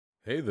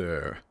Hey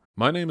there,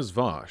 my name is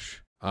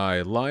Vosh. I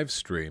live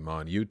stream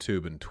on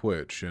YouTube and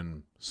Twitch,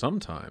 and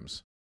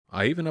sometimes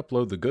I even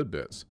upload the good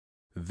bits.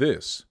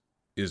 This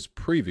is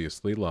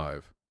Previously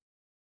Live.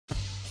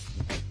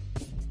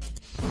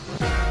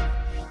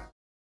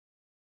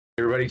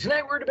 Everybody,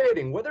 tonight we're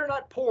debating whether or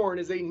not porn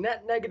is a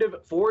net negative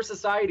for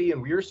society,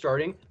 and we are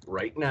starting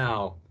right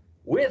now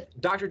with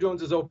Dr.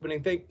 Jones's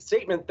opening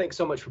statement. Thanks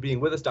so much for being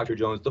with us, Dr.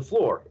 Jones. The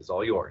floor is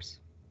all yours.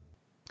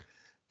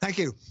 Thank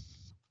you.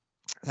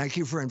 Thank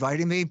you for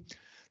inviting me.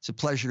 It's a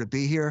pleasure to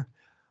be here.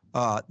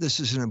 This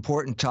is an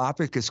important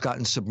topic. It's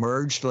gotten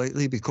submerged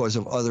lately because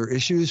of other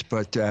issues,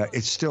 but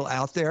it's still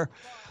out there.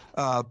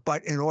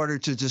 But in order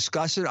to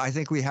discuss it, I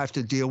think we have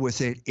to deal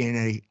with it in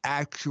an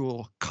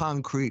actual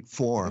concrete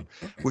form,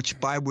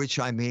 by which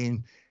I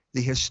mean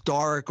the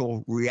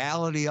historical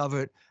reality of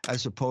it,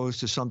 as opposed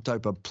to some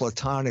type of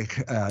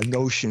platonic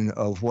notion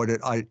of what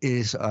it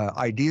is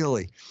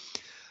ideally.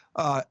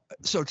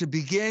 So to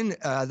begin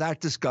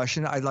that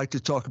discussion, I'd like to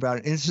talk about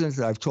an incident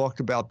that I've talked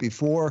about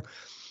before.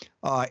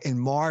 In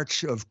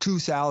March of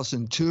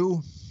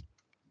 2002,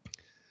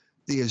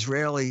 the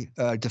Israeli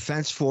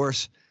Defense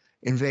Force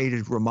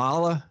invaded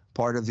Ramallah,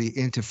 part of the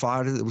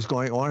Intifada that was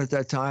going on at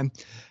that time,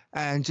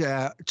 and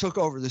took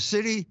over the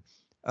city,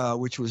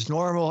 which was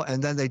normal.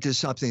 And then they did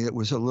something that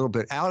was a little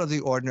bit out of the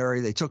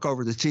ordinary. They took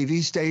over the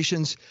TV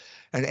stations.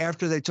 And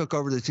after they took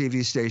over the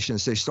TV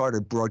stations, they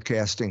started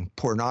broadcasting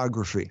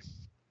pornography.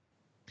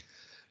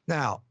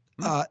 Now,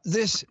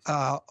 this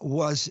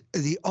was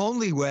the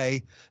only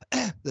way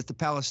that the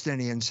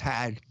Palestinians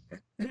had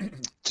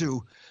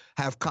to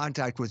have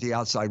contact with the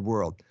outside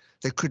world.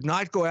 They could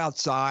not go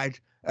outside.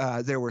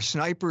 There were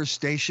snipers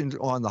stationed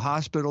on the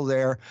hospital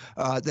there.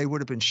 They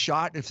would have been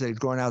shot if they'd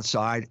gone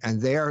outside.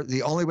 And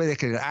the only way they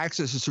could have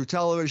access is through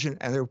television,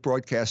 and they were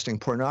broadcasting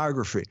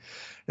pornography.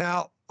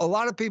 Now, a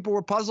lot of people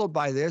were puzzled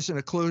by this, and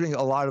including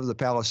a lot of the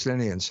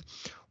Palestinians.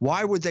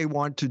 Why would they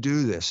want to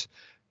do this?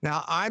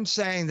 Now, I'm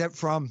saying that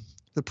from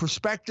the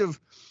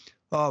perspective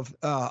of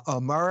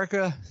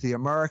America, the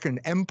American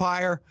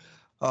empire,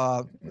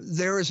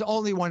 there is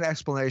only one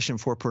explanation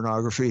for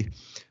pornography,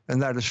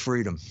 and that is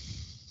freedom.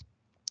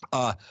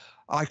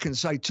 I can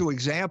cite two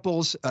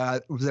examples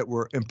that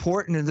were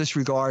important in this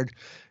regard.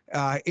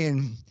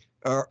 In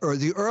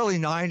the early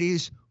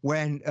 90s,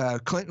 when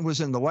Clinton was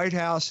in the White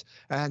House,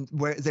 and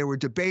where they were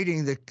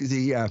debating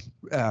the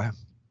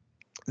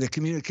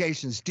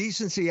Communications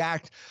Decency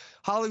Act,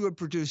 Hollywood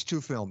produced two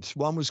films.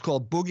 One was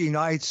called Boogie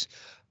Nights.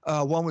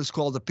 One was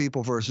called The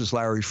People versus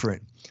Larry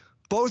Flint.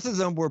 Both of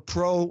them were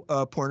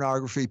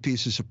pro-pornography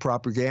pieces of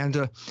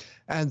propaganda.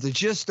 And the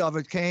gist of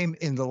it came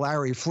in the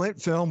Larry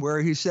Flint film, where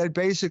he said,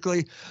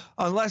 basically,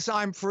 unless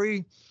I'm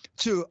free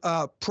to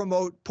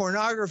promote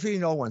pornography,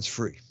 no one's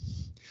free.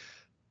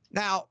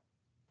 Now,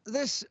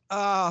 this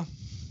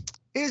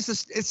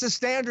it's a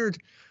standard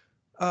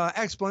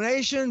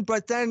explanation,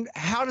 but then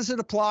how does it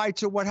apply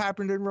to what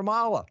happened in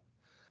Ramallah?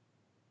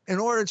 In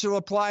order to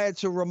apply it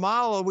to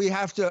Ramallah, we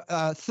have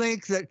to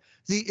think that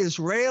the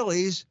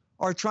Israelis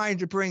are trying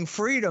to bring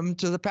freedom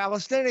to the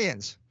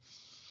Palestinians.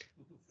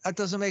 That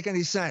doesn't make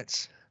any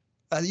sense.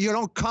 You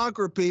don't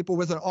conquer people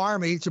with an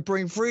army to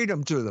bring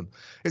freedom to them.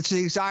 It's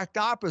the exact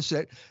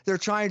opposite. They're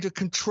trying to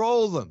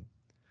control them.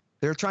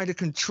 They're trying to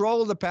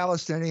control the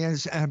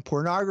Palestinians, and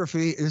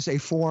pornography is a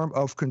form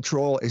of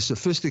control, a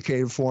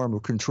sophisticated form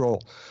of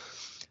control.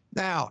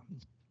 Now,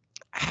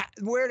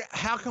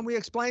 how can we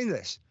explain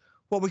this?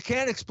 Well, we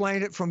can't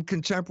explain it from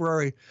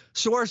contemporary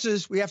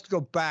sources. We have to go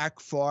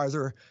back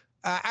farther,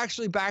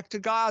 actually back to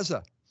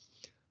Gaza,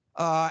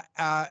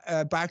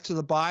 back to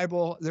the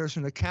Bible. There's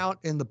an account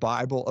in the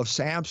Bible of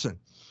Samson.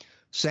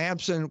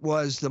 Samson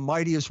was the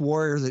mightiest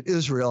warrior that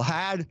Israel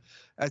had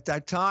at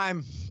that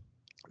time.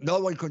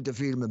 No one could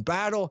defeat him in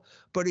battle,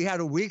 but he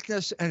had a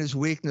weakness, and his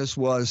weakness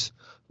was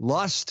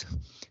lust.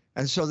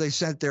 And so they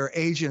sent their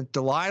agent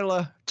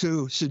Delilah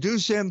to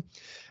seduce him,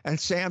 and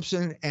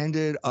Samson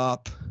ended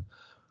up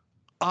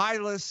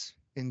eyeless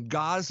in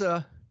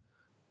Gaza,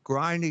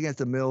 grinding at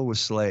the mill with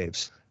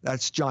slaves.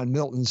 That's John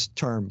Milton's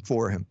term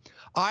for him.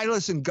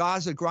 Eyeless in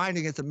Gaza,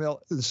 grinding at the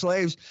mill with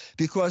slaves,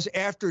 because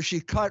after she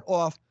cut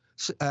off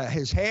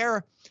his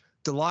hair,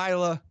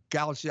 Delilah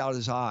gouged out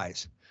his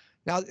eyes.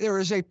 Now, there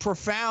is a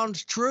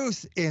profound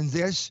truth in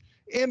this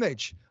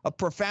image, a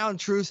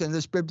profound truth in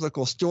this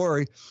biblical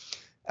story,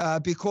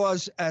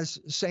 because as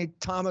St.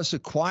 Thomas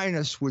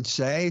Aquinas would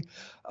say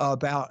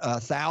about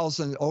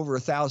over a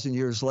thousand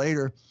years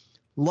later,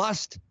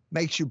 lust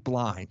makes you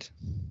blind.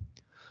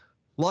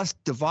 Lust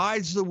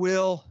divides the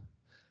will,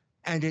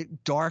 and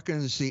it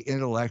darkens the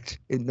intellect.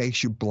 It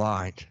makes you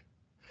blind.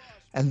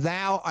 And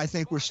now I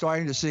think we're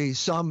starting to see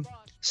some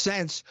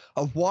sense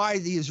of why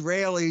the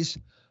Israelis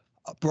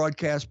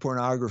broadcast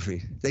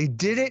pornography. They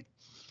did it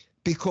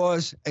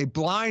because a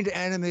blind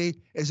enemy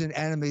is an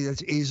enemy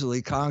that's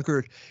easily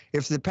conquered.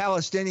 If the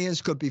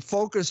Palestinians could be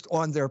focused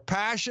on their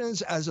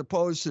passions as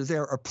opposed to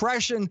their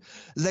oppression,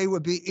 they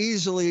would be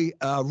easily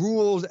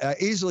ruled,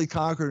 easily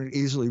conquered, and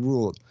easily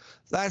ruled.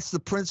 That's the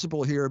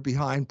principle here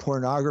behind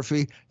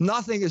pornography.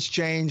 Nothing has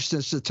changed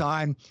since the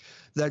time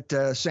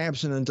that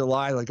Samson and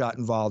Delilah got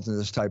involved in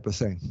this type of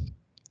thing.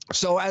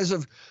 So as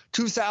of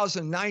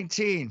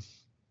 2019,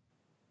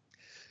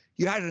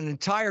 you had an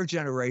entire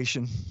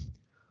generation,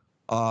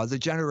 the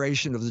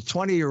generation of the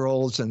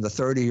 20-year-olds and the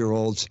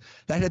 30-year-olds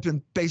that had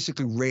been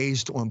basically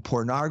raised on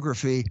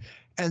pornography,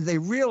 and they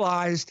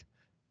realized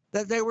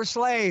that they were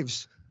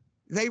slaves.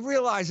 They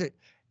realized it.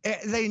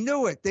 They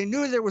knew it. They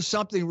knew there was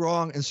something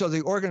wrong, and so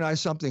they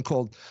organized something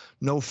called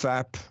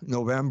NoFap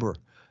November,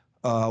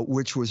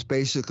 which was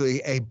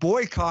basically a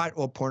boycott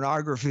of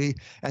pornography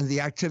and the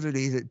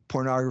activity that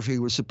pornography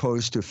was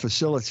supposed to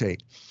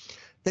facilitate.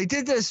 They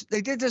did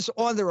this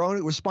on their own.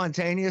 It was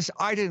spontaneous.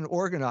 I didn't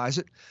organize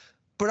it,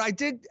 but I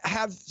did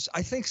have,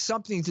 I think,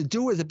 something to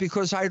do with it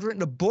because I had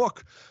written a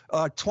book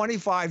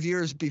 25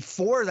 years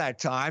before that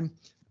time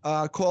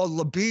called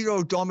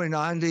Libido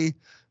Dominandi,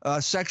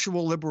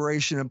 Sexual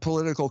Liberation and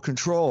Political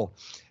Control.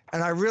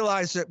 And I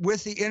realized that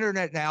with the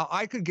internet now,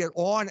 I could get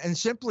on and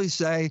simply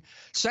say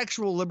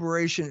sexual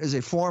liberation is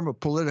a form of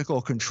political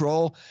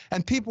control,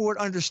 and people would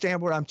understand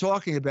what I'm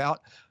talking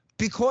about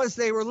because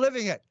they were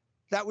living it.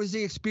 That was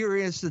the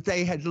experience that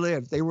they had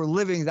lived. They were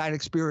living that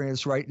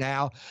experience right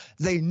now.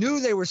 They knew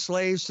they were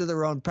slaves to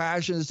their own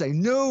passions. They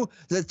knew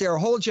that their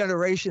whole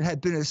generation had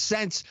been, in a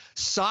sense,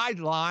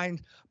 sidelined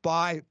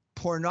by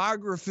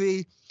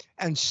pornography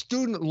and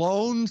student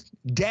loan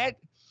debt,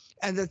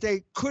 and that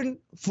they couldn't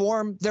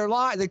form their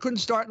life. They couldn't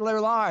start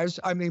their lives.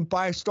 I mean,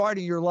 by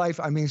starting your life,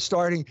 I mean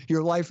starting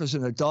your life as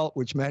an adult,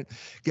 which meant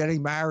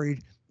getting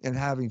married and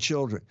having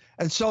children.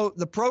 And so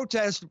the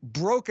protest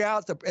broke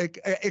out.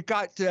 It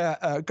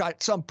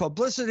got some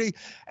publicity,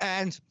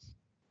 and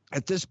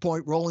at this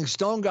point, Rolling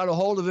Stone got a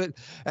hold of it,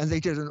 and they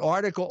did an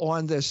article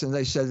on this, and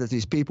they said that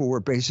these people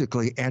were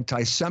basically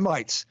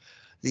anti-Semites,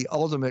 the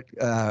ultimate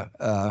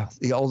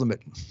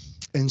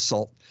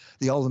insult,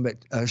 the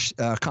ultimate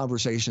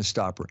conversation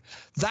stopper.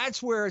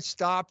 That's where it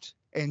stopped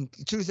in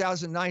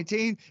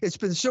 2019. It's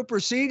been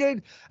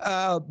superseded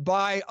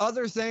by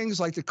other things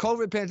like the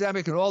COVID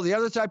pandemic and all the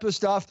other type of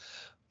stuff,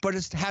 but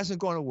it hasn't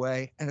gone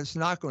away, and it's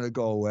not going to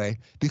go away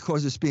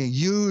because it's being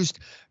used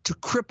to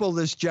cripple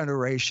this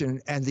generation.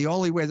 And the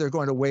only way they're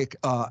going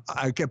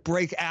to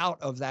break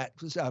out of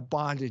that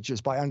bondage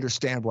is by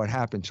understand what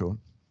happened to them.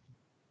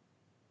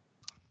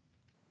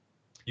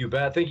 You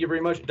bet. Thank you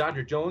very much,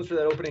 Dr. Jones, for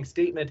that opening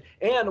statement.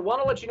 And I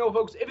want to let you know,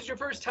 folks, if it's your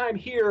first time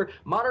here,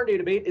 Modern Day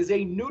Debate is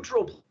a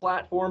neutral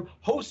platform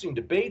hosting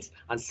debates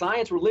on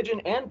science, religion,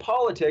 and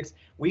politics.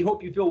 We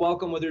hope you feel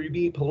welcome, whether you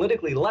be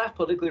politically left,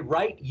 politically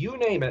right, you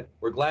name it.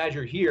 We're glad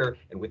you're here.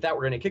 And with that,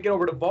 we're going to kick it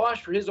over to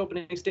Vosh for his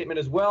opening statement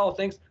as well.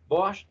 Thanks,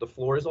 Vosh. The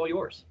floor is all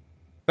yours.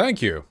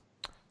 Thank you.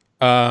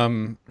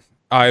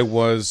 I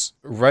was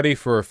ready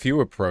for a few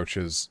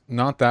approaches.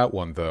 Not that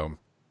one,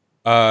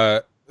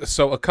 though.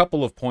 So a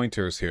couple of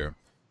pointers here.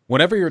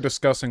 Whenever you're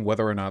discussing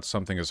whether or not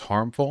something is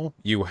harmful,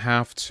 you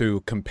have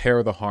to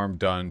compare the harm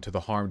done to the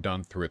harm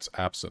done through its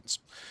absence.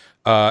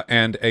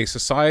 And a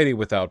society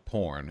without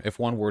porn, if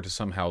one were to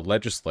somehow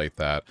legislate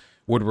that,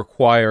 would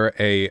require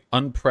a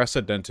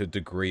unprecedented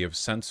degree of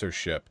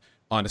censorship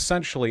on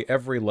essentially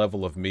every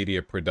level of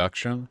media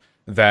production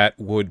that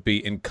would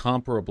be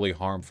incomparably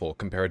harmful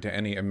compared to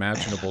any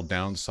imaginable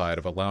downside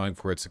of allowing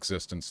for its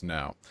existence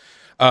now.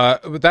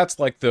 But that's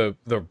like the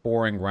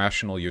boring,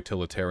 rational,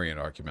 utilitarian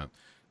argument.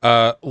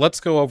 Let's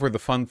go over the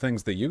fun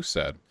things that you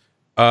said.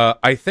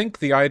 I think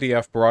the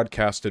IDF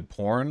broadcasted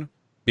porn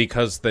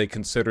because they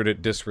considered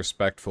it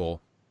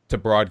disrespectful to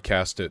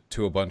broadcast it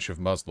to a bunch of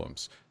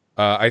Muslims.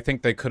 I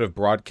think they could have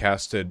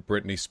broadcasted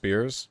Britney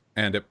Spears,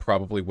 and it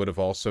probably would have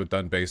also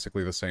done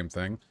basically the same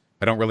thing.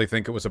 I don't really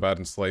think it was about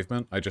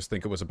enslavement. I just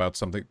think it was about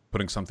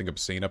putting something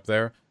obscene up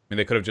there. I mean,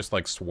 they could have just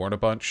like sworn a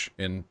bunch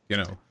in, you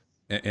know,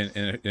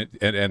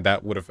 and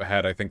that would have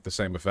had, I think, the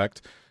same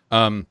effect.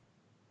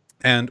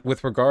 And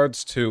with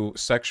regards to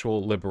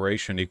sexual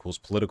liberation equals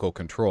political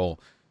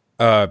control,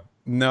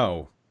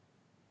 no.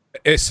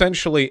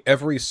 Essentially,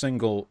 every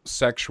single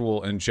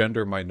sexual and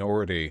gender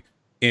minority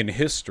in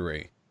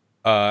history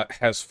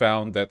has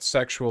found that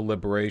sexual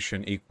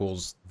liberation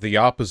equals the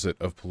opposite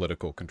of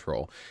political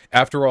control.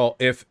 After all,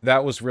 if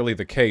that was really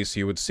the case,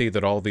 you would see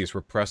that all these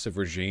repressive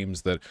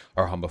regimes that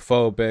are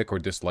homophobic or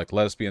dislike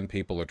lesbian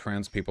people or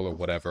trans people or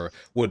whatever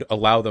would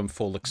allow them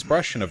full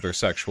expression of their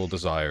sexual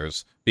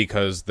desires,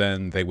 because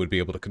then they would be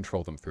able to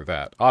control them through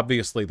that.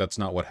 Obviously, that's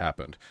not what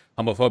happened.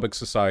 Homophobic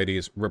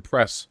societies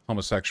repress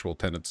homosexual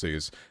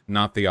tendencies,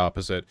 not the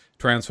opposite.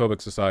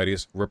 Transphobic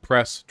societies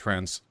repress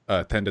trans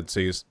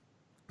tendencies,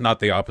 not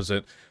the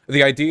opposite.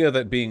 The idea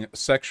that being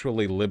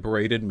sexually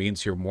liberated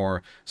means you're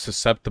more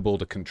susceptible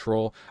to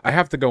control. I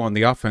have to go on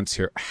the offense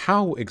here.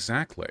 How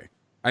exactly?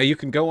 You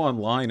can go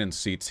online and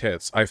see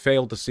tits. I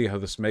fail to see how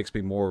this makes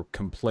me more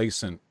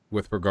complacent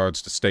with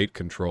regards to state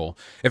control.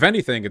 If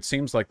anything, it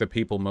seems like the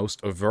people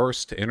most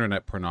averse to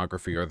internet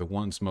pornography are the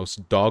ones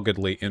most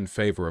doggedly in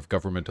favor of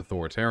government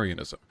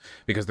authoritarianism,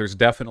 because there's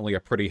definitely a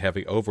pretty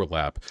heavy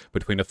overlap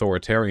between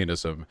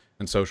authoritarianism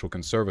and social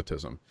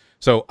conservatism.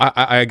 So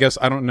I guess,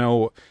 I don't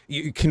know,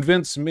 you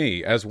convince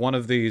me as one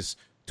of these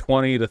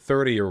 20 to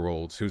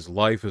 30-year-olds whose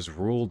life is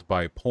ruled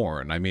by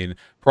porn. I mean,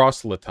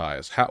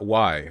 proselytize.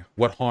 Why?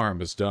 What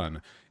harm is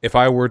done? If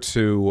I were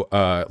to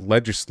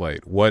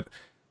legislate, what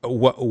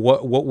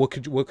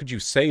could you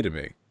say to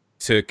me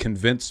to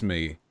convince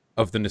me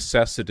of the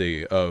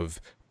necessity of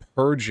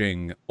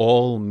purging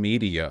all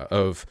media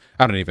of,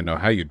 I don't even know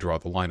how you draw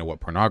the line of what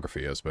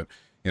pornography is, but,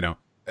 you know,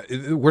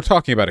 we're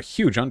talking about a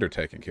huge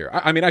undertaking here.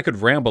 I mean, I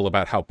could ramble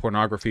about how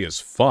pornography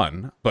is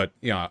fun, but,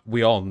 you know,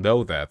 we all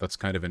know that. That's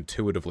kind of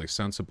intuitively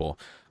sensible.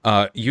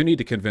 You need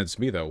to convince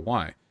me, though,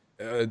 why.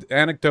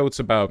 Anecdotes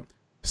about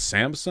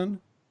Samson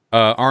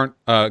aren't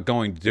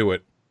going to do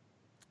it.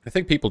 I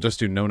think people just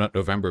do No Nut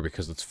November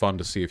because it's fun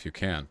to see if you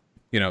can.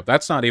 You know,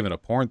 that's not even a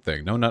porn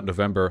thing. No Nut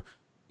November,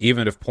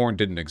 even if porn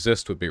didn't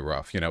exist, would be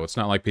rough. You know, it's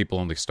not like people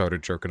only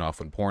started jerking off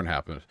when porn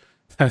happened.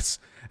 That's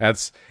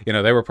you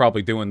know, they were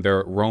probably doing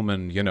their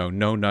Roman, you know,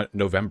 No Nut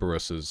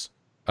Novemberuses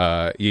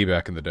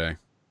back in the day.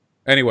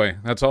 Anyway,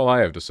 that's all I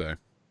have to say.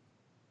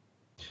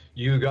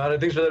 You got it.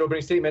 Thanks for that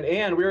opening statement.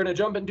 And we're going to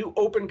jump into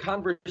open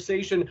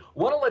conversation.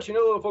 Want to let you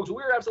know, folks,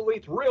 we're absolutely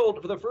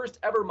thrilled for the first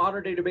ever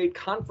Modern Day Debate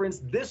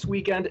Conference this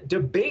weekend.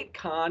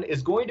 DebateCon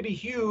is going to be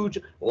huge,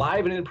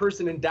 live and in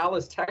person in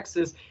Dallas,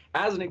 Texas.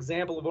 As an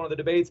example of one of the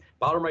debates,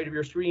 bottom right of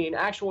your screen,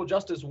 Actual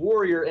Justice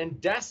Warrior and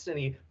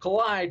Destiny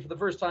collide for the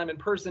first time in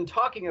person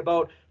talking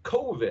about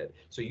COVID.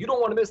 So you don't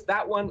want to miss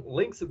that one.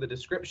 Links in the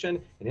description,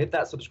 and hit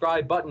that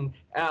subscribe button,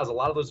 as a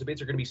lot of those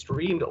debates are going to be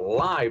streamed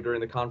live during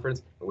the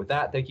conference. And with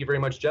that, thank you very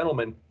much,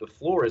 gentlemen. The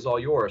floor is all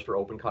yours for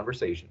open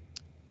conversation.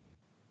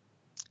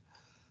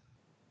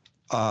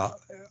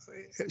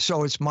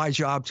 So it's my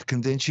job to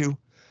convince you.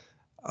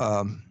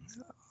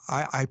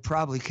 I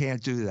probably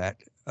can't do that.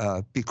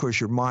 Because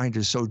your mind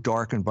is so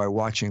darkened by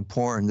watching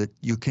porn that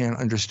you can't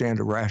understand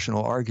a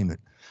rational argument.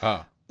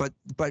 But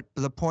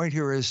the point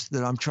here is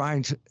that I'm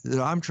trying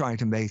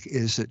to make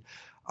is that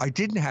I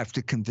didn't have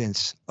to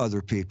convince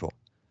other people.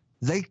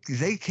 They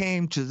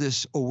came to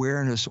this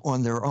awareness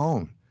on their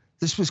own.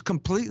 This was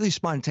completely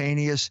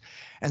spontaneous,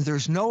 and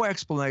there's no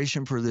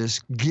explanation for this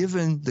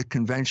given the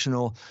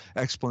conventional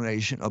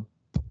explanation of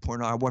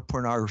what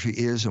pornography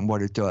is and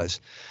what it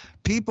does.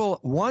 People,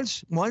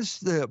 once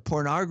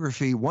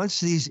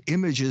these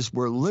images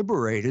were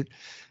liberated,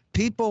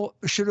 people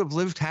should have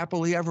lived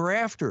happily ever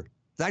after.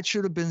 That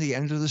should have been the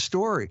end of the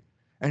story,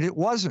 and it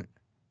wasn't.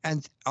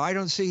 And I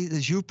don't see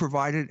that you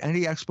provided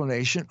any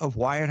explanation of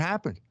why it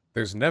happened.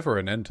 There's never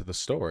an end to the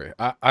story.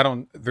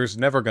 There's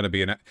never going to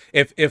be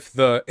if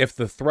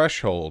the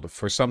threshold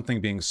for something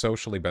being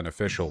socially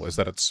beneficial is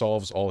that it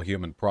solves all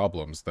human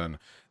problems, then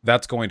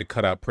that's going to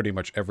cut out pretty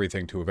much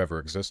everything to have ever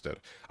existed.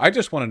 I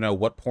just want to know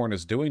what porn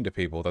is doing to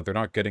people that they're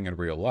not getting in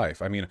real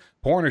life. I mean,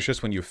 porn is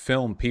just when you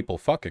film people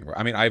fucking.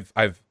 I mean,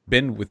 I've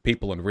been with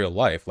people in real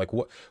life. Like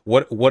what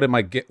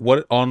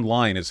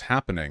online is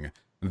happening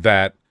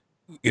that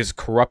is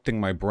corrupting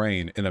my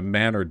brain in a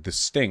manner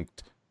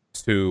distinct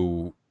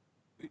to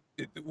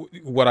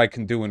what I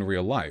can do in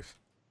real life.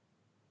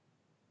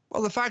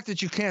 Well, the fact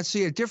that you can't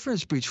see a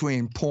difference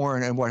between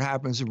porn and what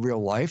happens in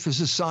real life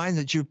is a sign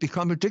that you've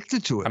become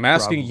addicted to it. I'm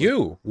asking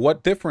you,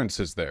 what difference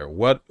is there?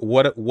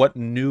 What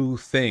new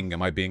thing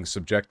am I being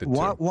subjected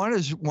to?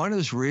 One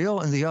is real,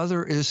 and the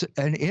other is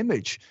an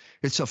image.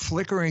 It's a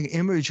flickering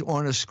image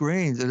on a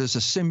screen that is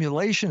a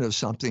simulation of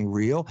something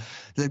real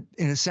that,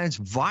 in a sense,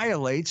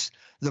 violates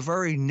the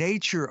very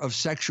nature of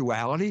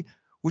sexuality,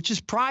 which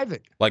is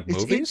private. Like it's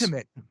movies?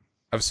 Intimate.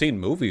 I've seen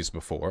movies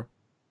before.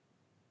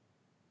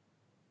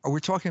 We're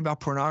talking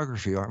about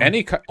pornography, aren't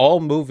we? All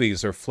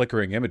movies are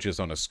flickering images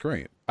on a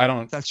screen.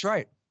 That's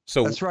right.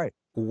 So that's right.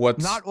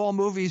 Not all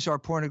movies are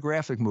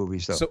pornographic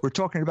movies, though. We're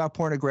talking about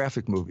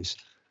pornographic movies.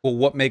 Well,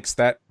 what makes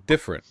that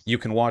different? You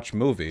can watch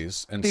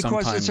movies, and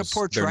because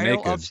sometimes they're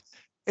naked.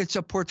 It's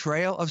a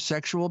portrayal of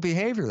sexual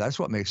behavior. That's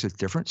what makes it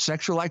different.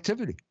 Sexual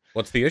activity.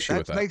 What's the issue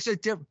with that? Makes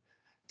it different.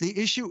 The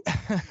issue.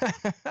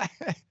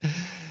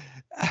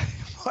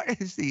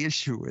 What is the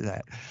issue with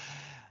that?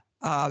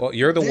 Well,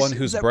 you're the one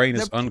whose brain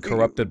is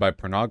uncorrupted by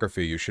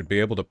pornography. You should be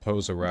able to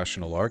pose a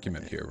rational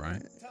argument here,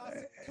 right?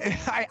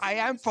 I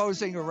am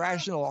posing a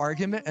rational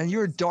argument, and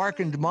your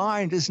darkened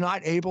mind is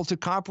not able to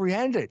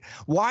comprehend it.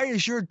 Why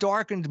is your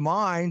darkened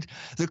mind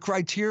the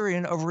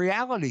criterion of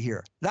reality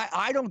here?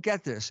 I don't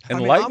get this.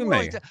 Enlighten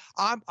me.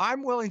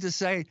 I'm willing to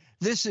say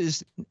this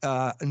is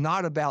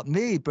not about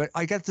me, but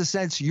I get the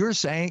sense you're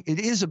saying it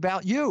is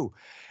about you,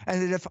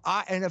 and that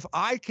if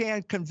I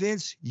can't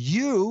convince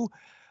you,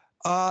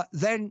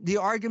 then the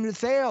argument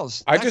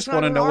fails. I just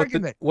want to know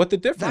what the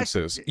difference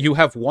is. You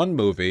have one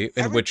movie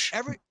in which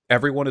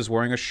everyone is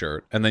wearing a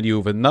shirt, and then you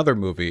have another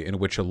movie in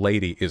which a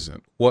lady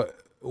isn't.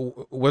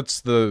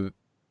 What's the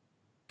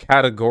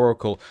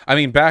categorical? I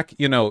mean, back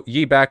in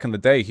the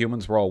day,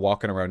 humans were all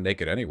walking around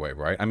naked anyway,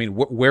 right? I mean,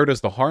 where does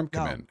the harm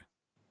come in?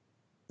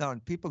 No,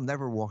 people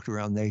never walked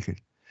around naked.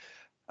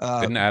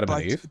 Didn't Adam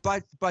and Eve?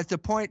 But the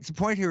point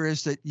here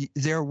is that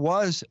there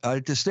was a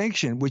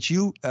distinction which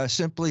you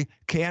simply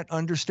can't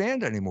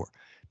understand anymore.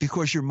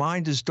 because your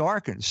mind is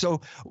darkened.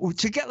 So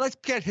let's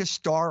get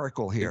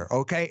historical here,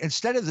 okay?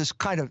 Instead of this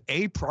kind of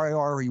a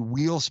priori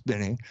wheel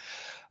spinning,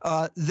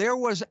 there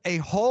was a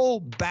whole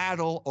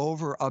battle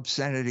over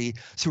obscenity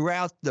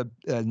throughout the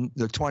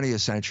 20th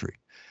century.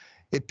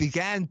 It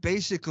began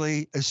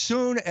basically as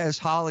soon as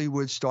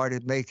Hollywood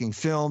started making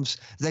films,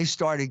 they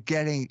started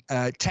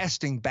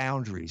testing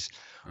boundaries,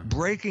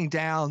 breaking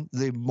down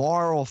the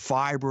moral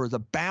fiber, the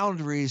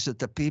boundaries that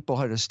the people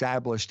had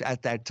established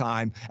at that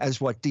time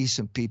as what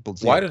decent people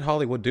did. Why did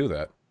Hollywood do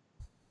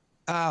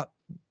that?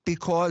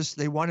 Because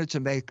they wanted to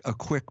make a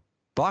quick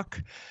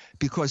buck,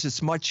 because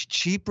it's much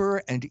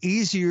cheaper and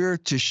easier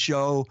to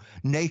show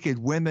naked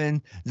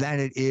women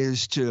than it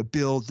is to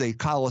build the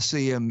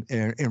Colosseum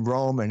in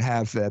Rome and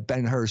have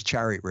Ben-Hur's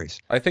chariot race.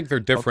 I think they're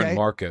different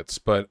markets,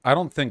 but I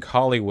don't think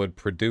Hollywood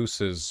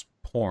produces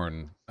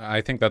porn.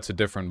 I think that's a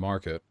different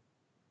market.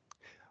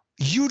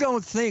 You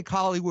don't think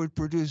Hollywood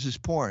produces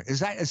porn? Is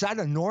that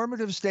a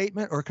normative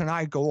statement, or can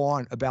I go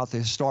on about the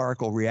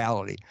historical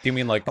reality? Do you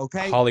mean like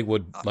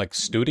Hollywood, like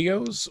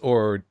studios,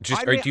 or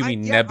just, or do you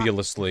mean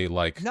nebulously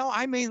like? No,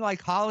 I mean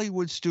like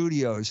Hollywood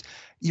studios.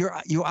 You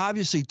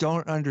obviously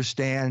don't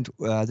understand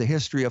the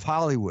history of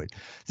Hollywood.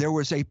 There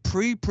was a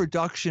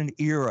pre-production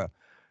era.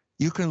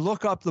 You can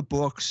look up the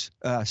books.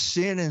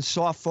 Sin and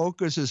Soft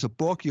Focus is a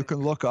book you can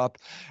look up,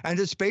 and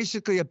it's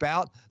basically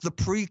about the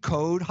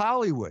pre-code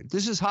Hollywood.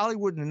 This is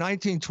Hollywood in the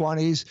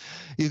 1920s.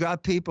 You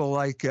got people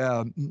like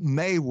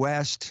Mae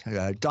West,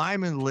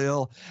 Diamond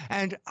Lil,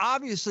 and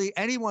obviously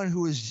anyone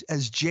who is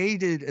as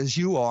jaded as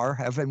you are,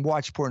 having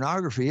watched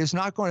pornography, is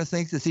not going to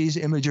think that these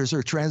images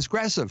are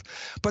transgressive.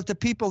 But the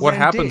people what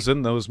happens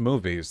in those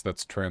movies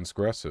that's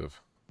transgressive?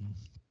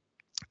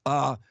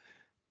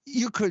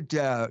 You could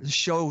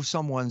show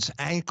someone's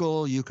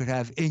ankle. You could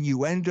have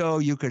innuendo.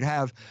 You could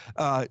have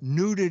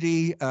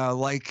nudity,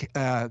 like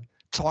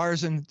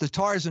Tarzan, the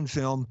Tarzan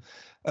film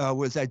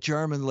with that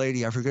German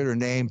lady. I forget her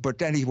name, but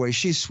anyway,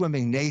 she's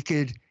swimming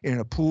naked in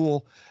a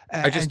pool.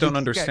 I just don't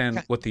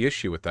understand what the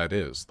issue with that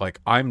is. Like,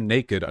 I'm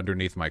naked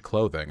underneath my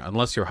clothing.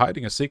 Unless you're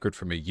hiding a secret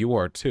from me, you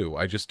are too.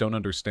 I just don't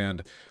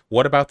understand.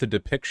 What about the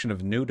depiction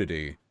of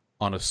nudity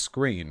on a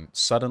screen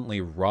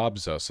suddenly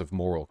robs us of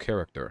moral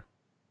character?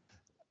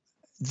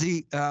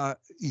 These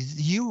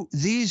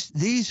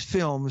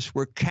films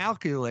were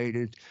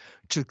calculated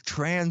to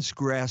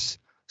transgress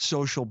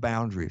social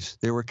boundaries.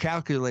 They were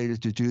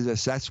calculated to do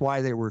this. That's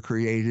why they were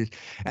created,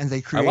 and they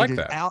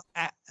created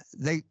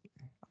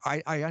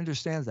I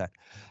understand that.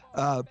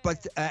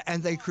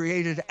 And they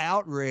created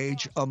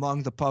outrage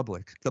among the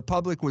public. The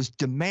public was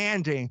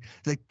demanding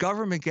that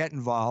government get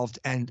involved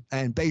and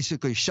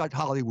basically shut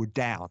Hollywood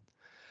down.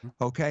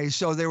 Okay,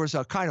 so there was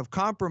a kind of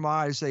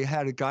compromise. They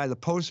had a guy, the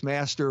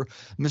postmaster,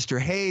 Mr.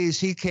 Hayes,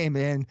 he came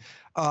in.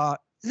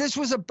 This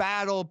was a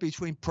battle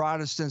between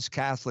Protestants,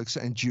 Catholics,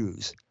 and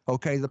Jews.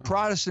 Okay, the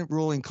Protestant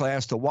ruling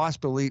class, the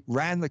WASP elite,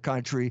 ran the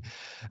country.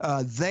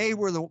 They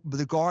were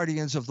the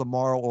guardians of the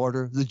moral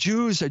order. The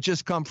Jews had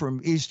just come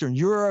from Eastern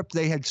Europe.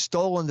 They had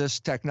stolen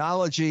this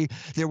technology.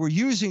 They were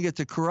using it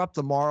to corrupt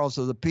the morals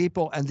of the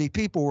people, and the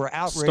people were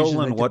outraged.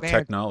 Stolen what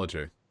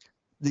technology?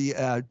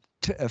 The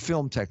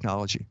film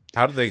technology.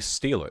 How do they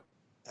steal it?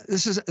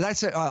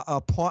 That's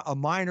a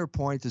minor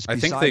point. That's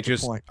beside the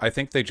point. I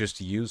think they just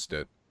used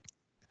it.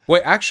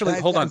 Wait, actually,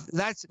 hold on.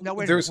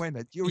 Wait a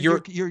minute.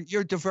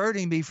 You're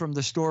diverting me from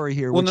the story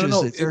here. Well,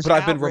 but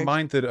I've been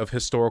reminded of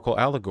historical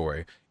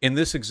allegory. In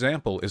this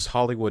example, is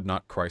Hollywood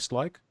not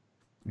Christ-like?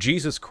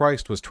 Jesus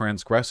Christ was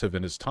transgressive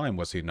in his time,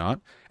 was he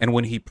not? And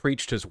when he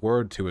preached his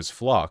word to his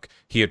flock,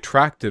 he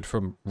attracted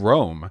from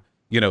Rome,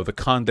 the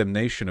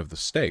condemnation of the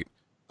state.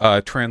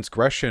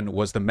 Transgression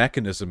was the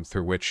mechanism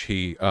through which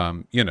he,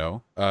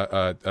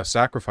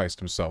 sacrificed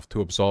himself to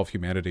absolve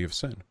humanity of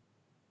sin.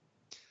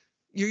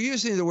 You're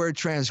using the word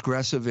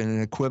transgressive in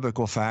an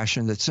equivocal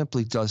fashion that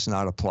simply does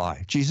not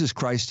apply. Jesus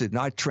Christ did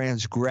not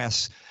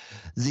transgress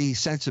the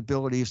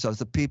sensibilities of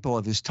the people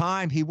of his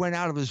time. He went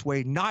out of his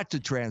way not to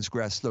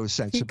transgress those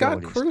sensibilities.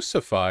 He got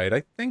crucified.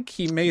 I think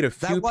he made a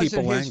few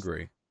people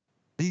angry.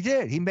 He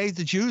did. He made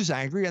the Jews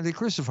angry, and they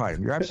crucified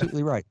him. You're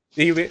absolutely right.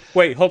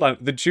 Wait, hold on.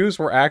 The Jews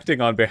were acting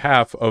on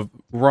behalf of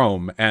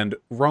Rome, and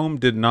Rome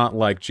did not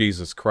like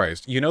Jesus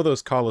Christ. You know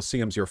those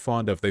Colosseums you're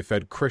fond of, they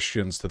fed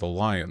Christians to the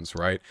lions,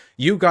 right?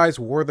 You guys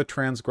were the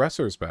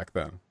transgressors back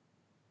then.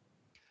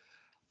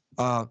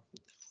 Are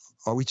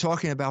we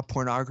talking about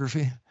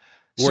pornography?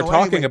 We're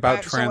talking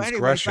about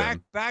transgression. So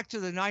anyway, back to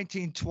the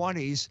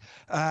 1920s,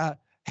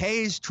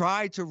 Hayes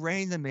tried to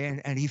rein them in,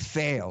 and he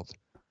failed.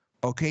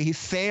 Okay, he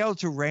failed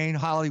to rein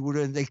Hollywood,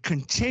 and they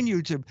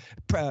continued to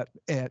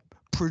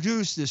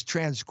produce these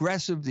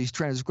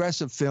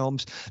transgressive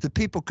films. The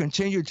people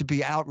continued to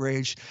be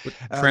outraged.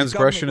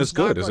 Transgression is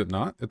good, is it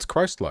not? It's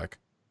Christ-like.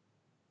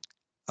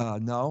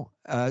 No.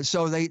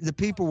 So the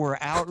people were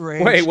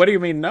outraged. Wait, what do you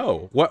mean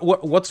no?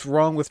 What's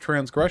wrong with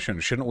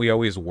transgression? Shouldn't we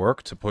always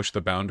work to push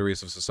the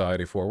boundaries of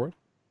society forward?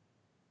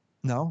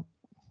 No.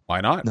 Why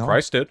not? No.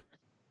 Christ did.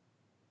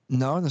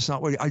 No, that's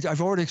not what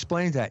I've already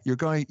explained that.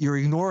 You're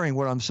ignoring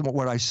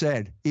what I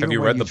said. Have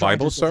you read the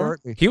Bible, sir?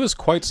 He was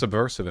quite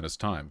subversive in his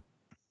time.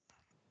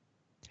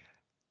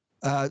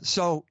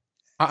 So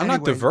I'm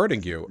not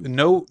diverting you.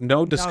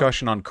 No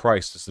discussion on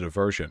Christ is the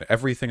diversion.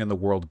 Everything in the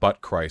world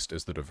but Christ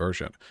is the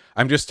diversion.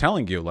 I'm just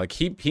telling you, like,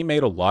 he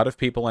made a lot of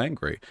people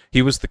angry.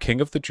 He was the king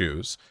of the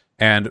Jews,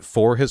 and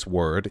for his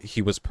word,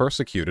 he was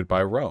persecuted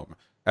by Rome,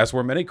 as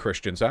were many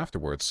Christians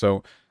afterwards.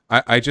 So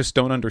I just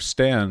don't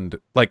understand.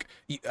 Like,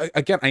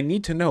 again, I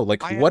need to know,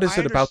 like, what is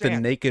it about the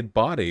naked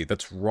body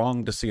that's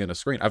wrong to see on a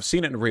screen? I've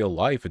seen it in real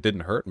life. It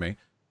didn't hurt me.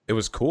 It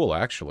was cool,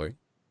 actually.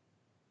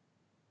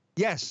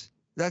 Yes.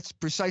 That's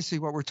precisely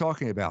what we're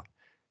talking about,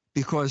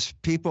 because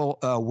people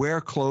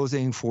wear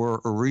clothing for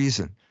a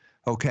reason,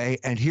 okay?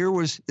 And here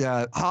was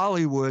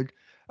Hollywood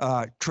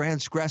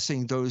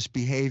transgressing those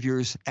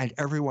behaviors, and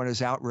everyone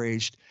is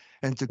outraged,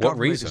 and the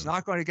government is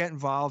not going to get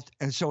involved.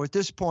 And so at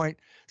this point,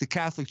 the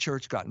Catholic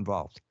Church got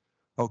involved.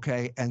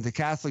 Okay, and the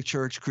Catholic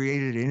Church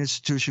created an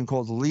institution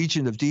called the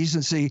Legion of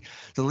Decency.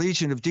 The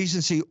Legion of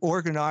Decency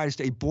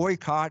organized a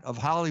boycott of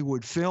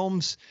Hollywood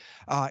films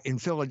in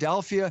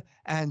Philadelphia,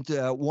 and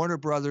Warner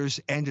Brothers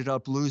ended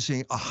up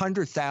losing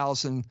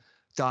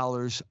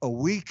 $100,000 a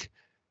week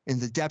in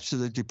the depths of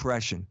the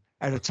Depression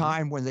at a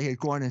time when they had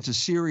gone into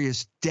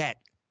serious debt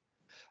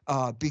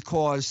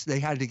because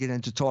they had to get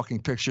into talking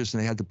pictures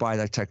and they had to buy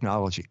that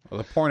technology. Well,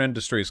 the porn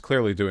industry is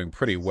clearly doing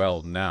pretty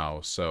well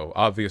now, so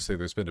obviously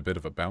there's been a bit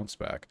of a bounce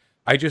back.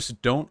 I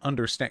just don't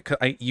understand,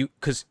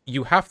 because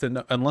you have to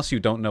know, unless you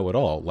don't know at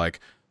all, like,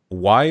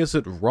 why is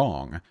it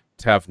wrong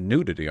to have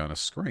nudity on a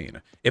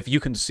screen? If you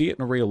can see it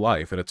in real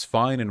life and it's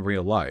fine in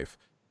real life,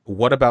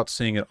 what about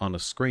seeing it on a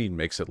screen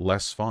makes it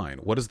less fine?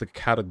 What is the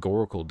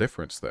categorical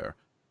difference there?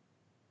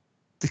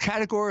 The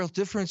categorical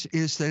difference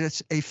is that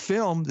it's a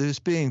film that is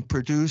being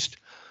produced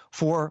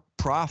for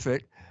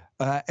profit,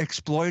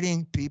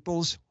 exploiting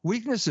people's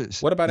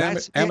weaknesses. What about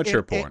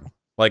amateur porn?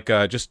 Like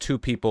just two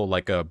people,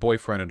 like a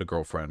boyfriend and a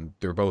girlfriend.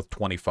 They're both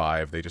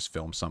 25. They just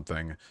film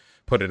something,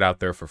 put it out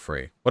there for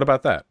free. What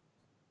about that?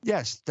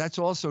 Yes, that's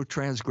also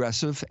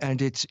transgressive,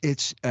 and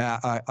it's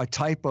a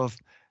type of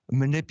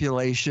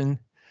manipulation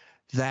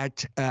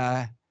that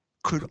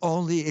could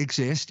only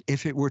exist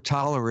if it were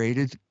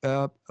tolerated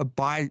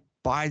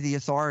by the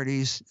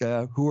authorities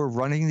who are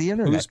running the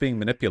internet. Who's being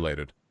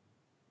manipulated?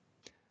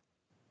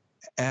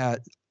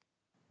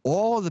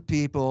 All of the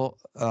people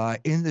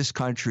in this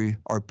country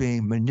are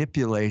being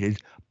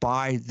manipulated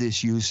by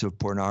this use of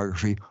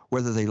pornography,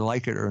 whether they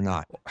like it or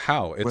not.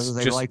 How? Whether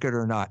they like it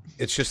or not.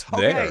 It's just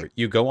there.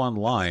 You go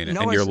online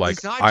and you're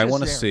like, I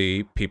want to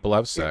see people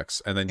have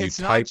sex, and then you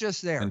type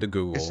into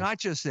Google. It's not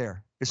just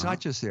there. It's not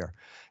just there.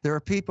 There are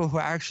people who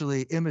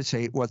actually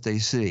imitate what they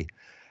see.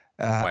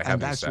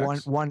 And that's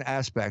one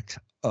aspect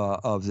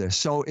of this.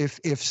 So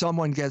if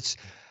someone gets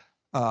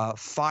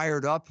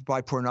fired up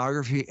by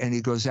pornography and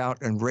he goes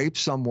out and rapes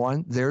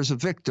someone, there's a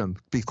victim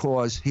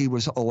because he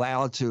was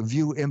allowed to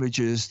view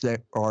images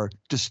that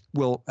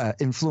will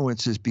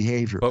influence his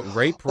behavior. But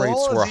rape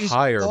rates were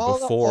higher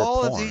before porn.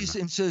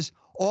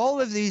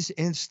 All of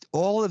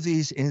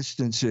these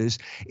instances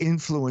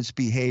influence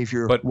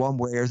behavior one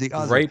way or the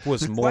other. Rape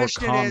was more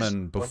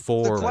common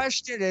before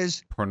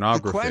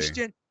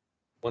pornography.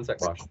 One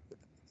sec, Rosh.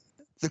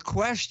 The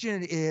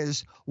question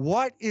is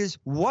what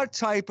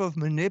type of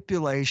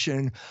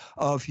manipulation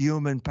of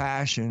human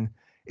passion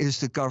is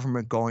the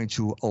government going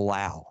to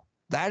allow?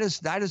 That is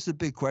the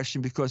big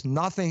question, because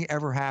nothing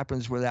ever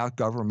happens without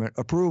government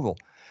approval.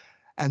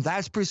 And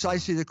that's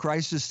precisely the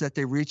crisis that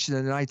they reached in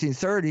the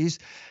 1930s.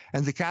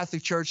 And the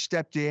Catholic Church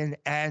stepped in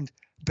and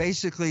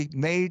basically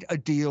made a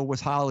deal with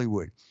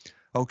Hollywood.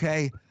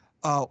 Okay,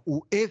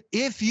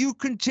 if you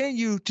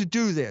continue to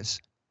do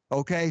this,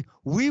 okay,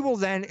 we will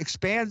then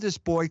expand this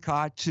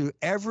boycott to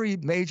every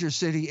major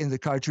city in the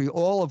country,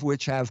 all of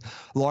which have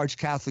large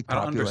Catholic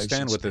populations. I don't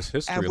understand what this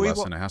history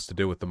lesson has to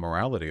do with the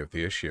morality of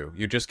the issue.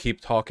 You just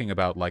keep talking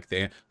about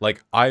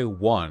I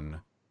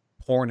won.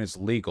 Porn is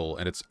legal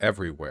and it's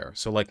everywhere.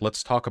 So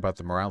let's talk about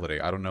the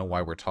morality. I don't know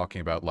why we're talking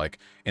about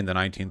in the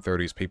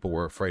 1930s people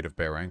were afraid of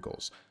bare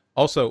ankles.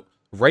 Also,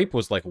 rape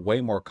was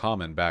way more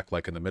common back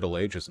in the Middle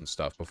Ages and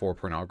stuff before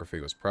pornography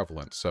was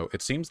prevalent. So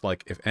it seems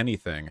like, if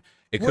anything,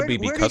 it could be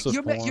because of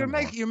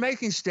porn. You're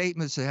making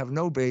statements that have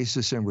no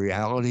basis in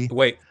reality.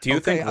 Wait, do you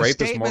think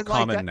rape is more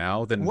common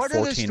now than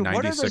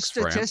 1496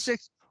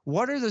 France?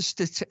 What are the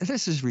statistics?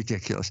 This is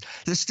ridiculous.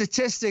 The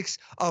statistics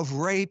of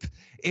rape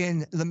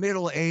in the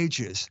Middle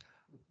Ages.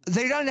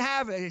 They don't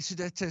have any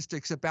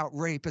statistics about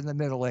rape in the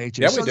Middle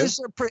Ages. Yeah, we do.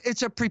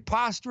 It's a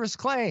preposterous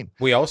claim.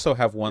 We also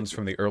have ones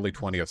from the early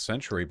 20th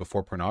century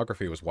before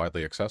pornography was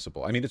widely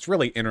accessible. I mean, it's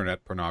really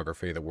internet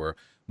pornography that we're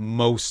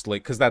mostly,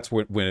 because that's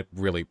when it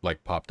really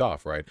popped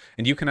off, right?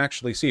 And you can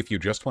actually see, if you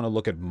just want to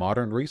look at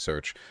modern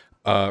research,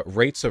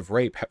 rates of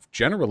rape have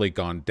generally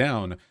gone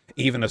down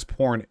even as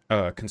porn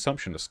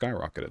consumption has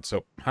skyrocketed.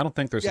 So I don't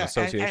think there's an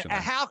association.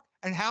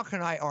 And how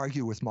can I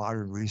argue with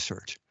modern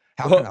research?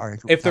 How can I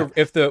agree with that?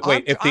 if the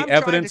I'm trying to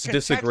evidence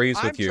contest- disagrees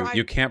I'm with you, trying-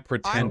 you can't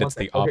pretend it's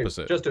the Okay,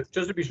 opposite. just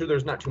to be sure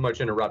there's not too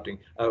much interrupting,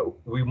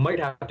 we might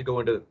have to go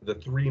into the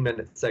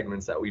 3-minute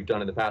segments that we've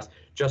done in the past,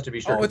 just to be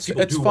sure. Oh, 'cause it's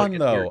people do fun wanna get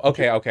though. your-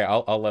 Okay,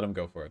 I'll let him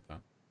go for it then.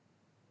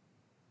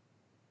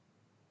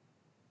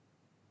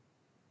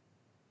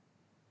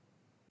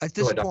 At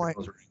Go this ahead, Dr. point,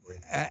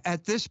 Jones.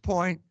 at this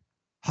point,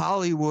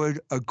 Hollywood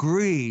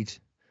agreed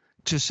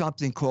to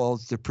something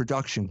called the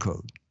production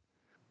code,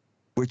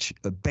 which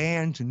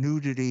banned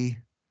nudity,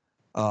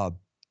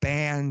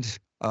 banned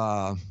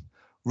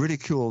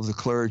ridicule of the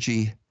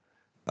clergy,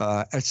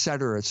 et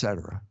cetera, et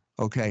cetera.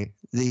 Okay,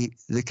 the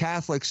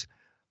Catholics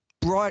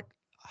brought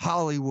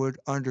Hollywood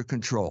under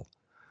control.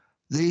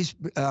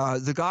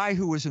 The guy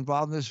who was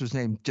involved in this was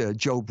named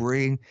Joe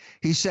Breen.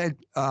 He said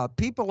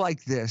people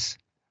like this,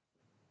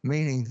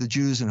 meaning the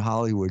Jews in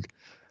Hollywood,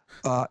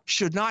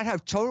 should not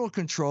have total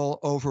control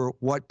over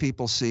what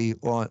people see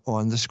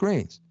on the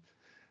screens.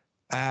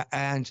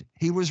 And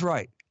he was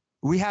right.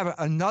 We have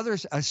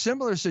a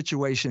similar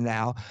situation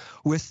now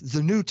with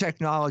the new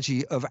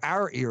technology of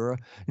our era,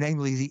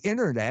 namely the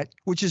internet,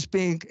 which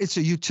it's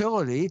a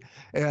utility.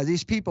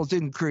 These people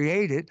didn't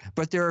create it,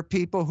 but there are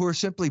people who are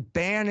simply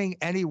banning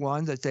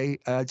anyone that they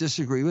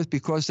disagree with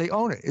because they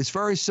own it. It's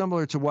very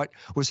similar to what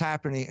was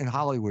happening in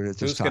Hollywood at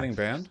this Who's time. getting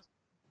banned?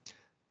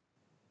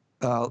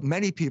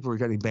 Many people are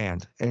getting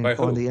banned By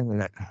who? on the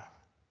internet.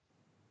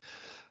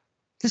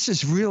 This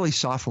is really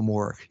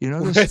sophomoric, you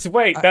know. This,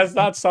 Wait, that's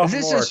not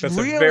sophomoric. That's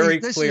really- a very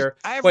this is clear.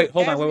 every- Wait,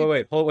 hold on. every-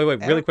 Wait, really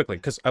every- quickly,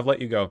 because I've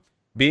let you go.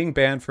 Being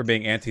banned for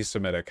being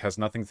anti-Semitic has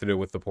nothing to do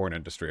with the porn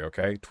industry,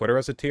 okay? Twitter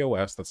has a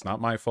TOS. That's not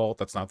my fault.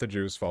 That's not the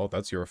Jews' fault.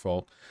 That's your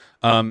fault.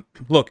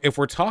 Look, if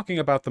we're talking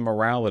about the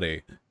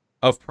morality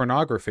of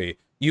pornography,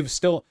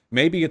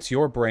 maybe it's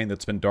your brain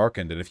that's been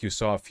darkened, and if you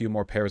saw a few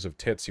more pairs of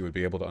tits, you would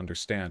be able to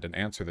understand and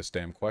answer this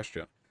damn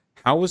question.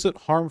 How is it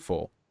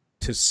harmful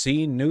to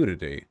see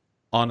nudity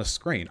on a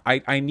screen?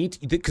 I need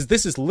to, because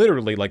this is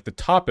literally like the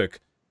topic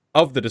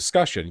of the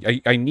discussion.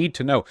 I need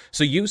to know.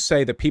 So you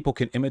say that people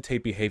can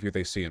imitate behavior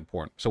they see in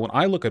porn. So when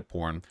I look at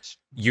porn,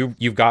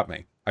 you've got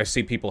me. I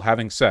see people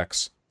having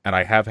sex, and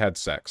I have had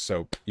sex.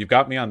 So you've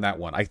got me on that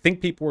one. I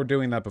think people were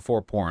doing that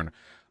before porn.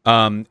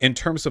 In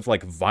terms of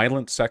like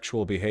violent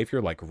sexual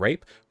behavior, like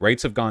rape,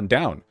 rates have gone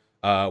down.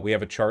 We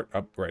have a chart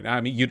up right now.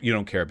 I mean, you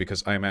don't care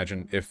because I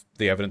imagine if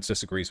the evidence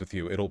disagrees with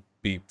you, it'll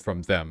be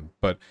from them.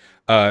 But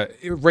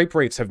rape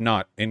rates have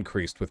not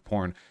increased with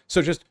porn.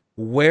 So just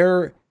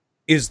where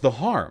is the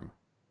harm?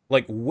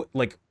 Like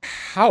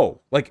how?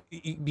 Like,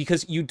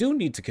 because you do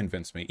need to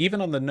convince me.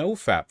 Even on the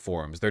NoFap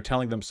forums, they're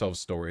telling themselves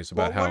stories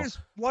about how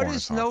what porn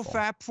is harmful.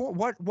 NoFap for?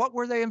 What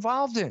were they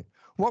involved in?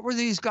 What were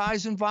these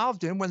guys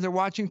involved in when they're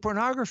watching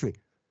pornography?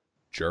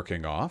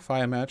 Jerking off,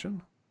 I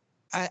imagine.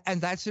 And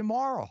that's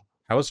immoral.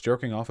 How is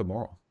jerking off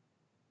immoral?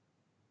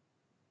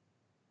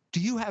 Do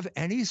you have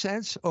any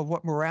sense of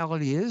what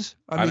morality is?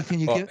 I mean, can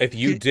you give? If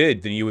you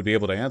did, then you would be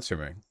able to answer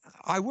me.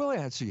 I will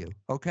answer you.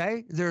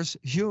 Okay, there's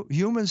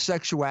human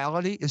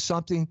sexuality is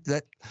something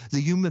that the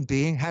human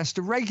being has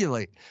to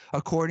regulate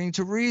according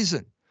to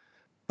reason.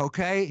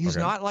 Okay, he's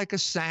not like a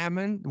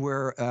salmon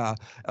where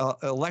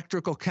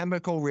electrical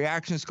chemical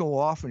reactions go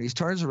off and he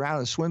turns around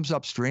and swims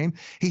upstream.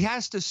 He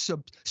has to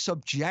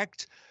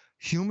subject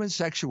human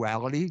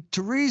sexuality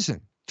to reason,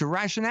 to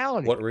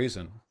rationality. What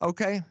reason?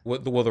 Okay.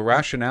 Well, the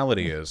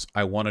rationality is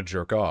I want to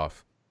jerk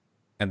off,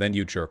 and then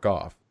you jerk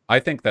off. I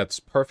think that's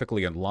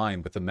perfectly in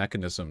line with the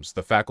mechanisms,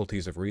 the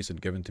faculties of reason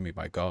given to me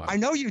by God. I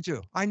know you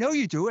do. I know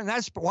you do, and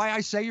that's why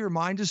I say your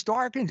mind is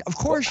darkened. Of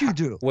course you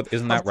do. What,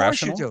 isn't that Of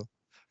course rational? you do.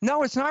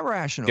 No, it's not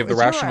rational. Give the It's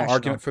rational irrational.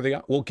 argument for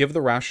the give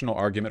the rational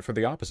argument for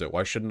the opposite.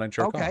 Why shouldn't I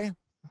jerk off?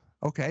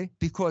 Okay,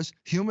 because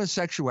human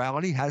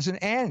sexuality has an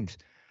end.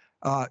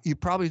 You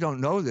probably don't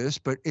know this,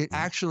 but it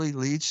actually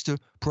leads to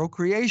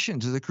procreation,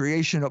 to the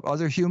creation of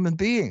other human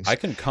beings. I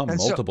can come And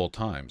multiple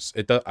times.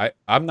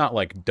 I'm not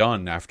like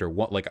done after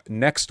one. Like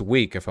next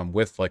week, if I'm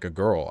with like a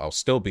girl, I'll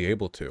still be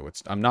able to.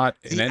 I'm not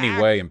in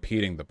any way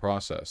impeding the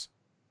process.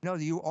 No,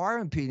 you are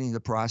impeding the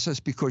process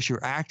because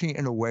you're acting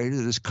in a way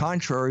that is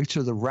contrary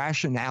to the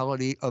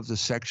rationality of the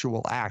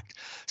sexual act.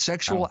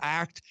 Sexual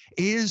act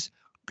is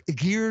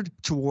geared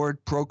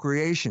toward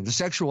procreation. The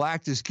sexual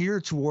act is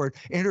geared toward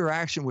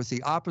interaction with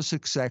the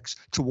opposite sex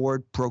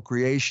toward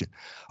procreation.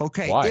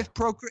 Okay, Why? If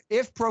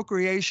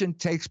procreation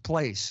takes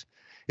place,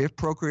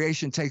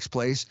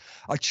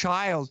 a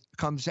child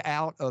comes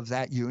out of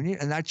that union,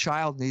 and that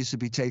child needs to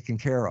be taken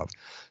care of.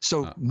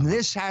 So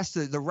this has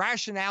to, the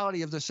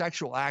rationality of the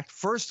sexual act,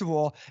 first of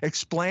all,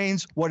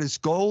 explains what its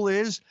goal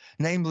is,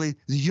 namely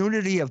the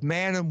unity of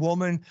man and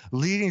woman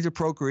leading to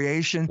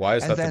procreation. Why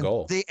is that the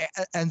goal?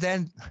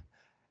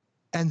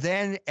 And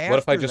then after What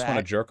if I just that,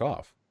 want to jerk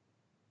off?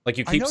 Like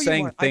you I keep know you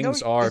saying want- I know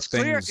things are it's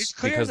clear- things it's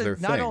clear because that they're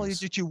not only things.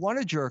 did you want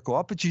to jerk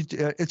off, but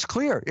it's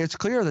clear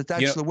that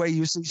that's You know, the way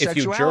you see If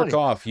sexuality. you jerk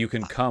off, you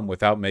can come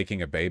without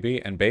making a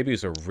baby, and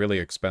babies are really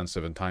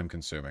expensive and time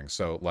consuming.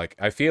 So like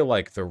I feel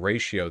like the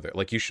ratio that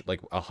like you should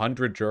like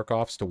 100 jerk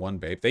offs to one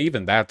baby.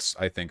 Even that's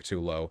I think too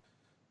low.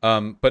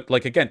 But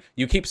like again,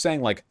 you keep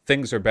saying like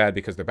things are bad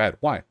because they're bad.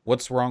 Why?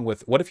 What's wrong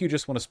with? What if you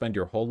just want to spend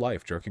your whole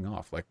life jerking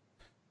off? Like,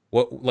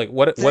 what? Like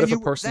what? What if a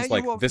person's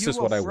like, this is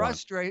what I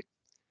want?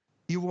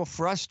 You will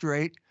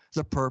frustrate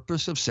the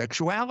purpose of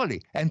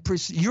sexuality, and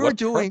you're What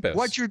doing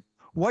purpose?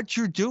 what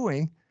you're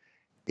doing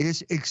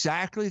is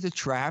exactly the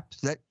trap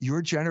that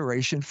your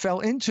generation fell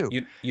into.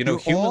 You know,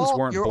 humans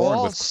weren't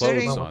born with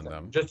clothes on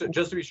them. Just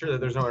to be sure that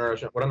there's no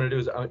interruption, what I'm going to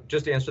do is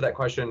just to answer that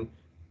question,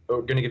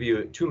 we're going to give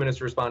you 2 minutes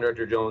to respond,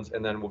 Dr. Jones,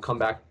 and then we'll come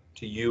back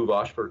to you,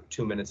 Vosh, for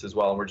 2 minutes as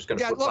well. And we're just going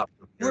to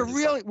we're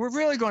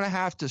really going to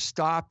have to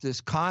stop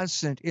this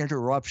constant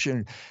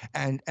interruption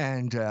and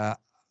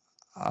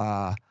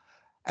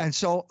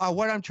so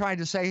what I'm trying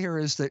to say here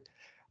is that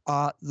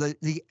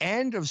the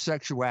end of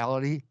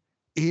sexuality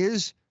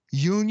is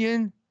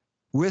union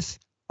with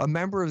a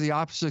member of the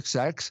opposite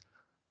sex,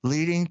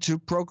 leading to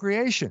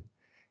procreation.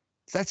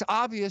 That's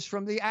obvious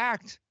from the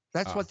act.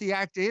 That's what the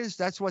act is.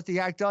 That's what the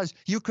act does.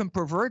 You can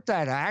pervert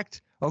that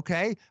act,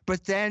 okay?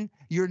 But then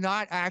you're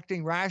not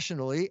acting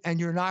rationally, and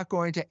you're not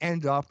going to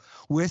end up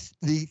with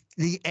the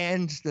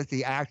end that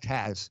the act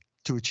has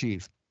to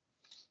achieve.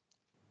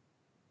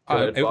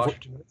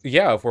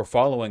 If we're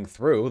following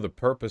through, the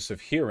purpose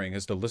of hearing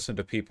is to listen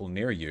to people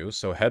near you,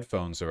 so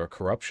headphones are a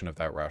corruption of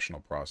that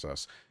rational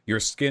process. Your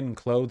skin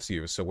clothes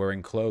you, so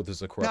wearing clothes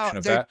is a corruption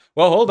of that.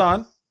 Well, hold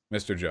on,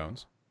 Mr.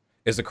 Jones.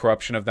 Is a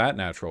corruption of that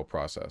natural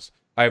process.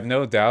 I have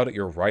no doubt at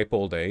your ripe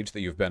old age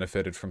that you've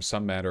benefited from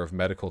some manner of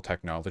medical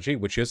technology,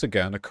 which is,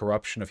 again, a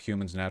corruption of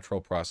humans'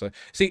 natural process.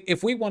 See,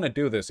 if we want to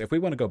do this, if we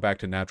want to go back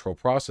to natural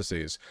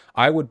processes,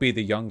 I would be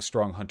the young,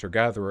 strong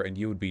hunter-gatherer, and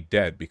you would be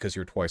dead because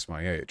you're twice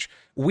my age.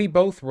 We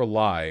both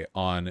rely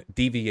on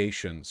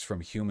deviations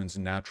from humans'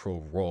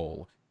 natural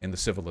role in the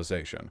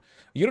civilization.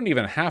 You don't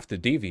even have to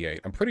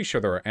deviate. I'm pretty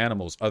sure there are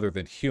animals other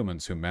than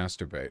humans who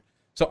masturbate.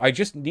 So I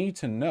just need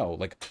to know,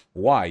 like,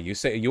 why. You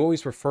say you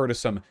always refer to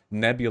some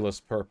nebulous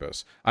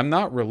purpose. I'm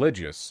not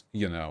religious,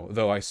 you know,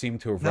 though I seem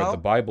to have read the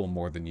Bible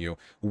more than you.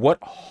 What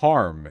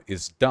harm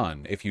is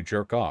done if you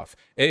jerk off?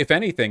 If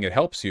anything, it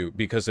helps you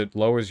because it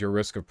lowers your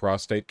risk of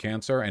prostate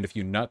cancer, and if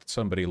you nut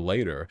somebody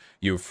later,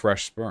 you have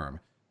fresh sperm.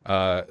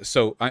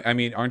 So I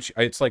mean, aren't you,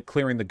 it's like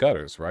clearing the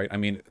gutters, right? I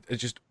mean,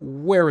 it's just,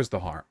 where is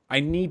the harm?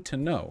 I need to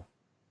know.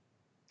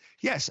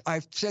 Yes,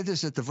 I've said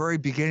this at the very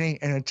beginning.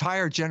 An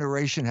entire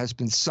generation has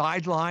been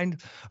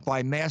sidelined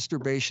by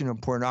masturbation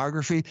and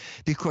pornography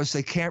because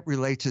they can't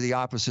relate to the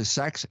opposite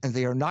sex, and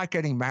they are not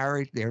getting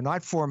married, they are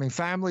not forming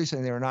families,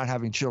 and they are not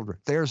having children.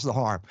 There's the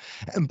harm.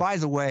 And by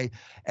the way,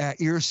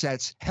 ear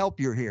sets help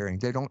your hearing.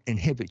 They don't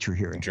inhibit your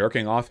hearing.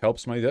 Jerking off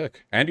helps my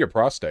dick and your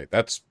prostate.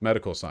 That's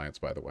medical science,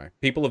 by the way.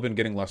 People have been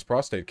getting less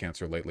prostate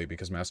cancer lately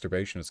because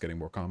masturbation is getting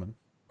more common.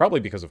 Probably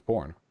because of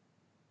porn.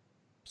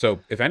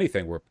 So, if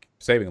anything, we're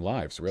saving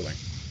lives, really.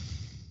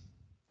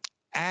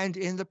 And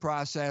in the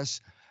process,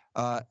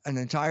 an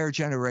entire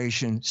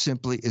generation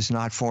simply is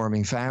not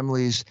forming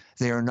families.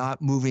 They are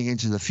not moving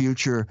into the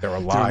future. They're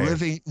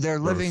alive. They're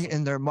living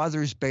in their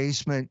mother's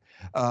basement,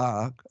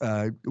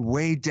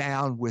 weighed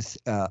down with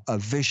a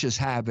vicious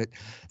habit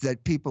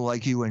that people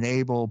like you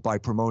enable by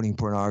promoting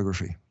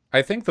pornography.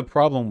 I think the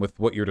problem with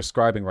what you're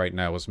describing right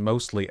now is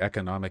mostly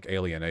economic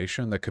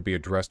alienation that could be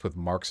addressed with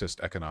Marxist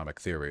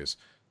economic theories.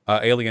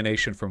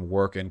 Alienation from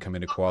work, income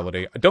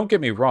inequality. Don't get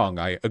me wrong,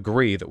 I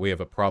agree that we have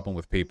a problem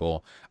with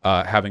people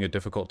having a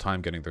difficult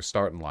time getting their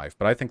start in life,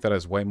 but I think that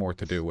has way more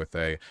to do with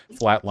a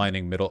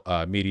flatlining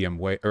median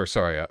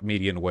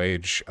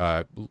wage,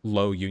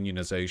 low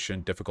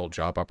unionization, difficult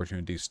job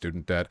opportunities,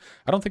 student debt.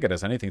 I don't think it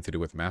has anything to do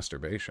with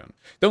masturbation.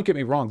 Don't get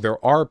me wrong,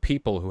 there are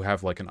people who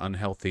have like an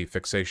unhealthy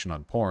fixation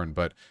on porn,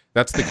 but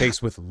that's the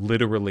case with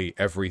literally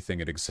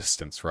everything in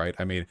existence, right?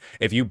 I mean,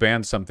 if you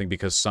ban something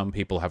because some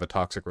people have a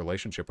toxic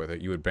relationship with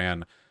it, you would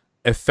ban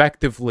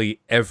effectively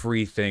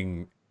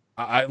everything.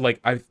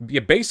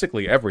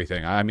 Basically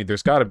everything. I mean,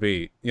 there's got to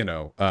be,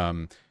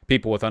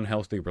 people with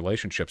unhealthy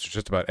relationships.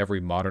 Just about every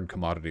modern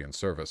commodity and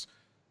service.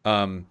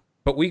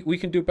 But we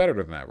can do better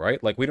than that,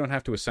 right? Like, we don't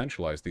have to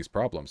essentialize these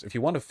problems. If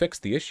you want to fix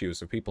the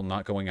issues of people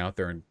not going out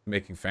there and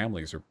making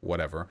families or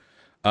whatever,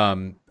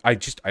 I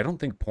don't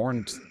think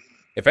porn.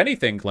 If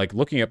anything, like,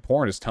 looking at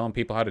porn is telling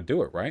people how to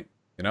do it, right?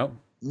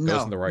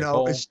 Goes in the right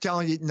hole. It's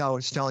telling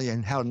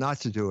you how not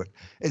to do it.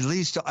 It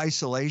leads to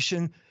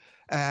isolation.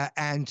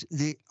 And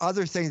the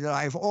other thing that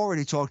I've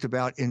already talked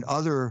about in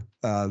other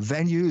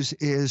venues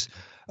is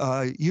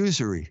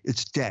usury.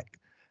 It's debt.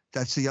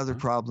 That's the other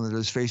problem that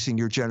is facing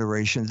your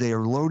generation. They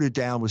are loaded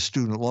down with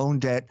student loan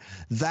debt.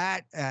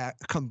 That,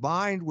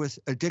 combined with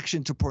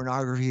addiction to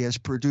pornography, has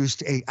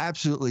produced a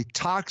absolutely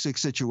toxic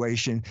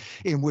situation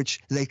in which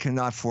they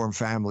cannot form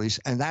families.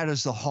 And that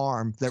is the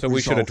harm that results. So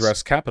we should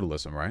address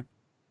capitalism, right?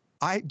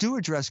 I do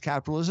address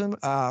capitalism.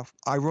 I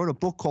wrote a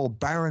book called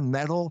Barren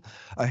Metal,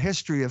 A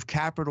History of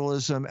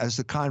Capitalism as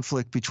the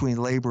Conflict Between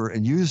Labor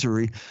and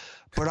Usury.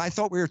 But I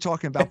thought we were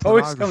talking about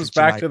pornography. It always comes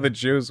back to the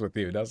Jews with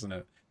you, doesn't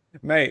it?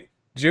 Mate,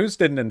 Jews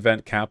didn't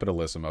invent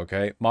capitalism,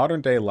 okay?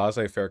 Modern-day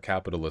laissez-faire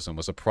capitalism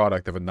was a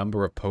product of a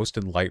number of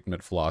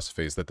post-Enlightenment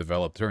philosophies that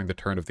developed during the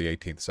turn of the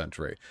 18th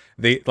century.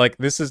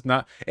 This is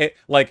not...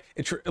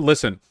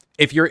 listen,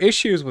 if your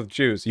issues with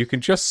Jews, you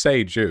can just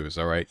say Jews,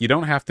 all right? You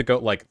don't have to go,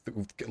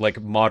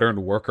 like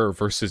modern worker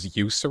versus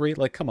usury.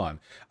 Like, come on.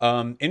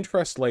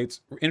 Interest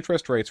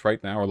rates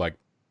right now are, like,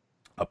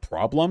 a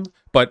problem,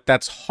 but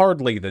that's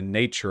hardly the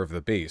nature of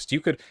the beast.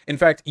 In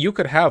fact, you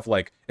could have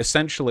like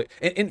essentially,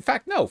 in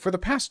fact, no, for the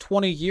past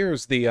 20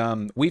 years,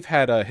 we've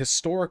had a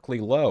historically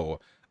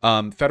low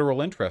federal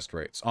interest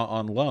rates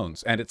on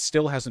loans, and it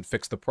still hasn't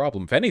fixed the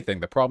problem. If anything,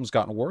 the problem's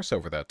gotten worse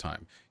over that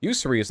time.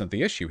 Usury isn't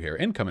the issue here.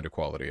 Income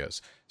inequality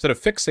is. So to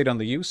fixate on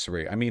the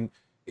usury, I mean,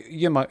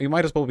 you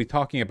might as well be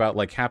talking about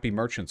like happy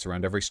merchants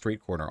around every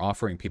street corner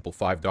offering people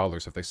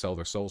 $5 if they sell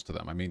their souls to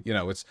them. I mean,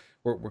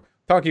 we're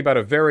talking about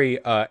a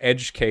very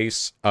edge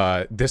case,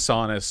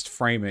 dishonest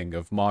framing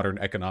of modern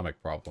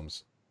economic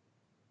problems.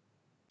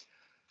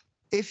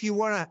 If you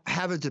want to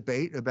have a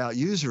debate about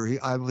usury,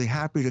 I'll be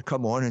happy to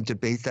come on and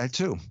debate that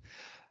too.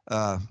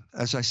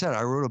 As I said,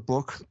 I wrote a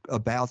book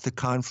about the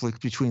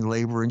conflict between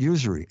labor and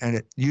usury,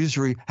 and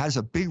usury has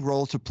a big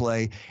role to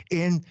play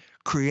in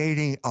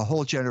creating a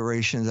whole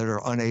generation that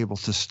are unable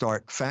to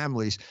start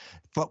families.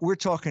 But we're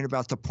talking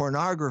about the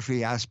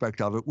pornography aspect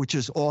of it, which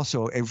is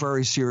also a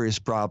very serious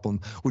problem,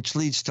 which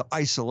leads to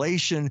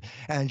isolation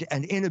and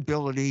an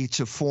inability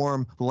to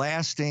form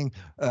lasting,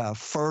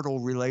 fertile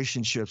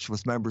relationships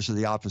with members of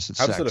the opposite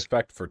sex. How does it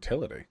affect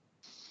fertility?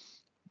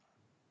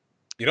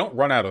 You don't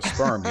run out of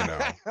sperm, you know.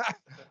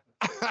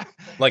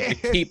 Like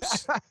it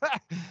keeps.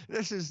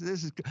 This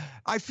is.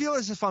 I feel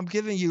as if I'm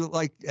giving you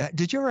like.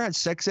 Did you ever have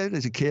sex ed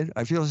as a kid?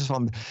 I feel as if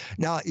I'm.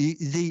 Now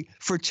the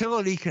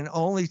fertility can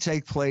only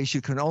take place.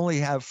 You can only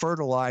have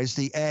fertilized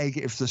the egg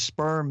if the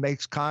sperm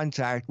makes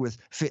contact with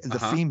the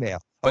female.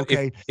 But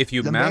okay. If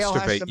you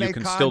masturbate, you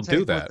can still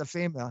do that. The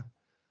female.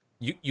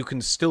 You can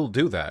still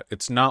do that.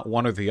 It's not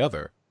one or the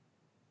other.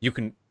 You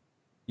can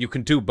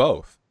do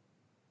both.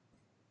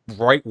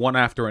 Right one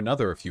after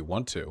another if you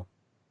want to.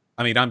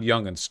 I mean, I'm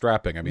young and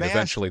strapping. I mean,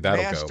 eventually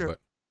that'll go.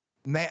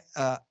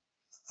 But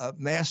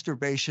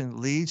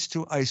masturbation leads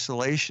to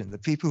isolation. The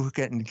people who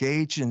get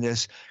engaged in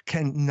this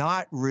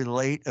cannot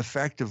relate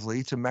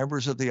effectively to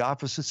members of the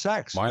opposite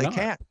sex. Why not? They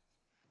can't.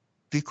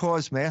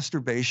 Because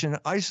masturbation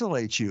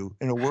isolates you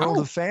in a world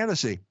of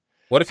fantasy.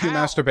 What if you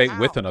masturbate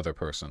with another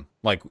person?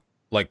 Like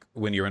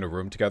when you're in a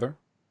room together?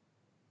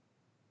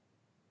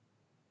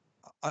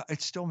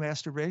 It's still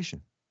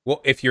masturbation. Well,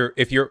 if you're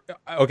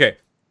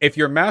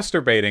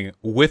masturbating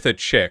with a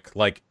chick,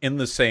 like in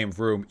the same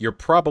room, you're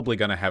probably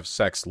going to have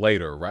sex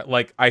later, right?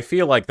 Like, I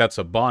feel like that's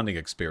a bonding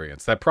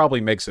experience. That probably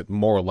makes it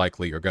more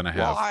likely you're going to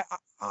have. Well,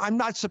 I'm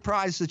not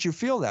surprised that you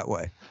feel that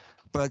way.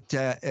 But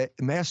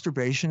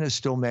masturbation is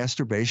still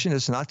masturbation.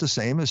 It's not the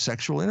same as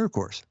sexual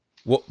intercourse.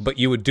 Well, but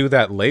you would do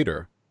that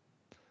later.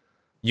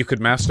 You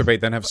could masturbate,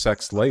 then have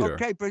sex later.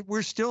 Okay, but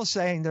we're still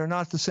saying they're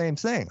not the same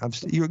thing.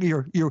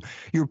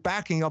 You're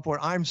backing up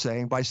what I'm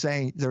saying by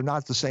saying they're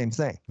not the same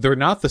thing. They're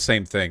not the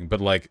same thing, but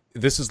like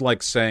this is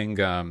like saying,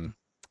 I'm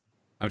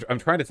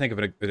trying to think of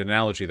an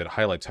analogy that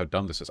highlights how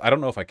dumb this is. I don't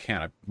know if I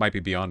can. It might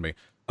be beyond me.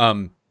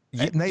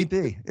 It may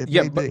be.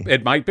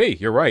 It might be.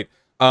 You're right.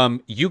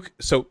 You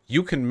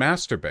can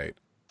masturbate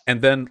and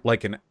then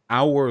like an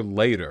hour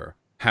later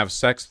have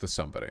sex with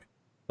somebody.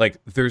 Like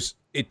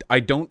I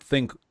don't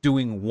think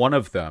doing one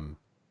of them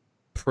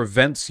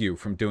prevents you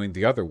from doing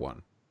the other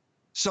one.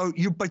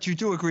 But you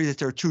do agree that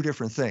they're two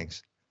different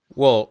things.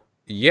 Well,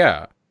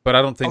 yeah, but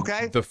I don't think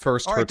the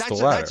first hurts the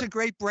latter. That's a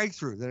great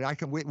breakthrough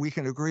that we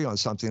can agree on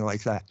something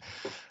like that.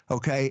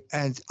 Okay,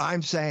 and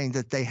I'm saying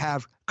that they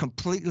have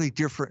completely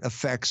different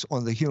effects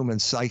on the human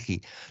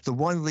psyche. The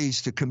one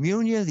leads to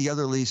communion, the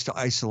other leads to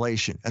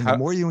isolation. And the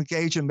more you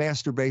engage in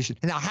masturbation.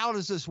 Now, how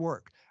does this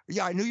work?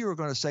 Yeah, I knew you were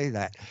going to say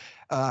that.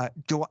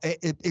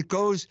 It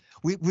goes.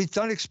 We've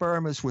done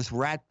experiments with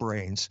rat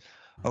brains,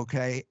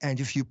 okay. And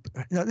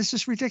this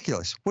is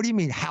ridiculous. What do you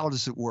mean? How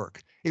does it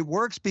work? It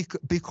works because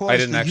I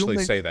didn't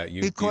actually say that.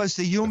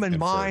 The human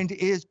mind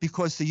is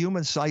because the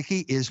human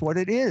psyche is what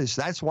it is.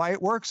 That's why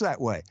it works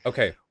that way.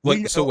 Okay.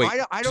 Wait.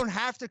 I don't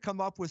have to come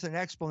up with an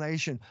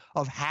explanation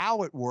of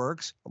how it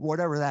works,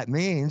 whatever that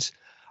means.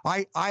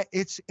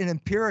 It's an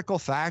empirical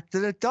fact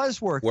that it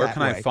does work. Where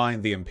can I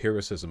find the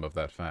empiricism of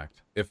that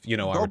fact? If I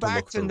were to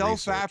look for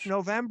research.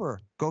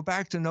 Go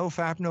back to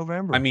NoFap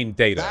November. I mean,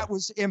 data. That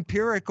was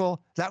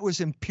empirical. That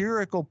was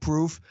empirical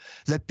proof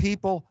that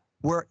people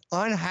were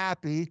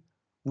unhappy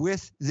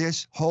with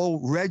this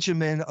whole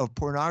regimen of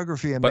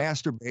pornography and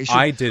masturbation.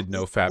 I did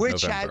NoFap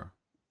November,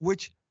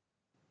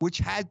 which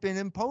had been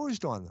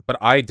imposed on them. But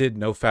I did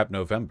NoFap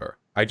November.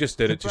 I just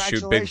did it to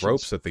shoot big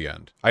ropes at the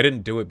end. I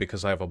didn't do it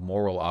because I have a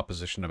moral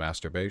opposition to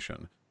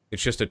masturbation.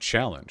 It's just a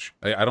challenge.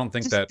 I don't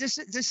think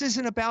this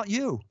isn't about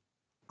you.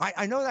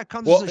 I know that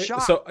comes Well, as a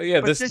shock. so yeah,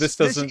 but this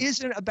doesn't. This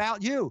isn't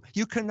about you.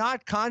 You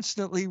cannot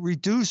constantly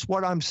reduce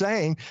what I'm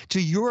saying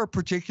to your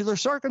particular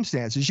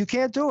circumstances. You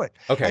can't do it.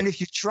 Okay. And if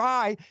you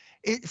try,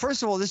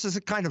 first of all, this is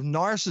a kind of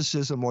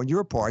narcissism on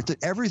your part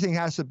that everything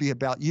has to be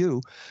about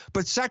you.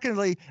 But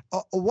secondly,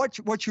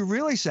 what you're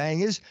really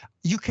saying is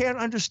you can't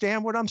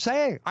understand what I'm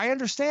saying. I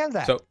understand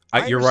that. So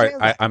you're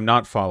right. I'm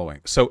not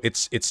following. So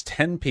it's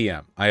 10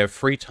 p.m. I have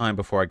free time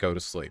before I go to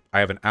sleep.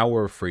 I have an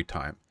hour of free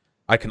time.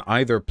 I can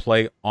either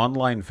play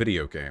online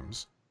video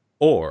games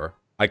or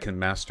I can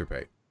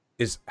masturbate.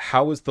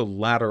 How is the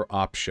latter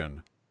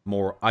option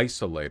more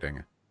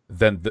isolating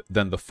than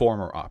the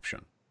former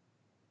option?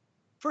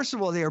 First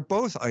of all, they are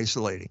both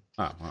isolating.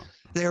 Oh, well.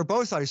 They are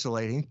both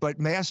isolating, but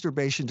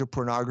masturbation to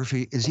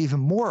pornography is even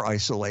more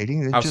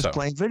isolating than How just so?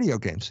 playing video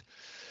games.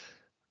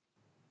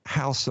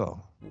 How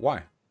so?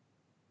 Why?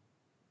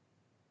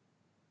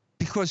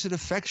 Because it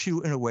affects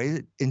you in a way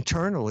that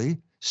internally,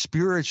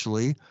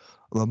 spiritually,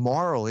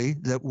 morally,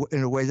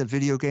 in a way that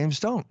video games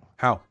don't.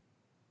 How?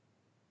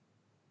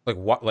 Like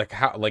what? Like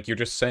how? Like you're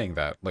just saying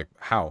that? Like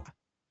how?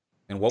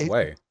 In what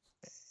way?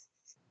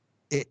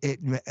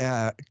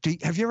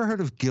 Have you ever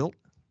heard of guilt?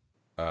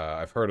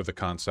 I've heard of the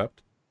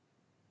concept.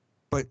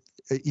 But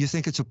you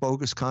think it's a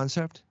bogus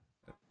concept?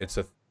 It's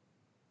a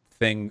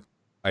thing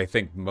I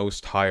think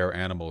most higher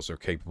animals are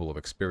capable of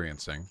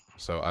experiencing.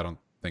 So I don't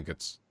think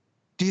it's.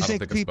 Do you I don't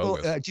think it's people?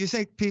 bogus. Do you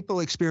think people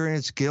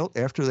experience guilt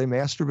after they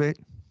masturbate?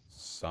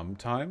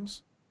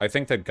 Sometimes. I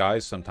think that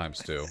guys sometimes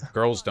do.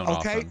 Girls don't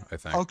often, I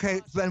think.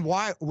 Okay, then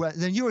why? Well,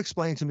 then you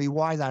explain to me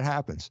why that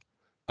happens.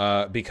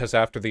 Because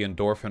after the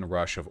endorphin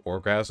rush of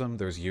orgasm,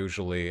 there's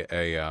usually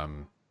a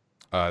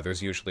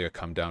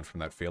come down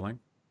from that feeling.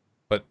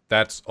 But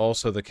that's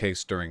also the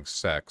case during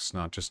sex,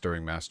 not just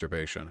during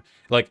masturbation.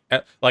 Like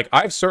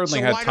I've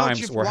certainly had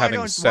times where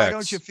having sex. Why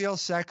don't you feel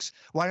sex?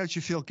 Why don't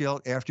you feel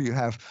guilt after you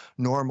have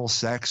normal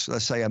sex?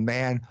 Let's say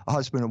a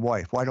husband and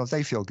wife. Why don't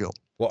they feel guilt?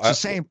 Well,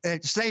 it's the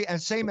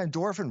same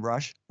endorphin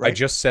rush, right? I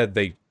just said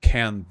they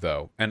can,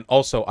 though. And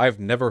also, I've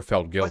never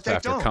felt guilt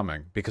after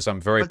coming because I'm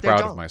very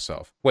proud of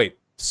myself. Wait,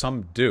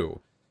 some do.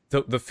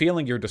 The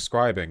feeling you're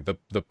describing,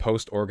 the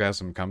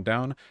post-orgasm come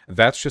down,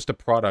 that's just a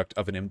product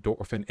of an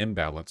endorphin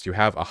imbalance. You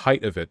have a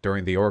height of it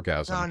during the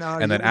orgasm.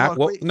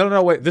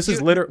 Wait. This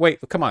is literally... Wait,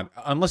 come on.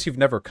 Unless you've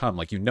never come,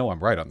 like, I'm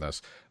right on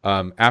this.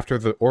 After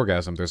the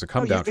orgasm, there's a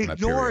come down from that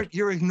period.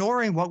 You're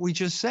ignoring what we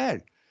just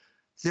said.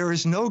 There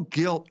is no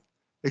guilt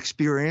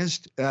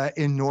experienced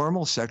in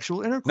normal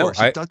sexual intercourse.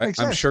 No, it doesn't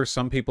exist. I'm sure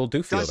some people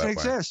do feel that way.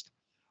 Doesn't exist.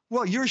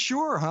 Well, you're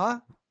sure, huh?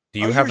 Do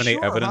you have any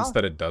evidence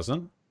that it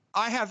doesn't?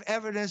 I have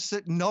evidence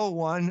that no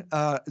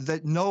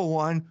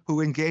one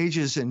who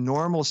engages in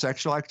normal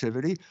sexual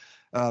activity,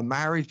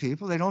 married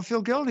people, they don't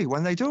feel guilty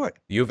when they do it.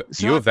 You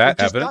have that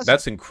evidence?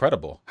 That's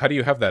incredible. How do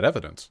you have that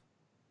evidence?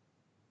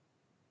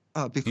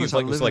 Because I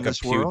live in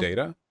this world. Pew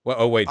data?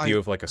 Well, do you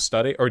have like a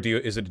study, or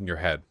is it in your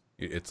head?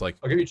 It's like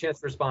I'll give you a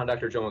chance to respond,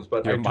 Dr. Jones,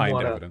 but I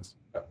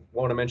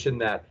want to mention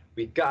that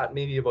we got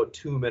maybe about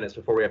 2 minutes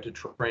before we have to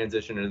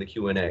transition into the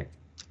Q&A.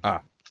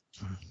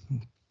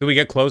 Do we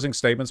get closing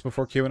statements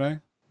before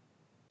Q&A?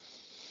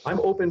 I'm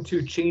open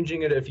to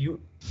changing it if you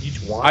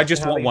each want. I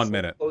just want 1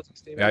 minute.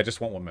 Yeah, I just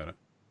want 1 minute.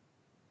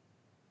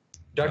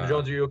 Dr.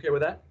 Jones, are you okay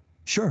with that?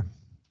 Sure.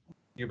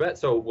 You bet.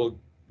 So we'll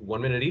 1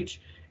 minute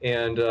each,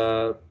 and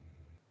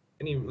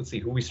let's see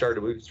who we started.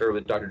 We started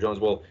with Dr.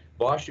 Jones. Well,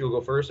 Vosh, you'll go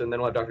first, and then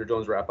we'll have Dr.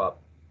 Jones wrap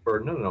up. Or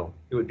no.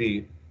 It would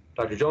be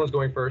Dr. Jones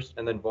going first,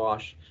 and then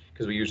Vosh,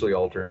 because we usually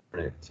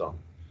alternate. So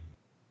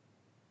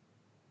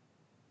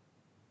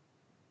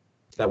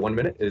that 1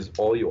 minute is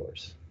all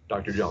yours,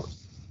 Dr. Jones.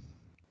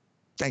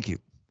 Thank you.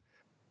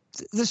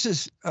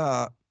 This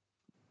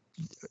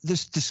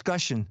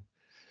discussion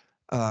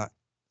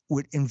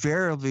would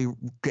invariably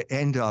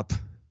end up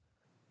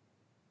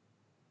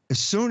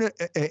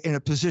in a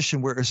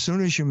position where as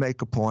soon as you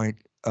make a point,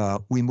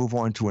 we move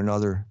on to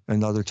another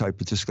type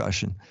of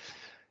discussion.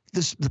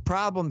 The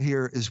problem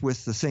here is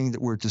with the thing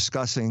that we're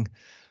discussing,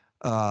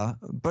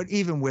 but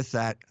even with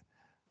that,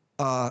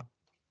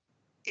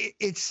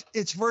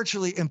 it's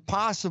virtually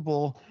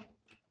impossible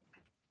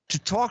to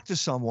talk to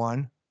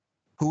someone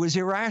who is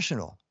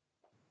irrational.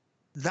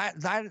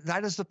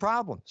 That is the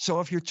problem.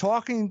 So if you're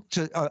talking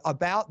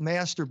about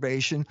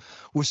masturbation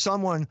with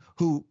someone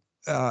who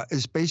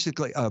is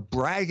basically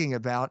bragging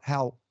about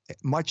how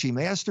much he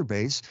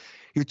masturbates,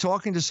 you're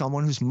talking to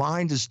someone whose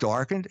mind is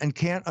darkened and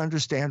can't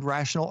understand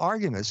rational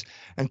arguments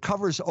and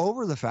covers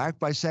over the fact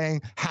by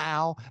saying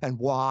how and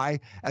why,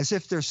 as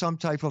if there's some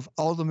type of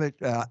ultimate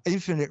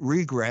infinite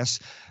regress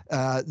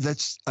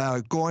that's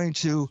going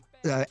to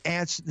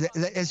answer,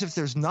 as if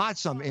there's not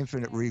some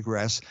infinite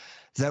regress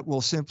that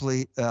will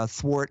simply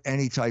thwart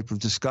any type of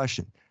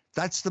discussion.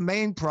 That's the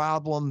main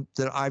problem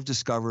that I've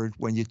discovered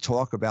when you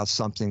talk about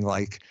something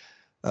like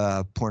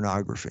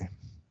pornography.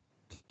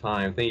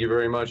 Time. Thank you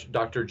very much,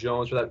 Dr.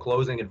 Jones, for that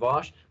closing. And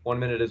Vosh, 1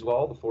 minute as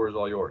well. The floor is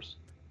all yours.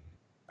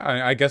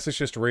 I guess it's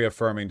just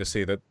reaffirming to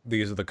see that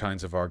these are the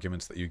kinds of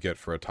arguments that you get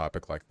for a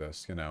topic like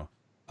this,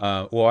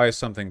 Why is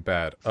something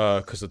bad?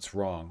 Because it's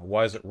wrong.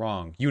 Why is it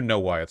wrong? You know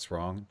why it's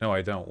wrong. No,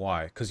 I don't.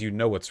 Why? Because you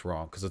know it's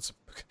wrong. Because it's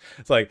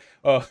like,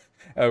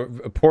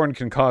 porn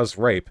can cause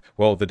rape.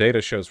 Well, the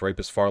data shows rape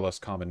is far less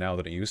common now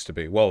than it used to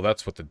be. Well,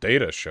 that's what the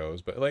data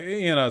shows. But like,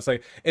 it's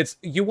like,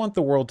 you want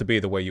the world to be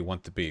the way you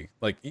want to be.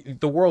 Like,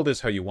 the world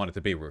is how you want it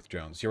to be, Ruth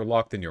Jones. You're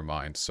locked in your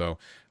mind. So,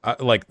 I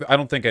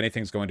don't think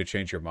anything's going to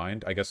change your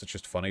mind. I guess it's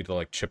just funny to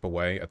like chip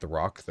away at the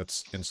rock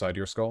that's inside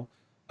your skull.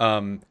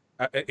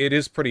 It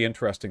is pretty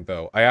interesting,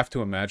 though. I have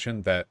to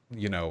imagine that,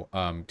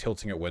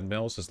 tilting at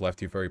windmills has left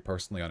you very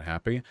personally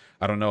unhappy.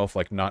 I don't know if,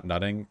 like, not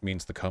nutting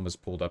means the cum is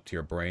pulled up to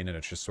your brain and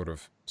it's just sort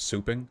of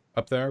souping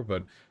up there,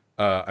 but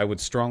I would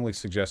strongly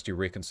suggest you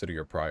reconsider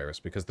your priors,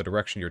 because the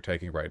direction you're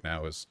taking right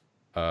now is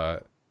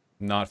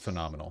not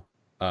phenomenal,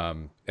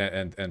 and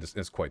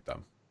it's quite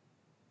dumb.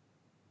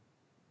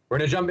 We're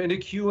going to jump into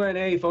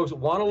Q&A, folks.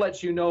 Want to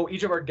let you know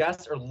each of our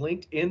guests are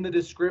linked in the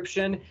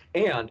description.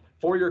 And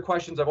for your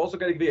questions, I've also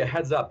got to give you a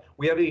heads up.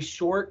 We have a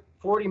short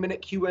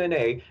 40-minute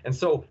Q&A. And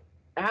so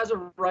as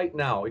of right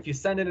now, if you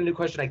send in a new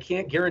question, I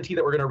can't guarantee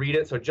that we're going to read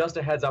it. So just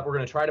a heads up, we're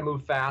going to try to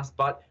move fast,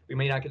 but we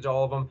may not get to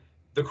all of them.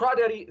 The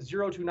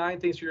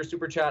Crawdaddy029, thanks for your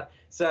super chat,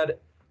 said,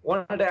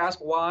 wanted to ask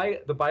why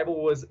the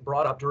Bible was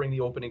brought up during the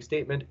opening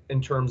statement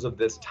in terms of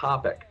this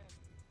topic.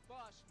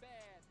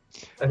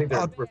 I think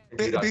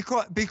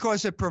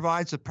because it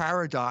provides a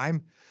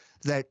paradigm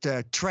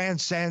that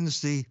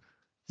transcends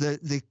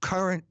the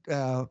current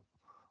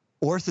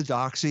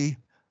orthodoxy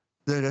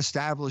that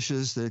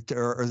establishes that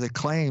or that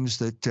claims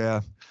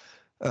that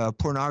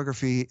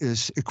pornography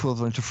is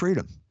equivalent to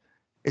freedom.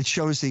 It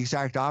shows the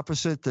exact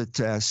opposite,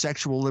 that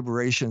sexual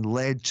liberation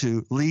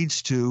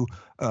leads to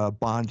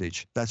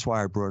bondage. That's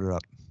why I brought it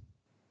up.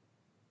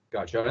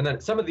 Gotcha. And then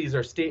some of these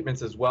are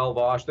statements as well,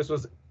 Vosh. This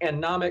was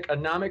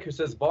Anomic, who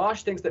says,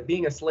 Vosh thinks that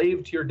being a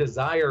slave to your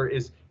desire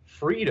is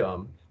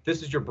freedom.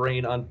 This is your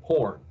brain on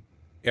porn.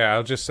 Yeah,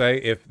 I'll just say,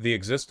 if the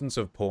existence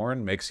of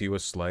porn makes you a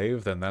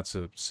slave, then that's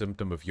a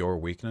symptom of your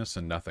weakness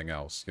and nothing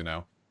else,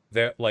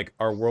 That, like,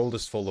 our world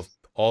is full of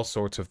all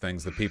sorts of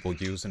things that people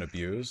use and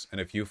abuse, and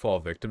if you fall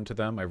victim to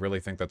them, I really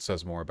think that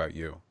says more about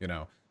you,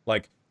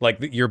 Like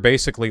you're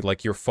basically,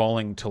 like, you're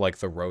falling to, like,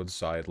 the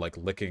roadside, like,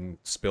 licking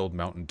spilled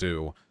Mountain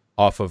Dew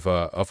off of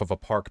a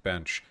park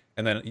bench,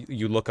 and then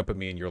you look up at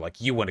me and you're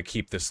like, you want to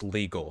keep this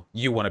legal,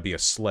 you want to be a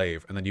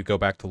slave, and then you go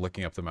back to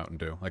licking up the Mountain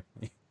Dew. Like,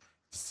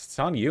 it's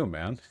on you,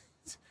 man.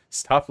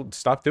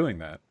 Stop doing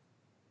that.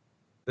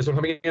 This one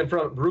coming in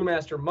from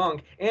Brewmaster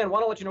Monk, and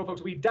want to let you know,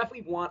 folks, we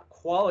definitely want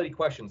quality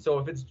questions. So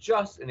if it's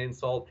just an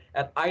insult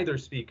at either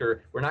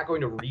speaker, we're not going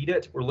to read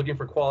it. We're looking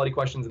for quality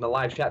questions in the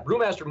live chat.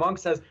 Brewmaster Monk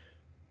says,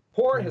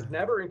 porn has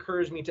never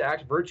encouraged me to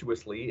act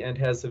virtuously and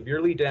has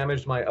severely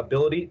damaged my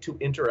ability to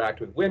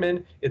interact with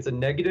women. It's a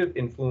negative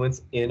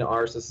influence in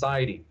our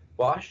society.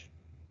 Bosch?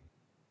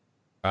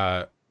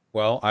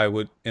 Well, I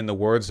would, in the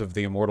words of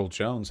the immortal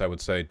Jones, I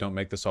would say, don't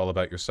make this all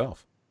about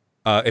yourself.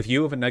 If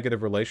you have a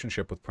negative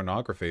relationship with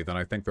pornography, then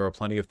I think there are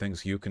plenty of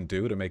things you can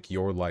do to make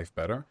your life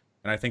better,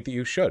 and I think that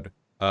you should.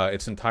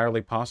 It's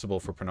entirely possible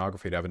for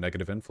pornography to have a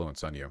negative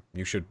influence on you.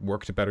 You should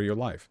work to better your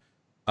life.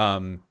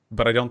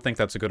 But I don't think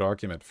that's a good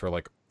argument for,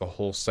 like, the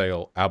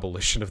wholesale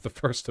abolition of the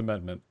First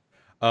Amendment.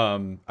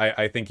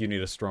 I think you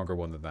need a stronger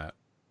one than that.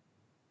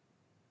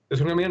 This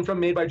one coming in from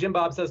Made by Jim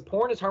Bob says,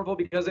 porn is harmful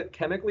because it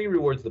chemically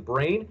rewards the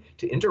brain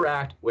to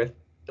interact with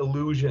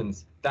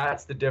illusions.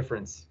 That's the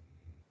difference.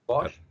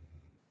 Bosch?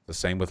 The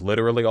same with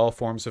literally all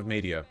forms of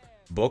media.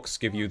 Books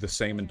give you the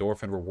same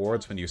endorphin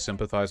rewards when you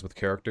sympathize with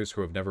characters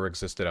who have never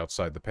existed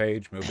outside the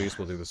page. Movies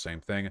will do the same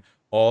thing.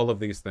 All of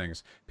these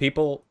things.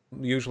 People,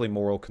 usually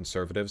moral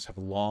conservatives, have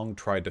long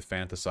tried to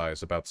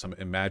fantasize about some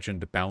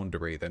imagined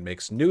boundary that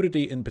makes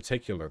nudity in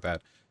particular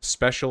that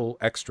special,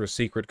 extra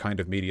secret kind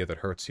of media that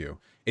hurts you.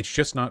 It's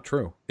just not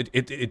true.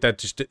 It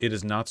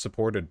is not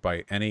supported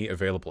by any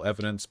available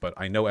evidence, but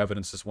I know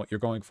evidence is what you're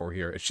going for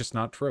here. It's just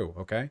not true,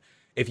 okay?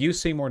 If you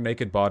see more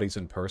naked bodies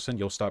in person,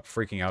 you'll stop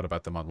freaking out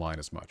about them online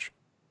as much.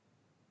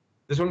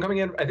 This one coming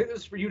in, I think this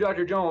is for you,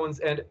 Dr. Jones,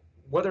 and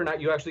whether or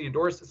not you actually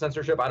endorse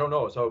censorship, I don't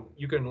know, so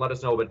you can let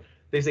us know. But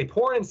they say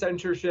porn and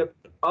censorship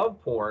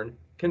of porn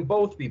can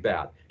both be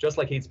bad, just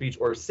like hate speech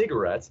or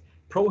cigarettes.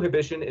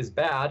 Prohibition is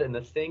bad, and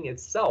the thing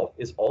itself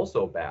is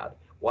also bad.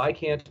 Why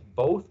can't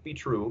both be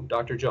true,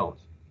 Dr.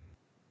 Jones?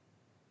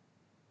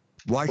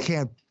 Why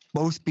can't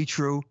both be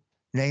true,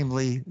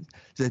 namely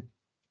that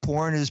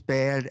porn is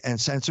bad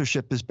and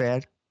censorship is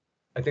bad?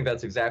 I think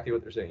that's exactly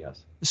what they're saying,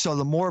 yes. So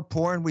the more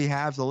porn we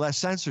have, the less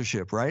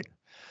censorship, right?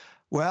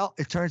 Well,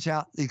 it turns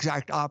out the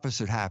exact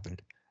opposite happened.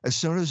 As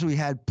soon as we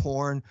had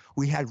porn,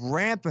 we had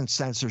rampant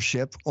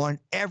censorship on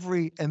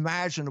every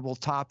imaginable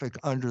topic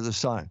under the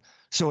sun.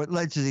 So it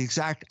led to the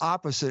exact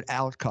opposite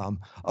outcome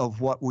of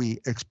what we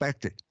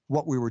expected,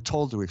 what we were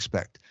told to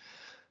expect.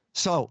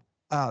 So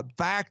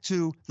back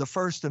to the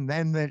First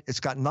Amendment. It's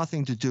got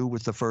nothing to do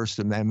with the First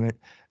Amendment.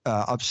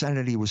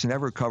 Obscenity was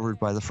never covered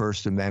by the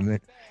First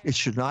Amendment. It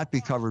should not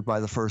be covered by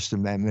the First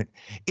Amendment.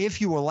 If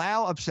you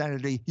allow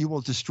obscenity, you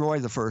will destroy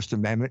the First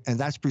Amendment. And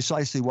that's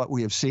precisely what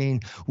we have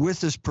seen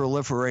with this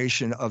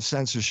proliferation of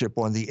censorship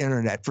on the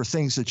internet for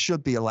things that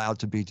should be allowed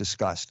to be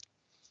discussed.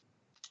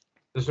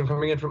 This one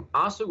coming in from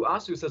Asu.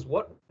 Asu says,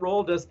 what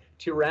role does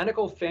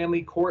tyrannical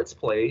family courts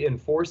play in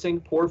forcing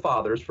poor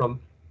fathers from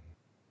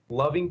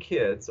loving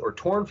kids or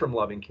torn from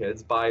loving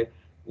kids by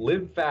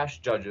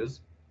lib-fast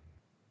judges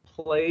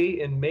play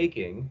in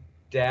making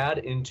dad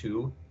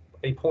into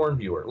a porn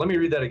viewer? Let me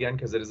read that again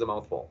because it is a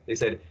mouthful. They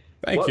said,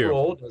 what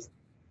role does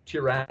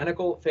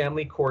tyrannical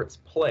family courts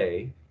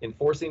play in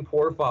forcing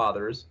poor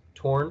fathers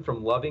torn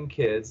from loving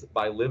kids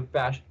by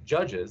lib-fast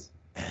judges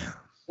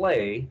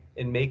play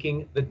in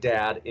making the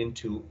dad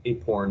into a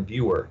porn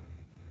viewer?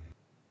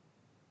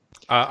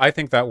 I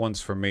think that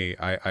one's for me.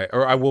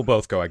 I will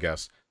both go, I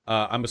guess.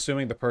 I'm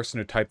assuming the person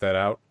who typed that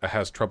out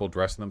has trouble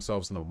dressing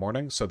themselves in the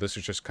morning, so this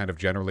is just kind of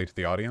generally to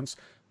the audience.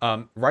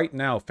 Right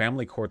now,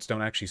 family courts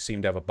don't actually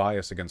seem to have a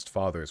bias against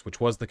fathers, which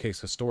was the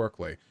case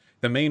historically.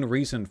 The main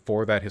reason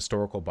for that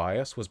historical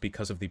bias was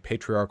because of the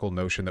patriarchal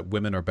notion that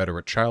women are better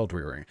at child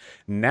rearing.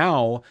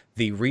 Now,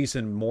 the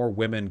reason more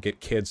women get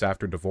kids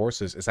after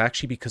divorces is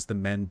actually because the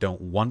men don't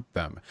want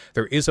them.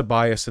 There is a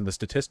bias in the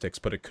statistics,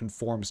 but it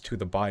conforms to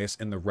the bias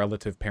in the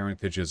relative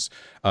parentage's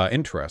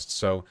interests.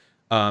 So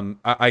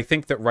I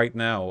think that right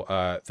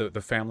now,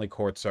 the family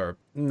courts are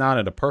not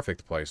in a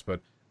perfect place, but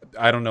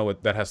I don't know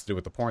what that has to do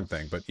with the porn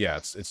thing. But yeah,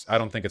 I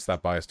don't think it's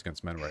that biased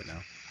against men right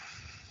now.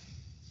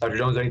 Dr.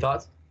 Jones, any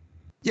thoughts?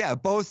 Yeah,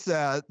 both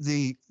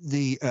the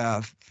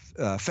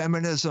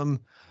feminism,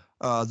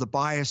 the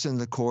bias in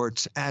the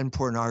courts, and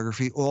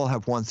pornography all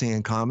have one thing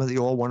in common. They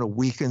all want to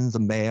weaken the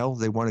male.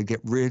 They want to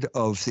get rid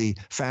of the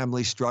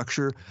family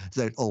structure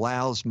that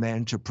allows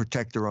men to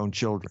protect their own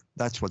children.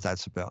 That's what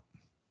that's about.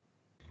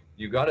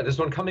 You got it. This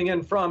one coming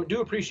in from,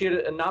 do appreciate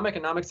it, Anomic.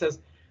 Anomic says,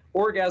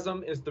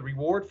 orgasm is the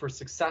reward for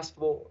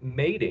successful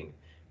mating.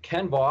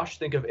 Ken Vosh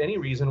think of any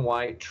reason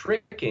why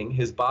tricking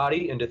his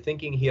body into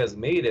thinking he has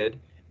mated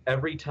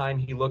every time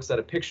he looks at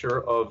a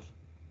picture of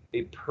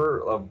a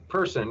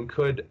person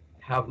could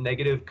have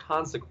negative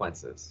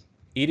consequences?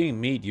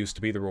 Eating meat used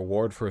to be the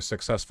reward for a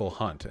successful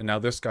hunt, and now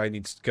this guy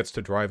gets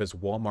to drive his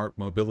Walmart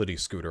mobility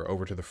scooter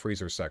over to the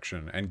freezer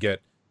section and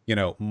get,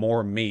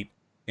 more meat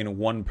in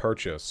one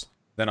purchase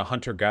than a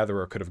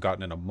hunter-gatherer could have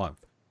gotten in a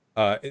month.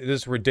 It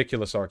is a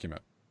ridiculous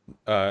argument.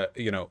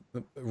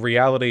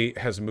 Reality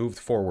has moved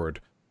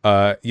forward.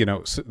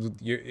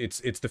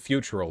 It's the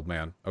future, old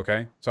man,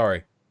 okay?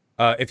 Sorry.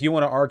 If you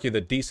want to argue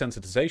that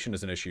desensitization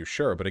is an issue,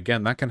 sure, but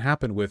again, that can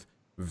happen with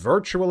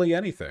virtually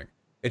anything.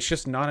 It's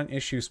just not an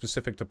issue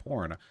specific to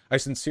porn. I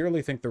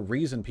sincerely think the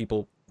reason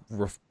people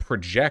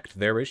project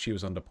their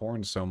issues onto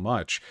porn so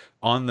much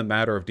on the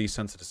matter of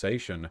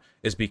desensitization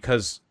is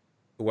because,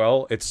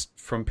 well, it's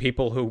from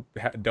people who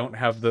don't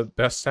have the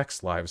best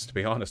sex lives, to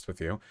be honest with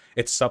you.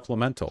 It's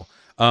supplemental.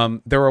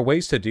 There are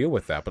ways to deal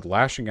with that, but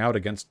lashing out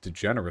against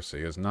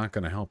degeneracy is not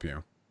going to help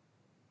you.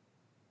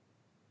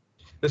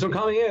 This one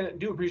coming in,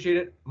 do appreciate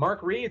it.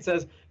 Mark Reed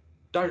says,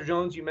 Dr.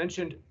 Jones, you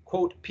mentioned,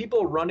 quote,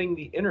 people running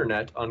the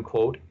internet,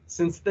 unquote.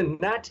 Since the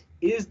net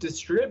is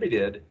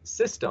distributed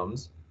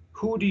systems,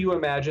 who do you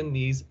imagine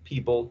these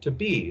people to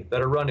be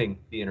that are running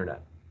the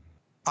internet?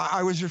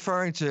 I was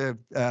referring to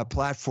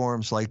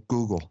platforms like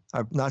Google,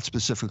 not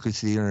specifically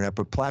to the internet,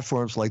 but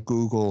platforms like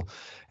Google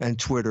and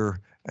Twitter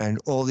and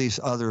all these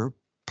other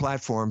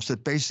platforms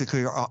that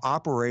basically are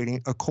operating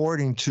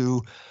according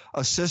to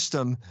a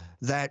system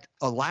that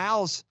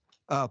allows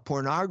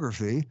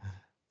pornography,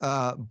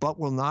 but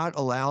will not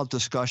allow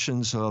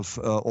discussions of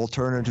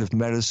alternative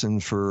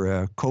medicine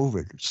for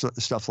COVID,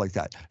 stuff like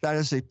that. That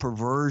is a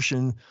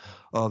perversion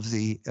of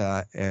the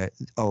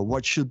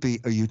what should be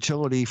a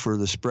utility for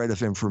the spread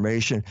of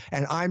information.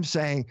 And I'm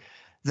saying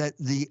that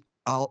the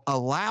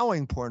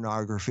allowing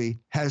pornography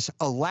has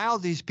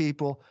allowed these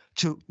people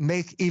to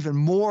make even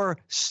more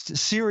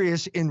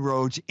serious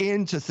inroads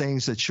into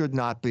things that should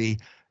not be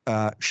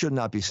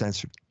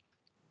censored.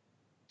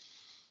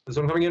 This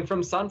one coming in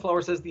from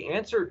Sunflower says the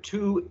answer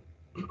to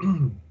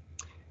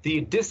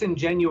the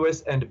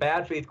disingenuous and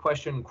bad faith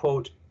question,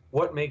 quote,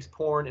 what makes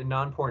porn and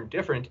non-porn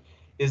different,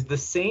 is the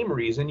same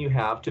reason you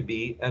have to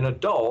be an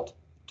adult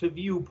to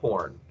view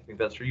porn. I think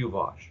that's for you,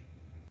 Vosh.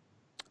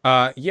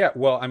 Yeah,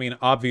 well, I mean,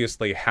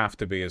 obviously have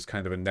to be is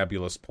kind of a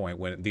nebulous point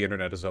when the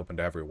internet is open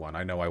to everyone.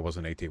 I know I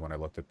wasn't 18 when I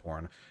looked at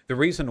porn. The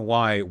reason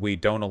why we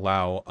don't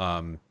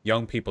allow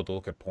young people to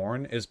look at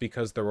porn is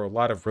because there were a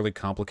lot of really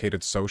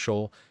complicated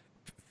social,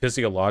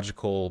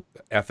 physiological,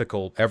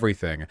 ethical,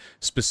 everything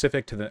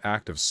specific to the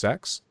act of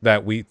sex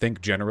that we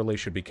think generally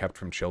should be kept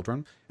from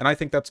children. And I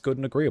think that's good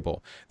and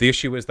agreeable. The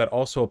issue is that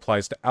also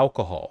applies to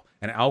alcohol.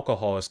 And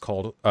alcohol has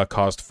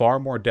caused far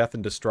more death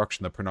and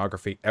destruction than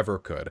pornography ever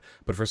could.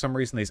 But for some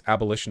reason, these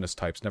abolitionist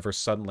types never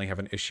suddenly have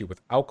an issue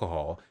with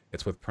alcohol.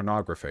 It's with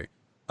pornography.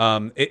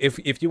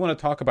 If you want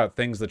to talk about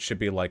things that should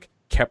be like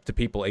kept to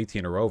people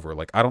 18 or over,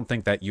 like I don't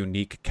think that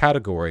unique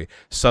category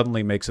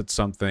suddenly makes it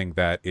something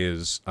that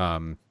is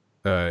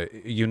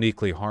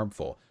uniquely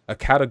harmful. A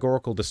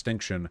categorical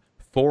distinction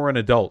for an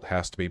adult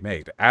has to be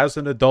made. As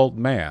an adult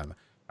man,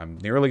 I'm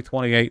nearly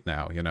 28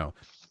 now. You know,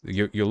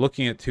 you're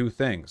looking at two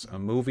things: a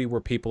movie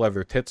where people have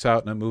their tits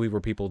out, and a movie where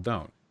people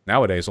don't.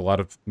 Nowadays, a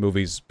lot of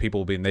movies, people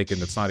will be naked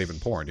and it's not even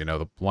porn. You know,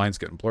 the line's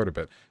getting blurred a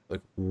bit.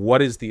 Like,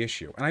 what is the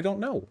issue? And I don't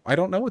know. I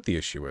don't know what the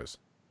issue is.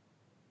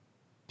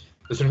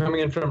 This one coming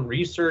in from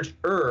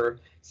Researcher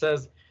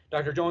says,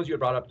 Dr. Jones, you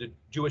had brought up the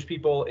Jewish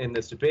people in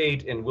this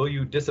debate, and will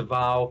you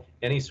disavow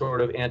any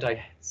sort of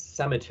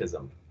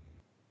anti-Semitism?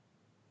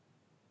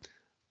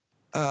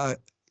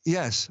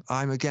 Yes,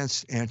 I'm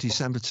against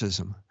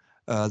anti-Semitism.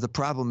 The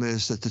problem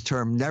is that the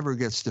term never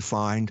gets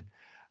defined.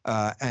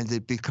 And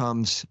it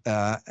becomes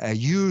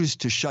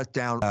used to shut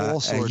down all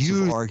sorts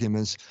of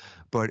arguments,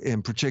 but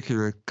in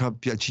particular,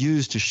 it's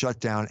used to shut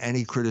down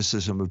any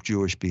criticism of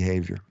Jewish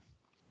behavior.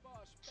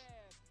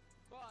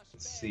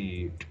 Let's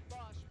see.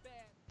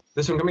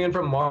 This one coming in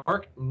from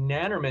Mark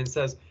Nannerman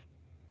says,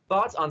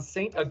 thoughts on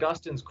St.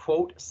 Augustine's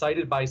quote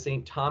cited by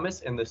St.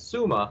 Thomas in the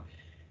Summa.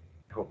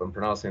 I hope I'm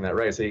pronouncing that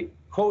right. Say,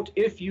 quote,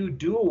 if you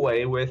do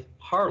away with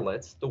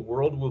harlots, the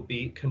world will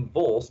be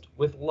convulsed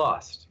with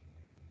lust.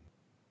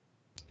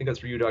 I think that's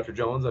for you, Dr.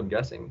 Jones, I'm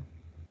guessing.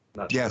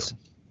 Not yes. Sure.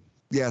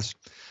 Yes.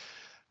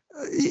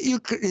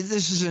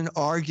 This is an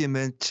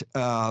argument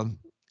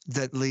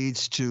that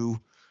leads to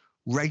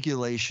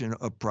regulation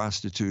of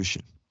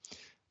prostitution.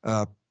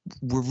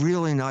 We're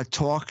really not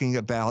talking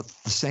about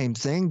the same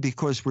thing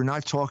because we're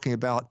not talking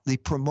about the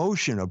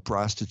promotion of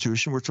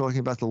prostitution. We're talking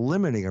about the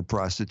limiting of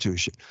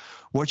prostitution.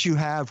 What you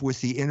have with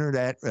the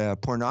internet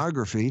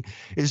pornography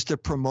is the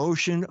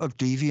promotion of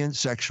deviant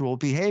sexual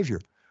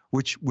behavior,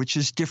 which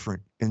is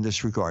different in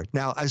this regard.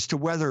 Now, as to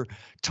whether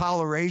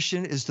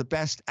toleration is the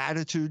best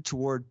attitude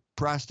toward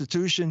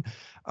prostitution,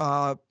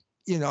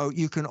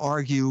 you can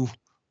argue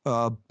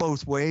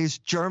both ways.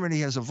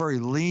 Germany has a very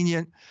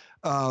lenient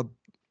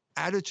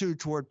attitude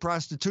toward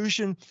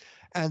prostitution,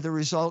 and the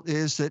result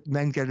is that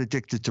men get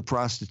addicted to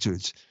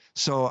prostitutes.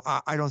 So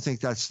I don't think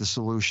that's the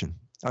solution.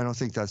 I don't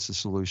think that's the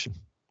solution.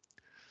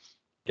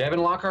 Gavin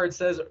Lockhart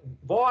says,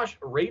 Vosh,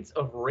 rates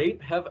of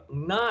rape have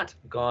not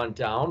gone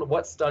down.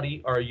 What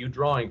study are you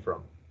drawing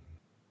from?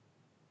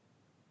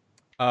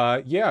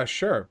 Yeah,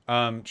 sure.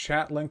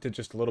 Chat linked it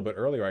just a little bit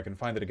earlier. I can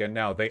find it again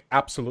now. They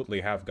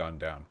absolutely have gone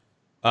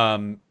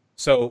down.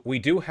 So we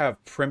do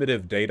have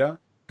primitive data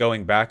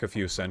going back a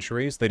few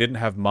centuries. They didn't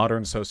have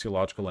modern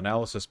sociological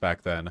analysis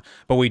back then,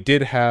 but we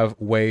did have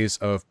ways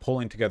of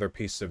pulling together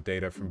pieces of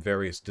data from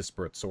various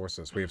disparate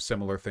sources. We have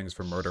similar things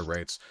for murder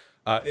rates.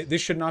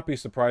 This should not be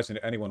surprising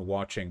to anyone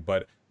watching,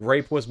 but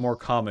rape was more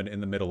common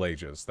in the Middle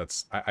Ages.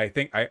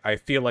 I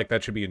feel like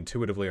that should be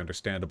intuitively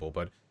understandable,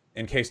 but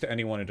in case to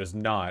anyone it is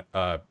not,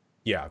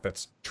 yeah,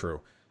 that's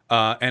true.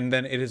 And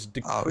then it has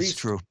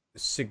decreased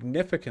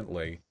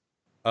significantly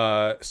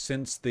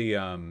since the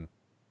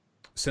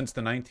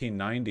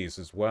 1990s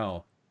as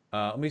well.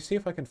 Let me see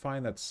if I can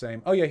find that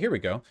same. Oh yeah, here we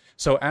go.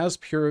 So as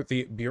per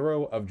the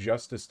Bureau of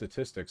Justice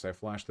Statistics, I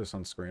flashed this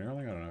on screen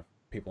earlier. I don't know if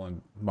people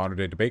in modern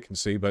day debate can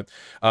see, but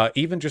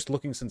even just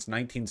looking since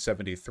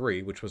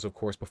 1973, which was of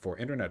course before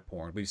internet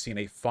porn, we've seen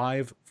a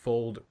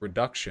 5-fold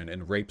reduction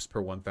in rapes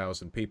per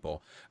 1,000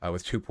 people,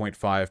 with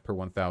 2.5 per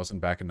 1,000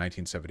 back in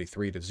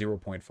 1973 to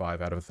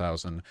 0.5 out of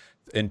 1,000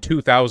 in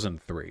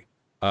 2003.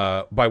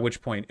 By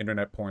which point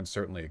internet porn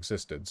certainly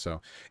existed.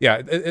 So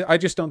yeah, I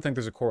just don't think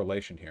there's a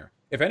correlation here.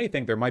 If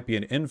anything, there might be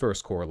an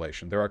inverse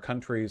correlation. There are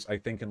countries, I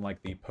think, in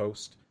like the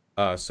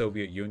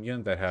post-Soviet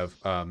Union that have,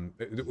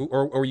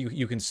 or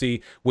you can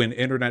see when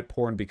internet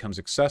porn becomes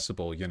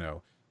accessible,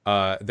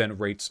 then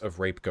rates of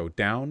rape go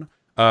down.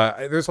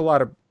 There's a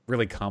lot of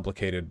really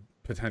complicated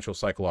potential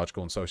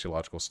psychological and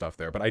sociological stuff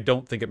there, but I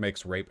don't think it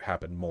makes rape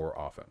happen more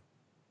often.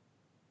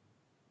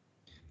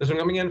 This one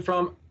coming in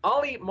from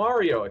Ali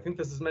Mario. I think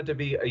this is meant to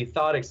be a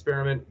thought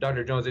experiment.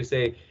 Dr. Jones, they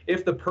say,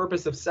 if the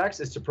purpose of sex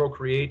is to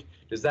procreate,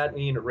 does that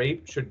mean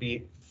rape should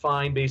be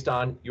fine based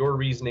on your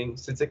reasoning,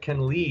 since it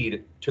can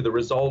lead to the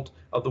result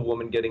of the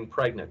woman getting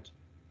pregnant?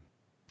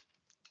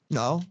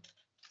 No,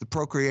 the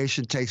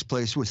procreation takes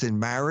place within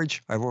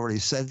marriage. I've already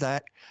said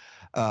that,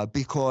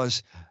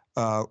 because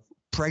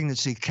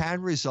pregnancy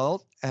can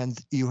result,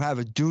 and you have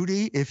a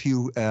duty. If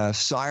you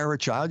sire a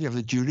child, you have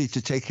a duty to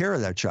take care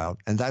of that child,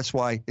 and that's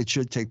why it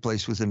should take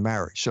place within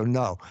marriage. So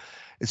no,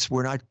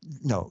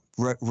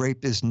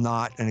 rape is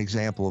not an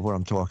example of what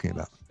I'm talking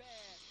about.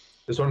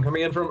 This one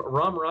coming in from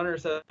Rum Runner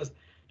says,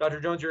 Dr.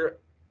 Jones, you're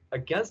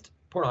against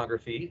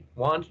pornography,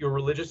 want your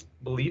religious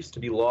beliefs to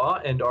be law,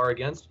 and are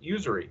against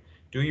usury.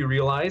 Do you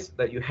realize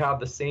that you have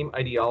the same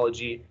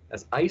ideology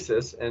as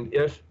ISIS? And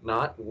if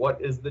not,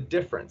 what is the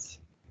difference?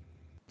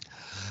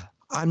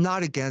 I'm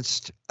not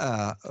against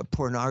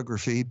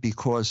pornography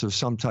because of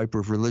some type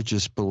of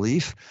religious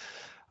belief.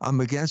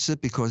 I'm against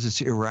it because it's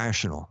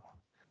irrational.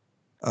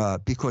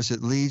 because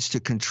it leads to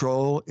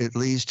control, it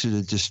leads to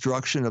the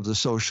destruction of the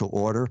social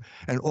order,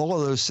 and all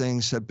of those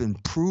things have been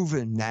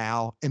proven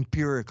now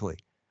empirically.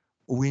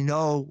 We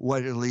know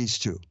what it leads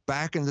to.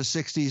 Back in the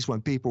 60s, when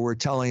people were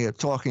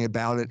talking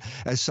about it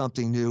as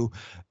something new,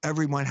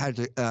 everyone had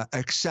to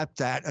accept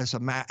that as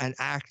an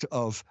act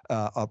of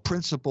a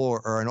principle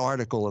or an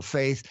article of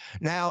faith.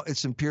 Now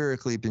it's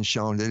empirically been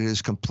shown that it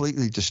is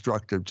completely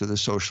destructive to the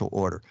social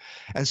order.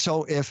 And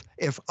so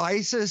if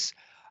ISIS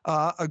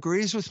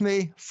agrees with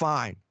me,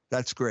 fine,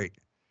 that's great.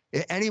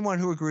 Anyone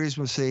who agrees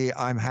with me,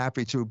 I'm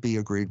happy to be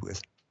agreed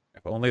with.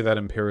 If only that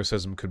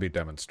empiricism could be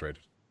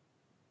demonstrated.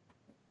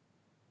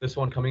 This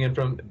one coming in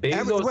from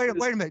Bezos.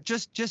 Wait a minute.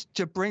 Just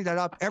to bring that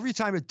up, every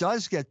time it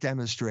does get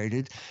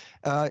demonstrated,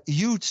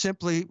 you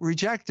simply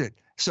reject it.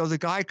 So the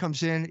guy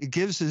comes in,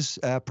 gives his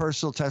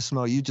personal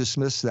testimony. You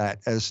dismiss that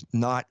as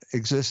not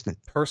existent.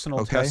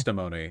 Personal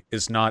testimony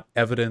is not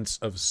evidence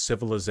of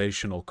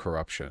civilizational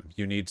corruption.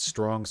 You need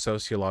strong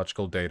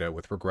sociological data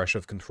with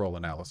regressive control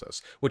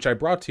analysis, which I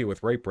brought to you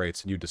with rape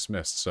rates and you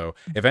dismissed. So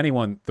if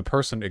anyone, the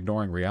person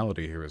ignoring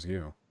reality here is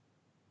you.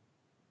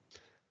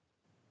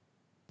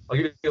 I'll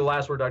give you the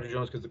last word, Dr.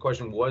 Jones, because the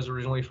question was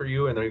originally for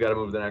you, and then we got to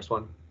move to the next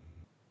one.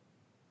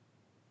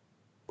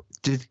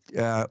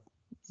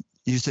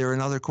 Is there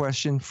another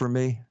question for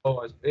me?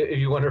 Oh, if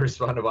you want to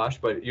respond to Vash,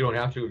 but you don't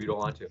have to if you don't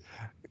want to.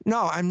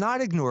 No, I'm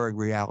not ignoring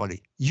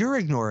reality. You're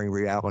ignoring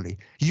reality.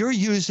 You're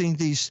using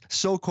these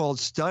so-called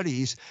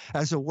studies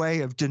as a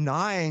way of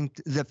denying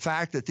the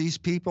fact that these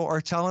people are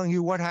telling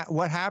you what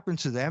happened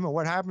to them and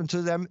what happened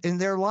to them in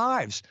their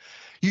lives.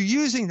 You're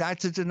using that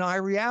to deny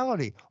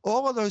reality.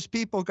 All of those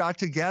people got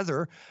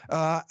together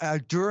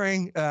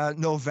during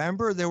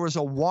November. There was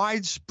a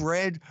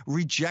widespread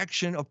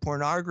rejection of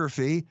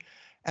pornography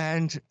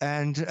and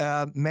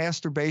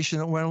masturbation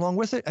that went along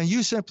with it, and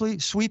you simply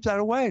sweep that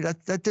away.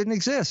 That didn't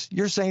exist.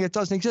 You're saying it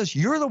doesn't exist.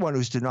 You're the one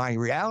who's denying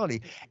reality.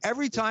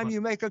 Every time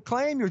you make a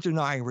claim, you're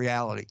denying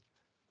reality.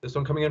 This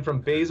one coming in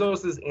from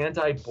Bezos'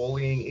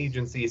 anti-bullying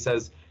agency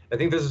says, I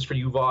think this is for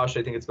you, Vosh.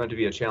 I think it's meant to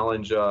be a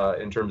challenge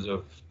in terms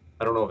of,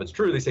 I don't know if it's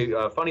true. They say,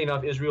 funny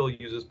enough, Israel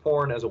uses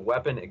porn as a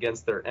weapon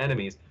against their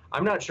enemies.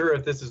 I'm not sure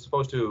if this is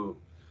supposed to,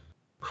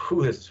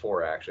 who this is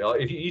for,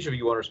 actually. If each of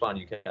you want to respond,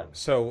 you can.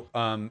 So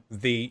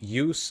the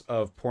use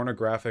of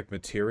pornographic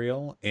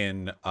material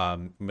in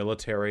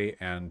military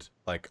and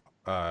like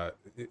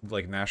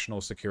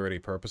national security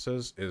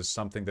purposes is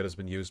something that has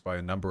been used by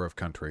a number of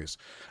countries.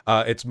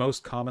 It's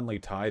most commonly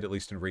tied, at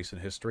least in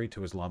recent history, to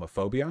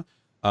Islamophobia.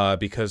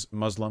 Because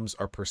Muslims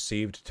are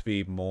perceived to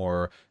be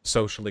more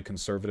socially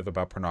conservative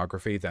about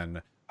pornography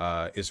than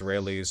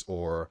Israelis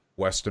or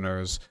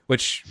Westerners,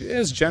 which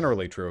is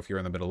generally true if you're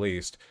in the Middle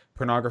East.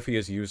 Pornography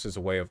is used as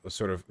a way of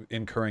sort of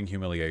incurring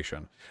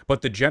humiliation.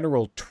 But the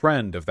general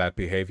trend of that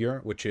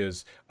behavior, which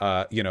is,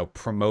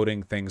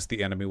 promoting things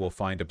the enemy will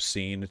find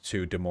obscene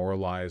to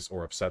demoralize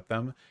or upset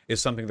them,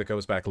 is something that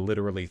goes back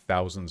literally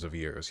thousands of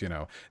years.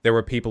 There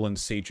were people in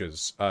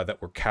sieges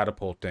that were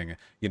catapulting,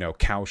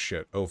 cow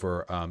shit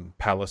over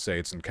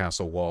palisades and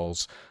castle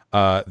walls.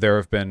 There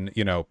have been,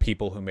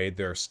 people who made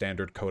their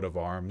standard coat of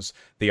arms,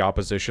 the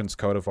opposition's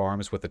coat of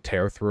arms with a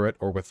tear through it,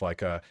 or with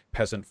like a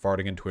peasant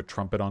farting into a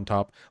trumpet on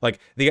top. Like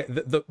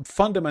the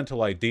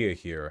fundamental idea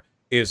here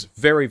is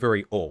very,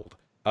 very old.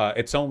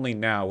 It's only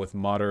now with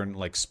modern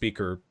like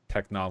speaker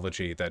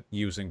technology that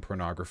using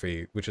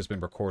pornography, which has been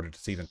recorded,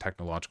 is even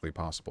technologically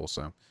possible.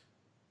 So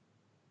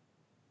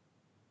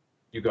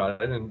you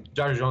got it. And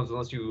Dr. Jones,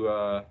 unless you,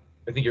 I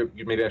think you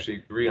maybe actually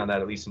agree on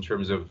that, at least in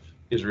terms of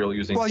Israel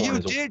using. Well, you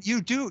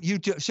do.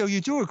 So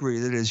you do agree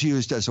that it is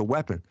used as a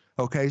weapon.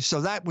 Okay, so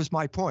that was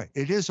my point.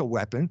 It is a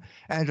weapon,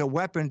 and a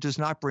weapon does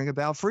not bring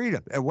about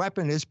freedom. A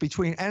weapon is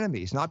between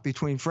enemies, not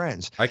between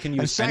friends. I can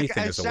use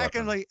anything as a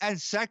weapon. And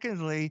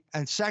secondly,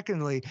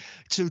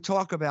 to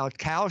talk about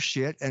cow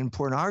shit and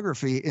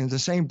pornography in the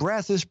same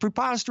breath is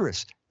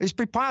preposterous. It's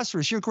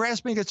preposterous. You're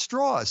grasping at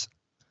straws.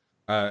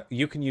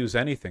 You can use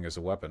anything as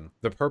a weapon.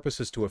 The purpose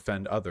is to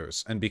offend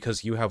others, and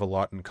because you have a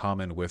lot in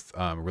common with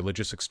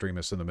religious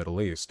extremists in the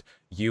Middle East,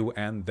 you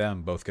and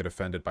them both get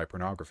offended by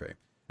pornography.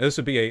 Now, this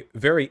would be a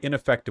very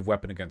ineffective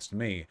weapon against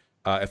me.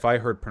 If I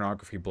heard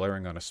pornography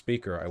blaring on a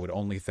speaker, I would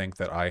only think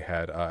that I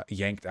had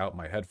yanked out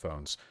my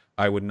headphones.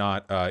 I would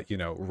not,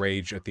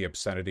 rage at the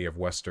obscenity of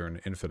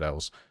Western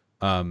infidels.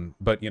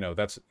 But,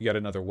 that's yet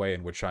another way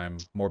in which I'm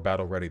more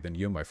battle-ready than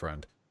you, my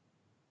friend.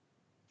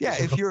 Yeah,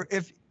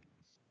 if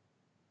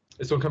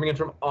This one coming in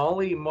from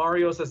Ollie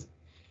Mario says,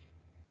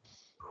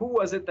 who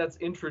was it that's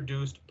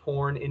introduced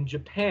porn in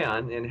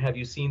Japan, and have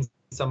you seen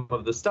some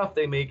of the stuff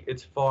they make?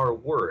 It's far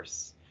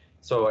worse.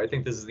 So I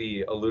think this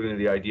is alluding to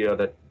the idea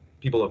that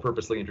people have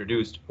purposely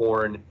introduced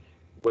porn,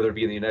 whether it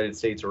be in the United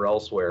States or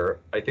elsewhere.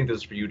 I think this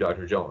is for you,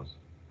 Dr. Jones.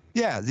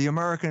 Yeah, the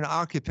American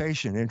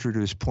occupation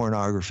introduced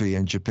pornography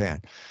in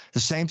Japan. The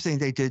same thing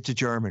they did to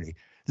Germany.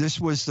 This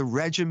was the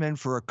regimen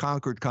for a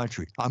conquered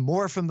country. I'm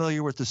more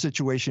familiar with the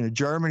situation in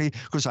Germany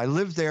because I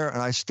lived there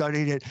and I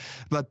studied it.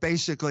 But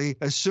basically,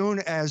 as soon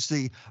as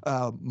the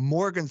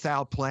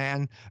Morgenthau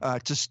Plan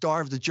to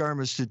starve the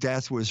Germans to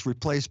death was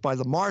replaced by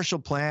the Marshall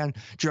Plan,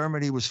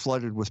 Germany was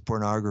flooded with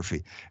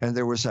pornography. And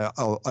there was an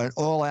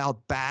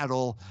all-out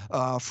battle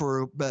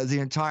for the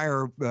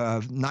entire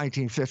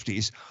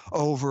 1950s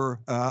over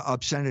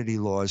obscenity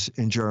laws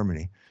in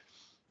Germany.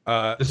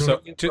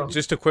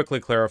 Just to quickly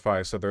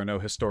clarify, so there are no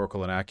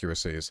historical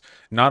inaccuracies,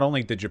 not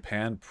only did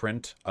Japan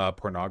print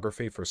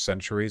pornography for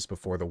centuries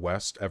before the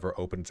West ever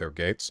opened their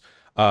gates,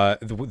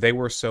 they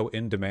were so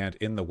in demand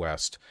in the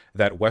West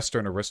that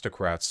Western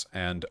aristocrats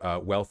and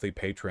wealthy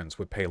patrons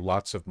would pay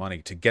lots of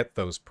money to get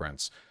those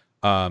prints.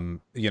 For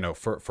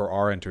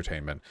our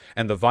entertainment.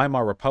 And the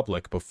Weimar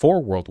Republic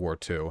before World War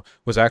II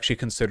was actually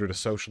considered a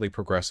socially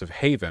progressive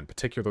haven,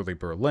 particularly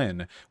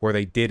Berlin, where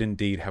they did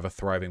indeed have a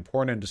thriving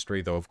porn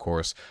industry, though, of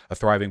course, a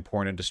thriving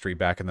porn industry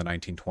back in the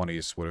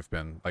 1920s would have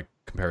been, like,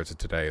 compared to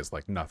today, is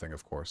like nothing,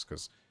 of course,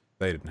 because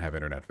they didn't have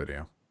internet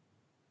video.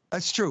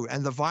 That's true.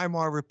 And the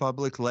Weimar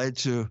Republic led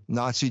to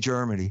Nazi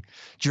Germany.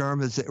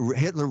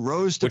 Hitler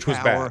rose to power. Which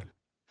was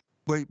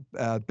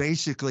bad.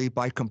 Basically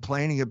by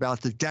complaining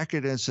about the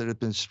decadence that had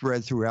been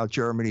spread throughout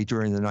Germany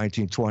during the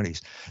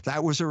 1920s.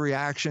 That was a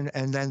reaction,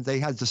 and then they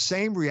had the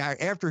same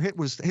reaction after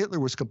Hitler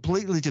was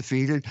completely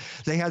defeated.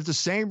 They had the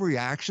same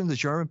reaction. The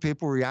German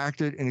people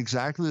reacted in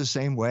exactly the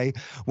same way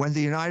when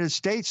the United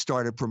States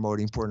started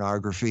promoting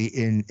pornography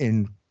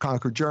in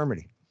conquered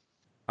Germany.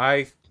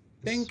 I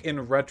think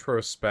in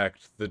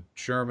retrospect, the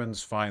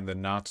Germans find the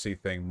Nazi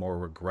thing more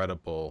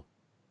regrettable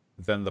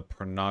than the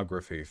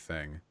pornography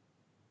thing.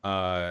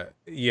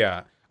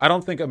 Yeah, I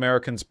don't think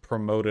Americans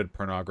promoted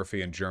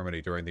pornography in Germany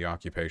during the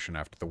occupation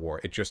after the war.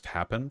 It just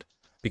happened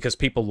because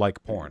people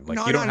like porn. Like,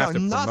 you don't have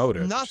to promote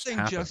it. Nothing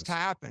just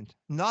happened.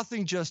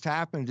 Nothing just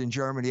happened in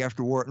Germany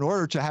after war. In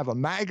order to have a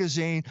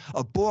magazine,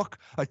 a book,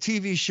 a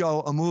TV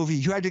show, a movie,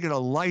 you had to get a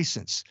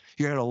license.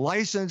 You had a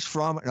license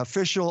from an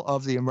official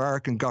of the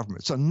American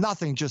government. So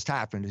nothing just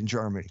happened in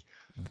Germany.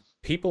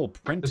 People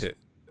printed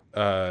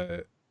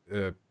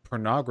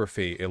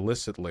pornography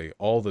illicitly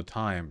all the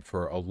time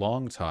for a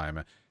long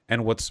time.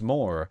 And what's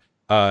more,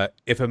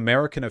 if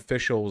American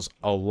officials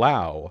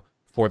allow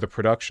for the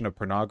production of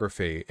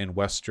pornography in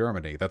West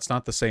Germany, that's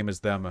not the same as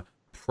them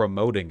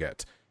promoting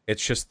it.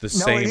 It's just the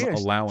same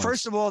allowance.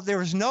 First of all,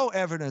 there is no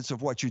evidence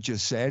of what you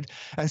just said.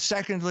 And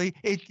secondly,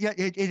 it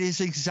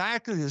is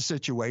exactly the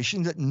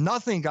situation that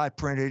nothing got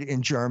printed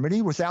in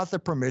Germany without the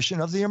permission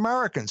of the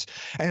Americans.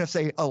 And if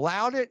they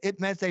allowed it, it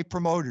meant they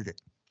promoted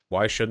it.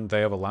 Why shouldn't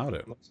they have allowed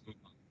it? Let's see.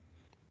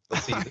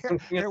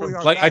 Here we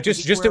are. Like,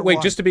 just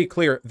to be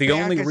clear, the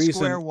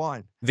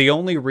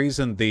only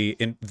reason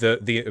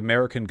the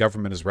American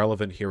government is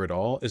relevant here at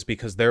all is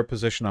because their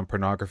position on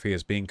pornography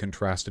is being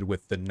contrasted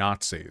with the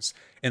Nazis.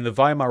 In the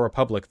Weimar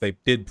Republic, they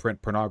did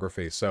print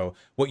pornography. So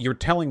what you're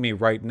telling me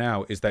right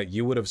now is that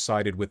you would have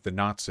sided with the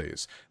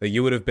Nazis, that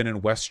you would have been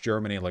in West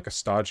Germany like a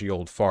stodgy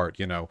old fart,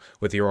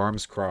 with your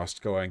arms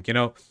crossed, going,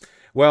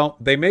 well,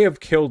 they may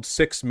have killed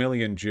 6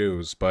 million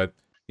Jews, but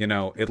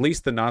at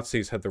least the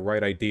Nazis had the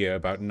right idea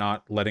about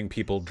not letting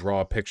people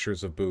draw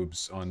pictures of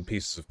boobs on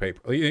pieces of paper.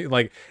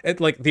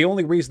 The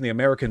only reason the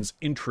Americans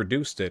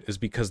introduced it is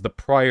because the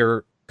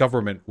prior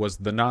government was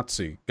the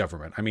Nazi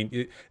government. I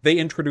mean, they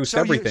introduced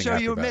everything. So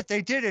you admit that.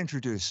 They did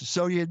introduce.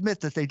 So you admit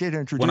that they did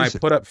introduce. When I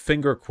put up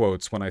finger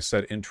quotes when I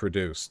said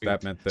introduce,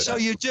 that meant that. So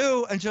you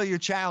do until you're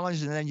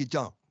challenged, and then you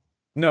don't.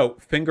 No,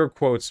 finger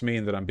quotes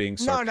mean that I'm being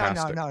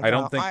sarcastic. No. I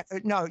don't think.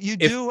 You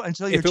do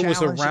until you're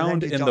challenged. If it was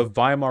around in the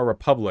Weimar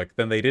Republic,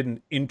 then they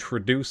didn't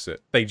introduce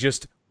it. They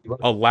just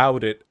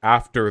allowed it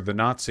after the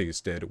Nazis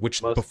did,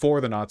 which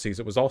before the Nazis,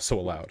 it was also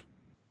allowed.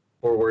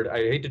 Forward. I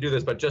hate to do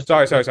this, but just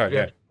sorry. Yeah.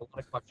 A lot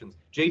of questions.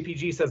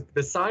 JPG says,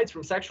 besides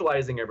from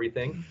sexualizing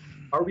everything,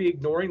 are we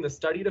ignoring the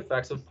studied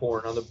effects of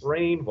porn on the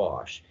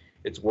brainwash?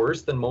 It's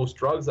worse than most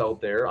drugs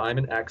out there. I'm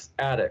an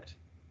ex-addict.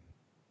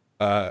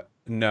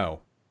 No.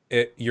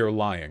 You're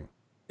lying.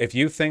 If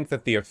you think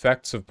that the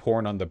effects of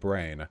porn on the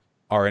brain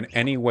are in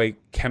any way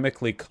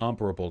chemically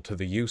comparable to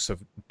the use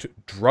of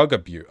drug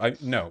abuse,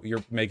 no,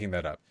 you're making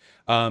that up.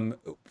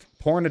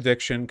 Porn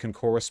addiction can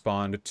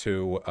correspond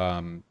to,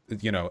 a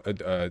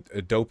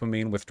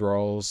dopamine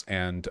withdrawals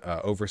and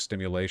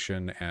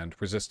overstimulation and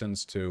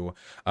resistance to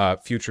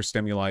future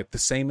stimuli. The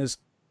same as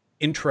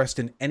interest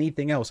in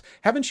anything else.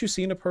 Haven't you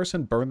seen a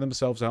person burn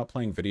themselves out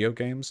playing video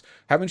games?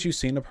 Haven't you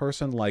seen a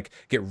person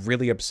get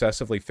really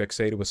obsessively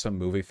fixated with some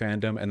movie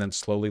fandom and then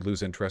slowly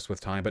lose interest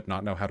with time but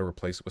not know how to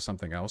replace it with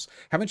something else?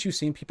 Haven't you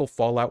seen people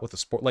fall out with a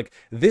sport?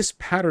 This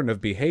pattern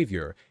of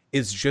behavior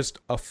is just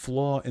a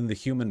flaw in the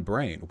human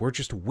brain. We're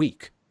just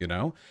weak,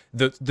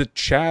 The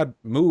Chad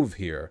move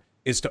here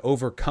is to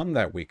overcome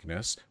that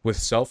weakness with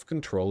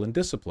self-control and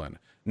discipline,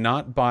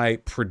 not by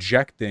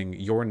projecting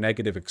your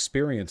negative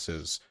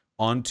experiences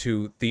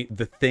onto the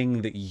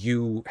thing that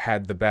you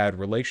had the bad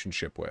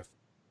relationship with.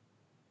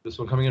 This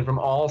one coming in from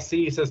All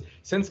C says,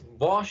 since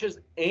Vosh's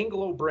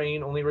Anglo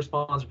brain only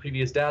responds to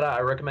previous data, I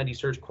recommend you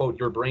search, quote,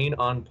 your brain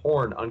on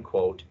porn,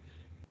 unquote.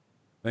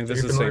 I think So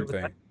this you're is the familiar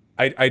same with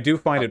thing. I do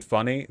find it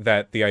funny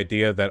that the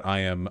idea that I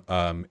am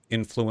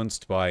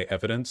influenced by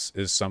evidence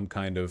is some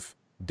kind of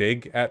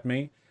dig at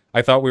me.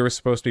 I thought we were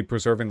supposed to be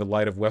preserving the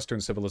light of Western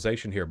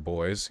civilization here,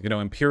 boys. You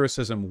know,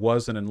 empiricism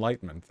was an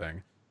Enlightenment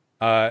thing.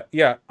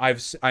 Yeah,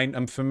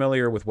 I'm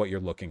familiar with what you're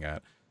looking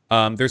at.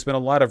 There's been a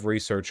lot of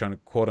research on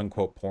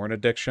quote-unquote porn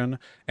addiction,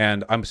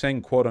 and I'm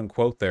saying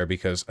quote-unquote there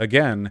because,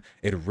 again,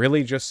 it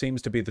really just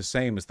seems to be the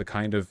same as the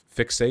kind of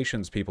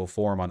fixations people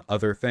form on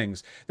other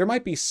things. There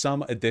might be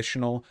some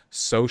additional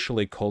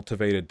socially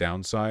cultivated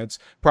downsides,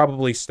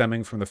 probably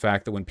stemming from the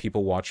fact that when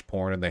people watch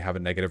porn and they have a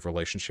negative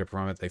relationship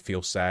from it, they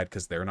feel sad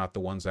because they're not the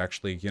ones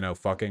actually, you know,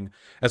 fucking,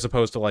 as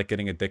opposed to like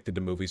getting addicted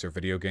to movies or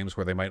video games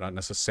where they might not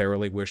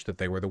necessarily wish that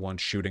they were the ones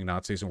shooting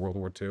Nazis in World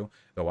War II,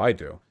 though I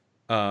do.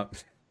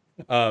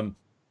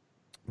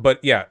 But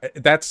yeah,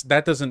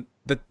 that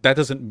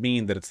doesn't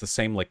mean that it's the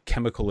same like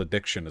chemical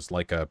addiction as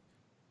like a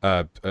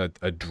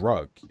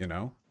drug, you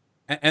know.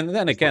 And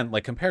then again,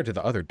 like compared to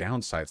the other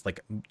downsides,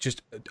 like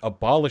just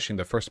abolishing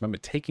the First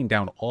Amendment, taking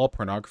down all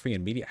pornography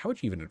and media, how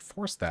would you even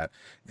enforce that?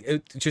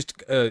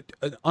 Just an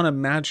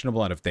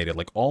unimaginable amount of data,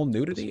 like all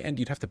nudity, and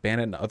you'd have to ban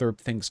it and other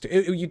things too.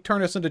 You'd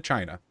turn us into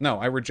China. No,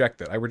 I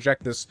reject it. I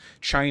reject this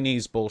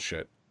Chinese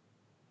bullshit.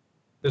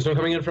 This one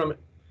coming in from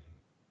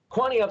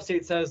Kwani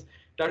Upstate says,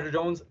 Dr.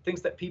 Jones thinks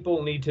that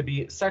people need to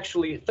be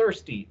sexually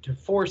thirsty to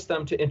force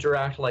them to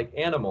interact like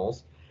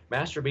animals.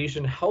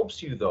 Masturbation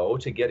helps you, though,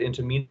 to get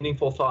into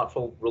meaningful,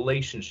 thoughtful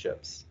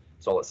relationships.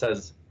 That's all it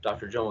says.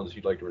 Dr. Jones, if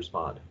you'd like to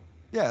respond.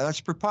 Yeah, that's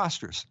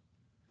preposterous.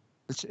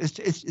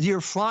 It's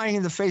you're flying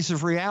in the face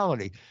of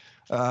reality,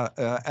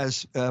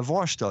 as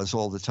Vosh does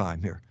all the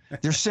time here.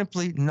 They're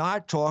simply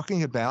not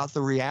talking about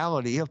the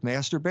reality of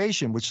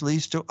masturbation, which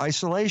leads to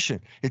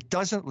isolation. It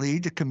doesn't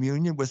lead to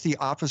communion with the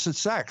opposite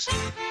sex.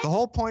 The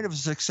whole point of a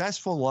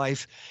successful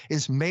life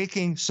is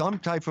making some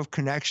type of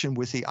connection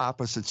with the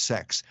opposite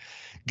sex.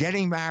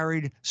 Getting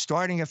married,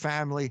 starting a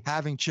family,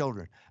 having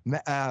children.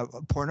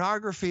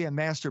 Pornography and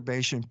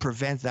masturbation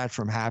prevent that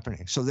from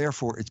happening. So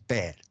therefore, it's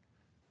bad.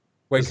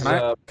 Wait,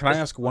 can I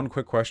ask one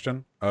quick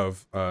question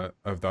of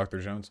Dr.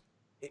 Jones?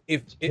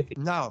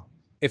 No.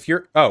 If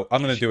you're, I'm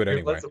going to do it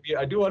anyway.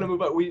 I do want to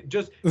move on. We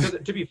just,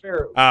 to be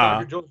fair,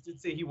 Dr. Jones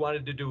did say he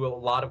wanted to do a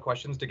lot of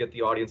questions to get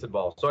the audience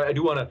involved. So I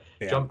do want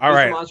to jump. All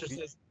right.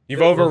 Says,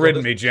 you've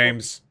overridden me,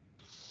 James.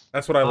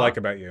 That's what I like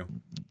about you.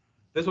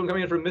 This one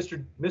coming in from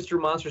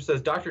Mr. Monster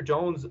says, Dr.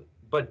 Jones,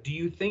 but do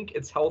you think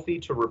it's healthy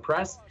to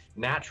repress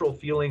natural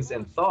feelings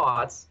and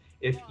thoughts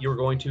if you're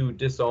going to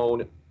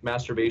disown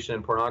masturbation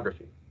and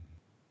pornography?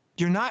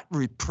 You're not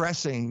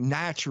repressing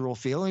natural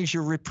feelings.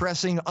 You're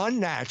repressing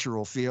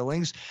unnatural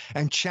feelings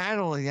and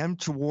channeling them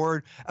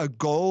toward a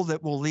goal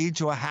that will lead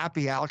to a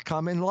happy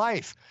outcome in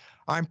life.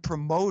 I'm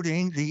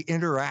promoting the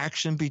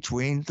interaction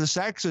between the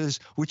sexes,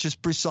 which is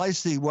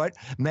precisely what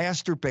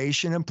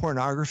masturbation and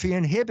pornography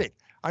inhibit.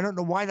 I don't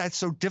know why that's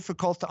so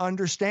difficult to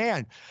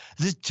understand.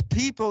 The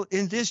people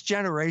in this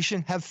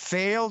generation have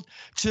failed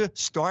to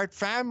start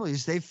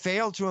families. They've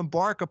failed to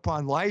embark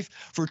upon life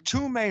for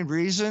two main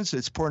reasons.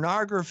 It's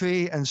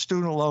pornography and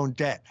student loan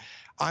debt.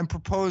 I'm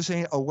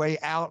proposing a way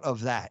out of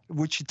that,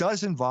 which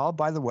does involve,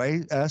 by the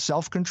way,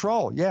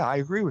 self-control. Yeah, I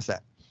agree with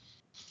that.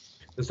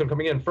 This one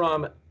coming in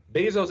from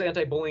Bezos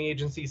Anti-Bullying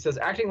Agency says,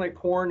 acting like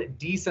porn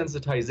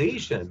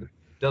desensitization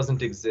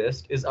doesn't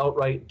exist is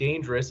outright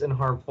dangerous and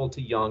harmful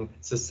to young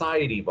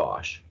society,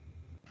 Bosch.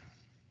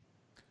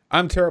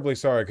 I'm terribly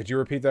sorry. Could you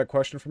repeat that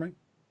question for me?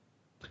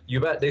 You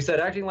bet. They said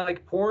acting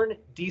like porn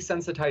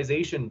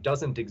desensitization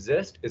doesn't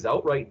exist is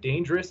outright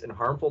dangerous and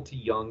harmful to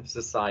young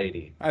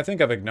society. I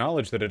think I've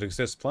acknowledged that it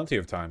exists plenty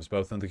of times,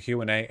 both in the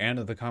Q&A and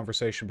in the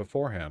conversation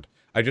beforehand.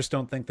 I just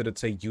don't think that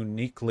it's a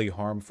uniquely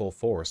harmful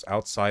force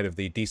outside of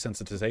the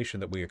desensitization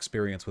that we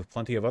experience with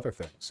plenty of other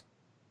things.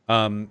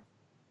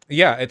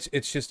 Yeah, it's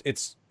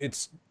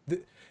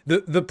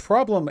the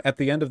problem at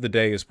the end of the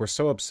day is we're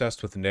so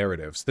obsessed with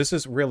narratives. This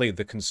is really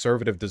the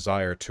conservative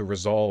desire to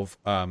resolve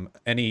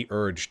any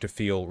urge to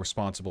feel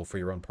responsible for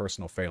your own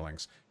personal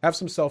failings. Have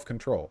some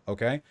self-control,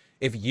 okay?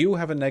 If you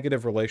have a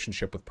negative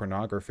relationship with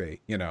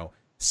pornography, you know,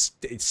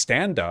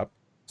 stand up,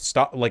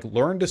 stop, like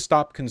learn to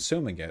stop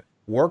consuming it.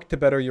 Work to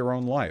better your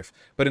own life.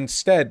 But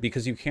instead,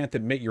 because you can't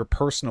admit your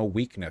personal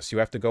weakness, you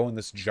have to go in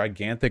this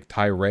gigantic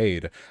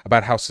tirade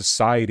about how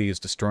society is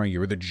destroying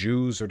you or the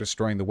Jews are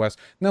destroying the West.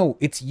 No,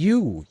 it's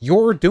you.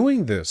 You're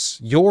doing this.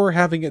 You're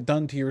having it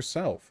done to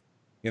yourself,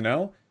 you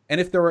know? And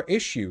if there are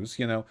issues,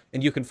 you know,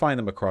 and you can find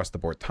them across the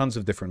board, tons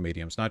of different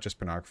mediums, not just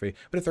pornography,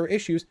 but if there are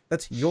issues,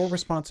 that's your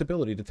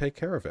responsibility to take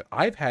care of it.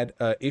 I've had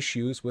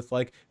issues with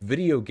like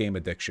video game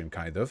addiction,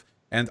 kind of,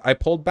 and I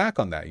pulled back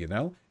on that, you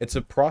know? It's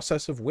a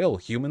process of will.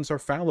 Humans are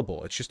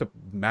fallible. It's just a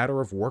matter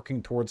of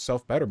working towards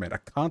self-betterment, a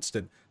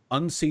constant,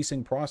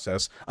 unceasing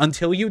process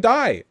until you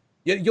die.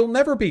 You'll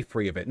never be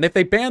free of it. And if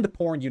they banned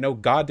porn, you know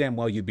goddamn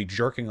well you'd be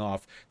jerking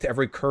off to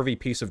every curvy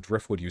piece of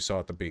driftwood you saw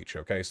at the beach.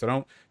 Okay,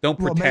 so don't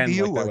pretend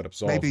like that would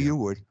absolve Maybe you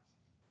would.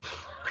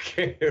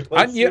 Okay,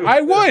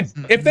 I would.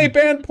 If they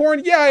banned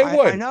porn, yeah, I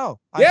would. I know.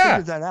 I Yeah.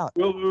 figured that out.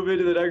 We'll move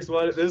into the next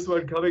one. This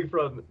one coming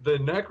from the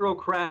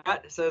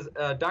Necrocrat says,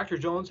 Dr.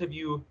 Jones, have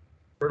you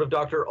heard of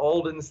Dr.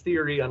 Alden's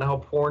theory on how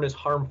porn is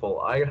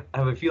harmful? I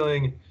have a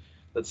feeling,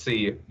 let's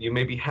see, you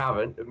maybe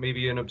haven't,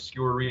 maybe an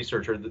obscure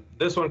researcher.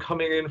 This one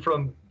coming in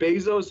from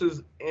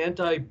Bezos's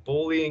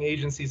anti-bullying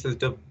agency says,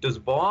 does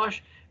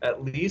Bosch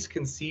at least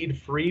concede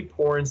free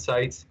porn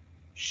sites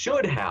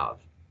should have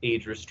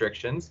age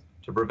restrictions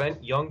to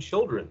prevent young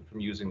children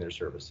from using their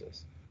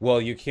services? Well,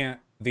 you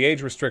can't. The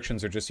age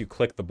restrictions are just you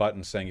click the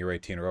button saying you're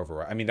 18 or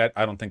over. I mean,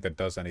 I don't think that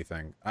does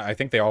anything. I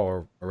think they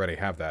all already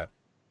have that.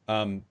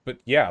 But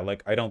yeah,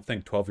 like I don't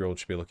think 12-year-olds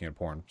should be looking at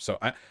porn. So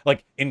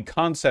like in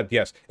concept,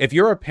 yes. If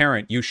you're a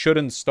parent, you should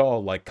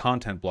install like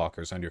content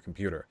blockers on your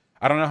computer.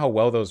 I don't know how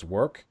well those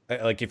work.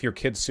 Like if your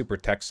kid's super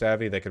tech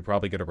savvy, they could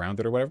probably get around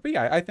it or whatever. But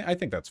yeah, I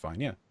think that's fine.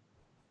 Yeah.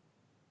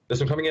 This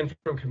one coming in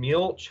from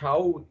Camille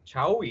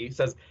Chowi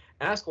says,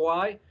 ask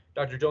why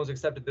Dr. Jones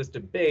accepted this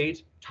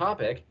debate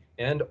topic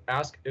and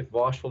ask if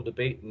Bosch will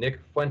debate Nick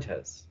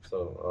Fuentes.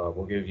 So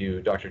we'll give you,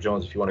 Dr.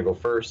 Jones, if you want to go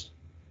first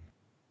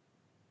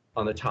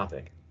on the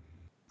topic.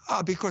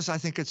 Because I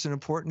think it's an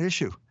important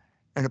issue.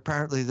 And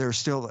apparently there's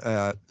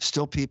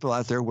still people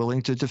out there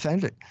willing to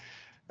defend it.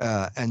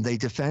 And they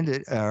defend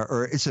it,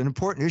 or it's an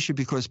important issue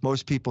because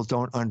most people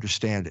don't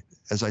understand it.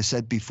 As I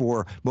said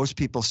before, most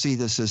people see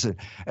this as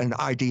an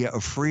idea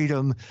of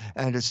freedom,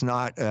 and it's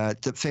not,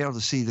 to fail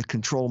to see the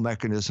control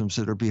mechanisms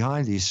that are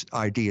behind these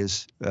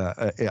ideas,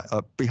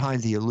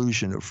 behind the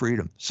illusion of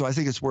freedom. So I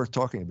think it's worth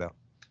talking about.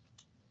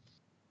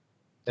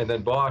 And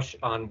then Bosch,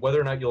 on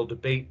whether or not you'll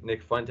debate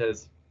Nick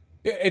Fuentes.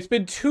 It's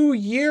been 2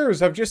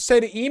 years. I've just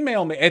said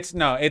email me.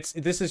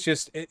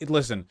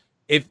 Listen.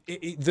 If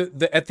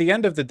at the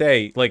end of the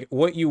day, like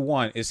what you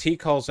want is he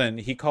calls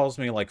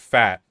me like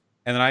fat,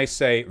 and then I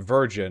say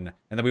virgin,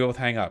 and then we both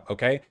hang up,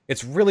 okay?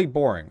 It's really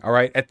boring, all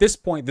right? At this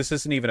point, this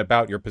isn't even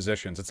about your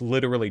positions. It's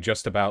literally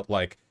just about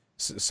like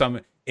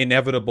some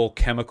inevitable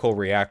chemical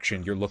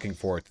reaction you're looking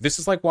for. This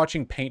is like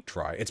watching paint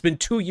dry. It's been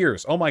 2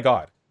 years. Oh my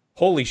God.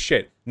 Holy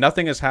shit.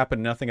 Nothing has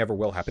happened. Nothing ever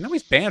will happen. Now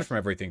he's banned from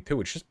everything too.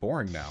 It's just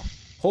boring now.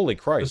 Holy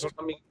Christ.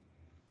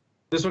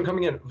 This one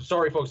coming in.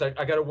 Sorry, folks. I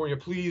got to warn you.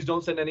 Please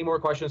don't send any more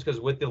questions because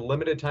with the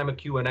limited time of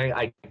Q&A,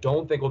 I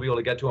don't think we'll be able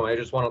to get to them. I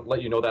just want to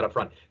let you know that up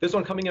front. This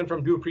one coming in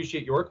from Do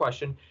Appreciate Your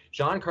Question.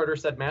 John Carter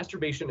said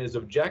masturbation is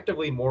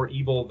objectively more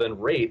evil than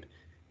rape.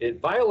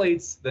 It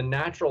violates the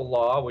natural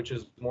law, which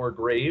is more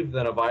grave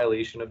than a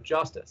violation of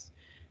justice.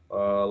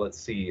 Let's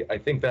see. I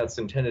think that's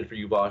intended for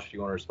you, Bosch, if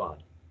you want to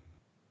respond.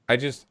 Why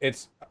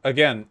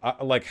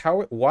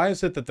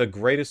is it that the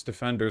greatest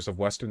defenders of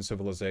Western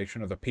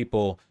civilization are the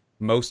people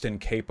most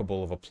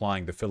incapable of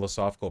applying the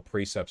philosophical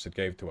precepts it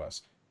gave to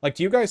us? Like,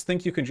 do you guys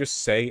think you can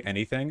just say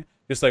anything?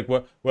 Just like,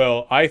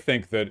 well, I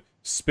think that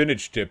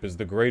spinach dip is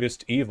the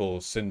greatest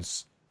evil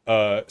since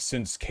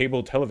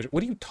cable television.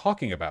 What are you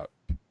talking about?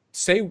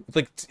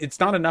 It's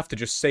not enough to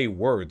just say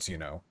words, you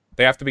know.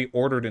 They have to be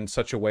ordered in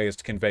such a way as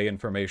to convey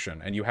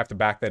information, and you have to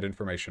back that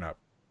information up.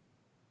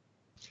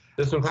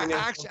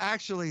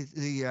 Actually,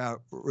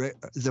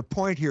 the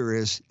point here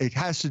is it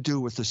has to do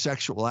with the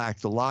sexual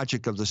act, the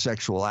logic of the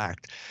sexual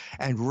act,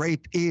 and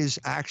rape is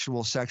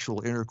actual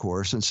sexual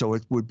intercourse, and so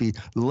it would be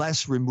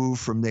less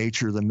removed from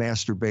nature than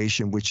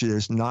masturbation, which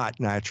is not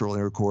natural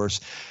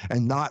intercourse,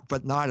 and not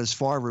as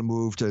far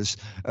removed as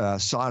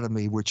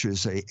sodomy, which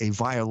is a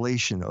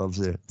violation of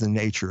the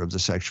nature of the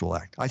sexual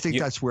act. I think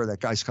that's where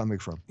that guy's coming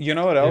from. You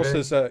know what else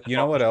is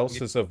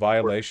a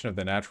violation of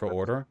the natural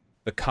order?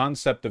 The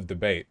concept of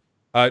debate.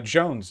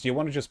 Jones, do you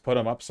want to just put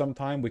him up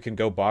sometime? We can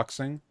go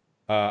boxing.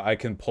 I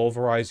can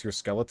pulverize your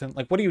skeleton.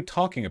 Like, what are you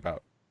talking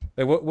about?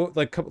 Like,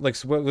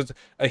 what was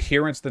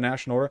adherence to the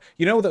national order?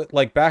 You know that,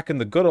 like, back in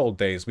the good old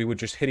days, we would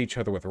just hit each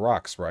other with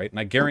rocks, right? And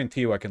I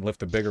guarantee you I can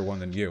lift a bigger one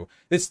than you.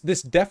 This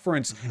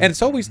deference, and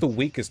it's always the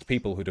weakest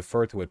people who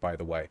defer to it, by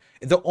the way.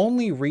 The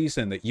only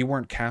reason that you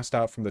weren't cast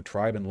out from the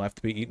tribe and left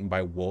to be eaten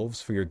by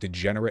wolves for your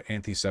degenerate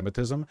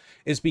anti-Semitism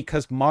is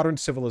because modern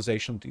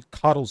civilization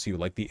coddles you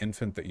like the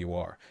infant that you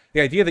are.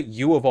 The idea that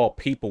you, of all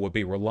people, would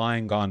be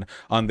relying on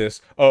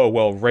this, oh,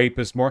 well, rape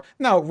is more...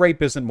 No,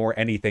 rape isn't more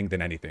anything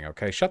than anything,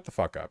 okay? Shut the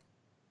fuck up.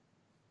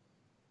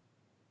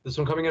 This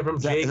one coming in from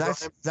Jay.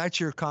 That's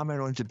your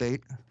comment on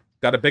debate?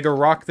 Got a bigger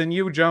rock than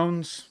you,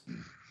 Jones?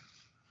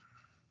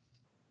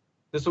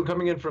 This one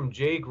coming in from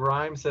Jay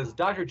Grimes says,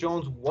 Dr.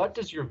 Jones, what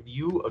does your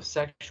view of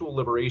sexual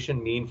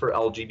liberation mean for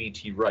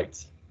LGBT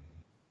rights?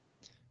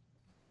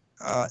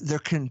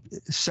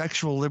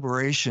 Sexual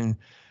liberation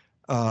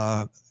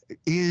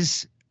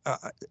is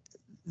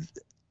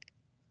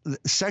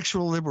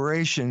sexual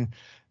liberation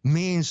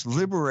means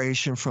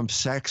liberation from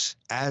sex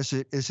as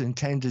it is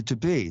intended to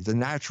be, the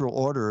natural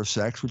order of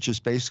sex, which is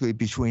basically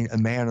between a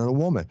man and a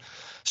woman.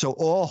 So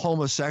all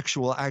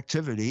homosexual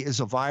activity is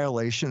a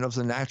violation of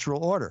the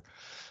natural order.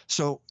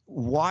 So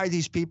why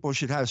these people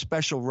should have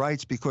special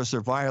rights because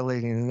they're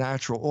violating the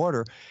natural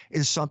order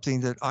is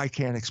something that I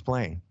can't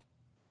explain.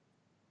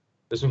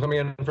 This one coming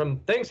in from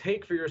Thanks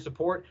Hake for your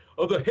support.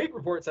 Oh, the Hake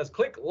report says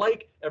click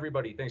like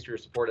everybody. Thanks for your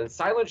support. And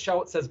Silent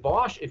Shout says,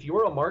 Bosch, if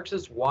you're a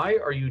Marxist, why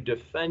are you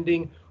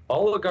defending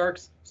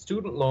oligarchs,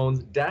 student loans,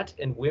 debt,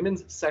 and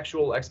women's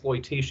sexual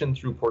exploitation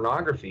through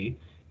pornography?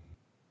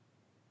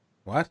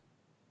 What?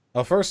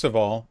 Well, first of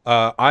all,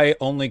 I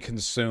only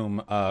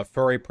consume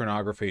furry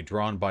pornography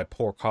drawn by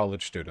poor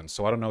college students,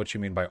 so I don't know what you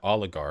mean by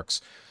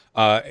oligarchs.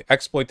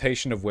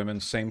 Exploitation of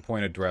women, same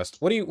point addressed.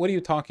 What are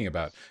you talking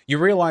about? You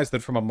realize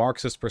that from a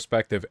Marxist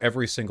perspective,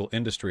 every single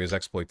industry is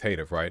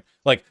exploitative, right?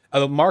 Like,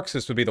 a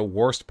Marxist would be the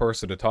worst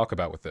person to talk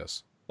about with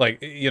this.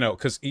 Like, you know,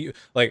 because,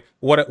 like,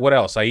 what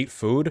else? I eat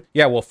food?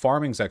 Yeah, well,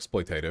 farming's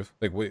exploitative.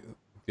 Like,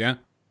 yeah.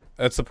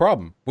 That's the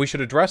problem. We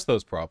should address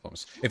those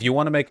problems. If you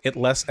want to make it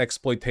less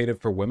exploitative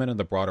for women in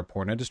the broader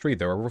porn industry,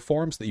 there are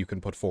reforms that you can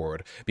put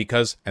forward.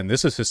 Because, and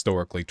this is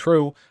historically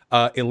true,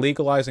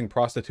 illegalizing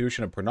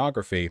prostitution and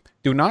pornography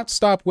do not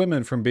stop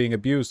women from being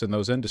abused in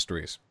those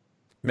industries.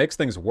 Makes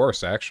things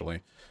worse, actually.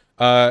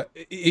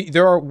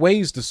 There are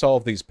ways to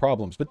solve these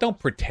problems, but don't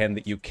pretend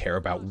that you care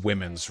about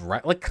women's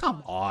rights. Like,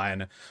 come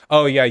on.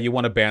 Oh, yeah, you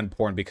want to ban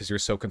porn because you're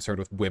so concerned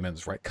with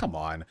women's rights. Come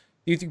on.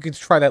 You can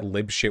try that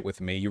lib shit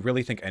with me. You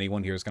really think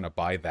anyone here is going to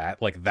buy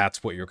that? Like,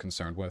 that's what you're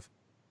concerned with?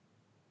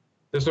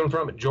 This one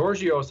from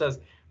Giorgio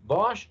says,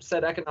 Bosch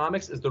said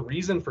economics is the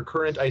reason for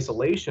current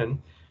isolation.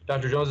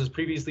 Dr. Jones has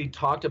previously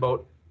talked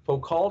about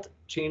Foucault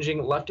changing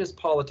leftist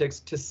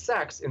politics to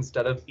sex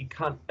instead of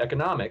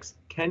economics.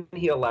 Can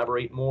he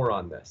elaborate more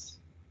on this?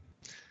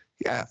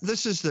 Yeah,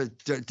 this is the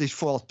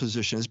default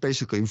position. It's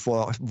basically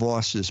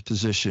Voss's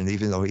position,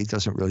 even though he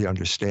doesn't really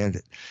understand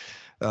it.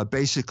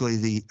 Basically,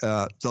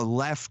 the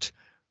left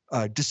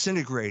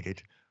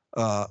disintegrated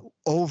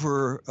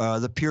over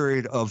the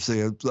period of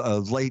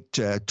the late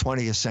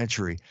 20th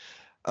century.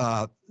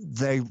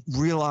 They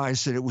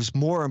realized that it was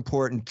more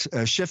important,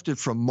 shifted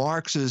from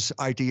Marx's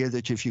idea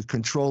that if you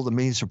control the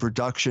means of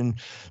production,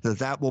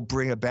 that will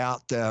bring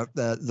about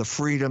the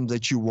freedom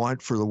that you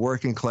want for the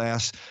working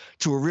class,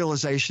 to a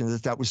realization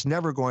that was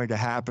never going to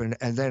happen,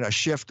 and then a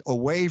shift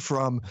away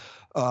from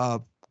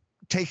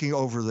taking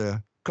over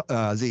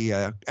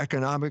the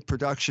economic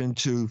production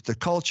to the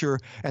culture,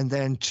 and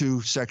then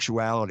to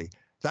sexuality.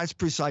 That's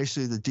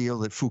precisely the deal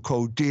that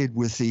Foucault did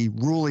with the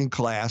ruling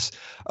class.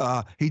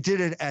 He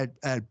did it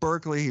at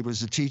Berkeley. He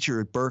was a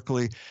teacher at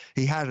Berkeley.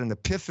 He had an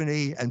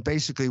epiphany, and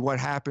basically what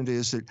happened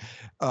is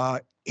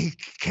that he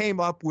came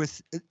up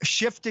with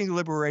shifting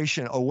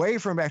liberation away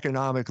from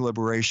economic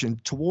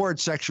liberation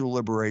towards sexual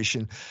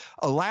liberation,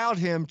 allowed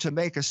him to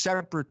make a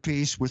separate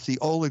peace with the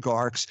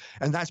oligarchs,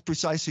 and that's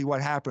precisely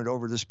what happened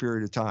over this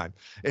period of time.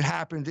 It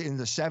happened in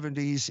the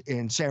 70s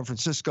in San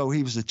Francisco.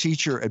 He was a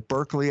teacher at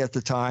Berkeley at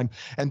the time,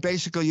 and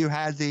basically you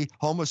had the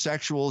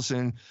homosexuals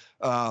in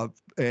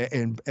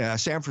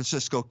San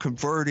Francisco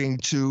converting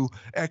to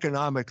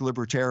economic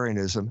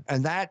libertarianism.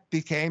 And that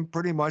became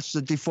pretty much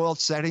the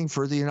default setting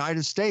for the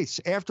United States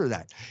after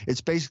that.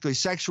 It's basically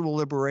sexual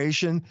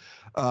liberation,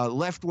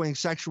 left-wing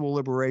sexual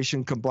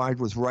liberation combined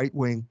with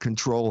right-wing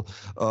control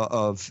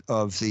of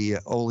the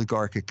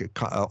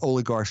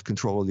oligarchs'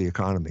 control of the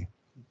economy.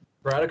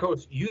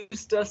 Radicos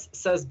Eustace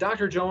says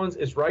Dr. Jones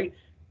is right.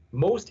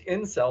 Most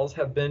incels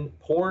have been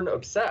porn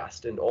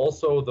obsessed, and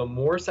also the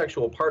more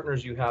sexual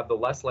partners you have, the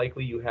less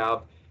likely you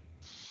have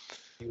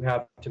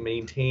to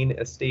maintain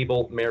a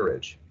stable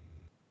marriage.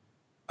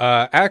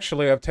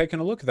 Actually, I've taken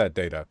a look at that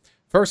data.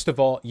 First of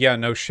all, yeah,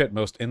 no shit,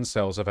 most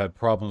incels have had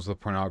problems with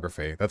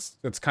pornography. That's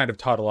kind of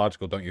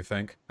tautological, don't you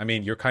think? I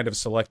mean, you're kind of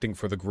selecting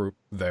for the group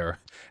there.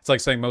 It's like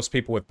saying most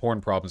people with porn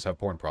problems have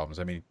porn problems.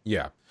 I mean,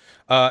 yeah.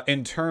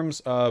 In terms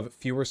of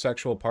fewer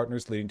sexual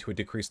partners leading to a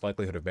decreased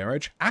likelihood of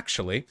marriage,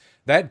 actually,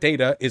 that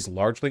data is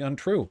largely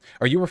untrue.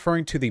 Are you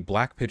referring to the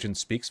Black Pigeon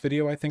Speaks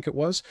video, I think it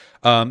was?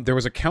 There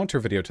was a counter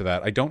video to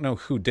that. I don't know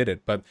who did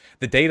it, but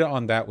the data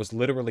on that was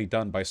literally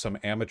done by some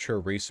amateur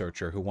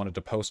researcher who wanted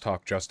to post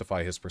hoc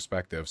justify his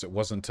perspectives. It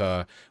wasn't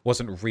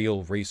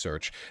real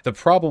research. The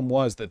problem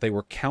was that they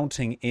were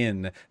counting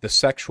in the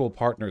sexual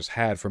partners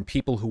had from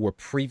people who were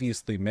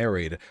previously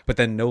married, but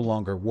then no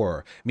longer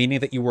were,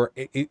 meaning that you were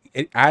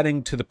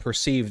adding to the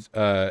perceived,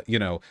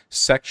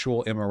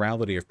 sexual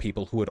immorality of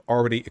people who had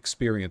already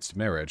experienced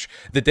marriage.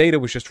 The data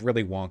was just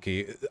really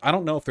wonky. I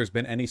don't know if there's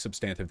been any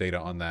substantive data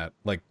on that.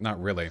 Like,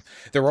 not really.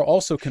 There were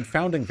also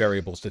confounding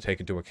variables to take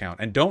into account.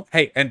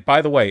 And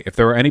by the way, if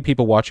there are any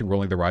people watching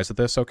Rolling the Rise of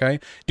this, okay,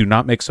 do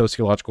not make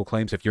sociological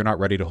claims if you're not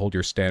ready to hold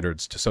your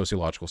standards to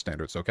sociological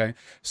standards, okay?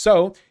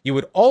 So, you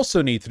would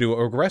also need to do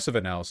a regressive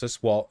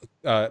analysis while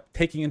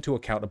taking into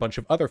account a bunch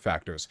of other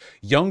factors.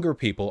 Younger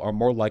people are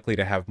more likely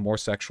to have more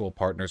sexual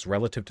partners partners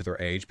relative to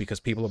their age because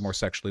people are more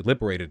sexually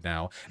liberated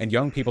now, and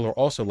young people are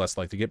also less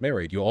likely to get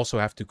married. You also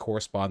have to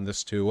correspond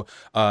this to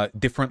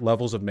different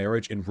levels of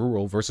marriage in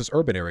rural versus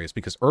urban areas,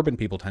 because urban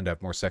people tend to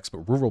have more sex,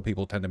 but rural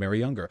people tend to marry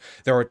younger.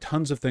 There are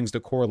tons of things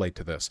to correlate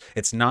to this.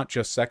 It's not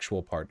just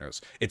sexual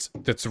partners.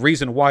 That's the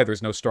reason why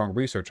there's no strong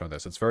research on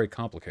this. It's very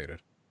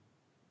complicated.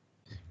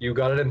 You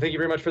got it, and thank you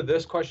very much for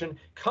this question.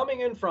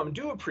 Coming in from,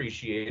 do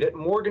appreciate it,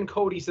 Morgan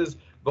Cody says,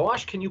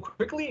 Vosh, can you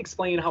quickly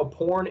explain how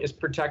porn is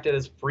protected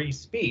as free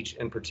speech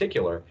in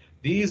particular?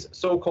 These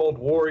so-called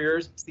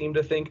warriors seem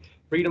to think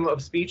freedom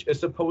of speech is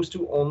supposed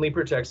to only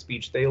protect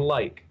speech they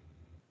like.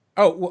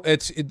 Oh, well,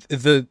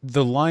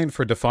 the line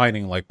for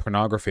defining like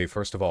pornography,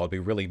 first of all, would be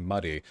really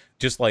muddy.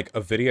 Just like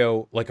a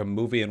video, like a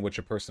movie in which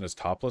a person is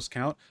topless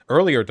count.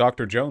 Earlier,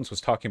 Dr. Jones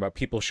was talking about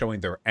people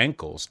showing their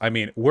ankles. I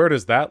mean, where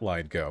does that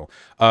line go?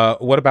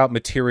 What about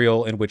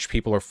material in which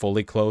people are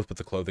fully clothed but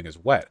the clothing is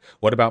wet?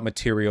 What about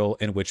material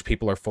in which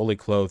people are fully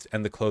clothed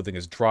and the clothing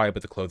is dry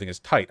but the clothing is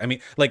tight? I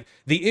mean, like,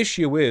 the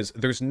issue is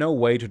there's no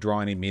way to draw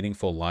any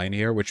meaningful line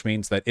here, which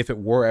means that if it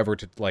were ever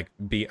to like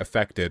be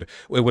affected,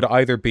 it would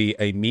either be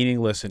a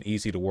meaningless and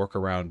easy to work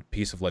around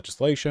piece of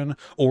legislation,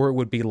 or it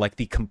would be like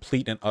the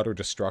complete and utter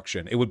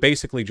destruction. It would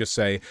basically just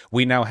say,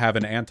 we now have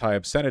an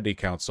anti-obscenity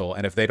council,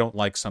 and if they don't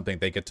like something,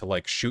 they get to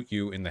like shoot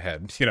you in the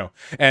head, you know?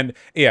 And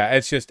yeah,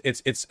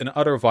 it's an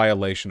utter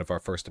violation of our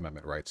First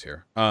Amendment rights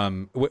here,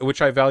 which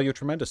I value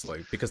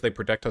tremendously, because they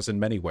protect us in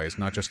many ways,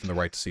 not just in the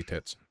right to see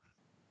tits.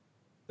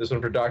 This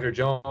one for Dr.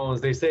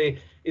 Jones. They say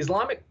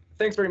Islamic,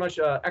 thanks very much,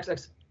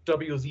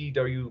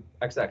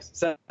 XXWZWXX,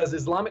 says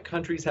Islamic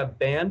countries have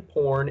banned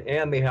porn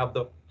and they have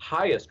the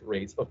highest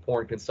rates of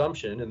porn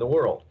consumption in the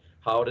world.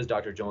 How does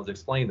Dr. Jones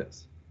explain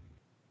this?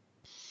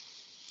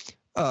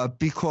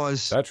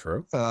 Because That's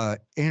true.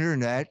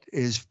 Internet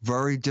is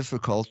very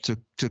difficult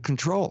to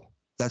control.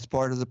 That's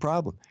part of the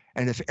problem.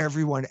 And if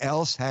everyone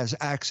else has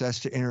access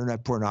to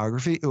internet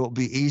pornography, it will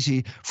be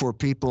easy for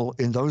people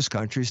in those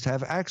countries to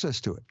have access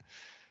to it.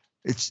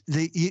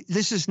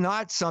 This is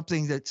not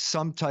something that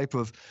some type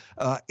of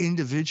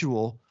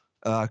individual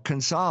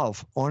can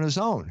solve on his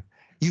own.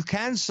 You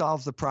can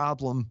solve the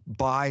problem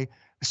by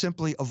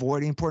simply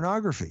avoiding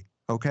pornography.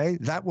 Okay,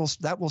 that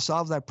will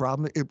solve that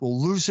problem. It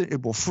will loosen it.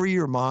 It will free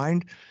your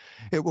mind.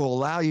 It will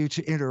allow you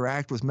to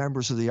interact with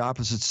members of the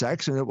opposite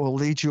sex, and it will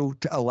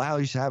allow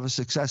you to have a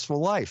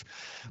successful life.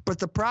 But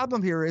the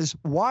problem here is,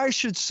 why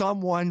should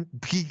someone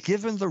be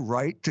given the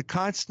right to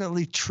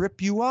constantly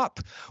trip you up?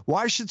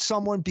 Why should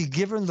someone be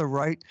given the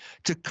right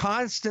to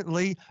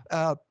constantly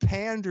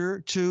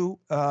pander to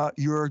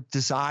your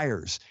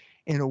desires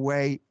in a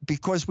way?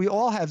 Because we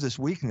all have this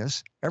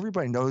weakness.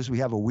 Everybody knows we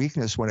have a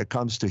weakness when it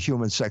comes to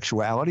human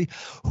sexuality.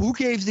 Who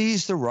gave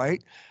these the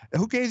right?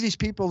 Who gave these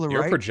people the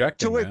You're right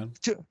projecting, man.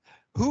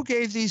 Who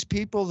gave these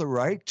people the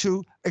right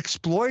to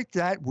exploit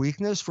that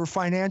weakness for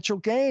financial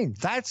gain?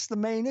 That's the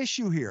main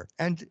issue here.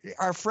 And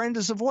our friend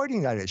is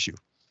avoiding that issue.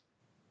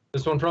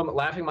 This one from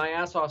Laughing My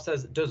Ass Off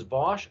says, does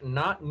Vosh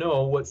not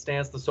know what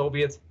stance the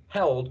Soviets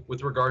held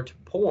with regard to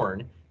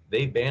porn?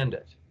 They banned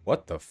it.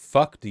 What the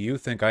fuck do you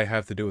think I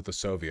have to do with the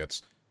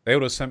Soviets? They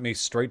would have sent me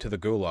straight to the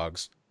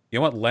gulags. You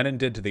know what Lenin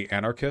did to the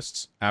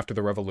anarchists after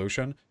the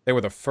revolution? They were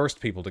the first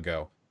people to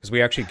go, because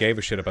we actually gave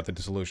a shit about the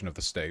dissolution of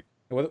the state.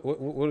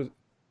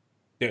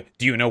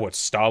 Do you know what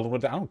Stalin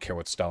would have done? I don't care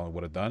what Stalin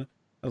would have done.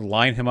 I'd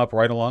line him up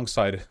right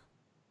alongside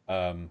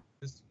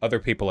other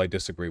people I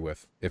disagree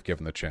with, if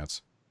given the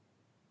chance.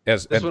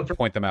 And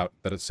point them out,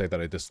 say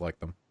that I dislike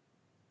them.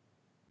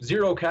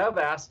 Zero Kev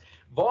asks,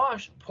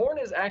 Vosh, porn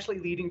is actually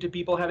leading to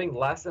people having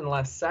less and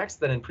less sex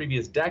than in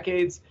previous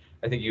decades.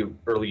 I think you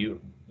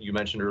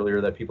mentioned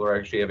earlier that people are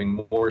actually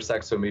having more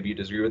sex, so maybe you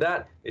disagree with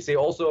that. They say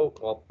also,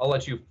 well, I'll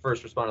let you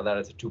first respond to that.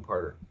 It's a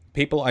two-parter.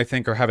 People, I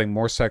think, are having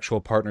more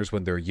sexual partners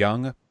when they're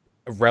young,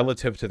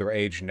 relative to their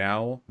age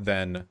now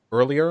than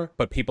earlier,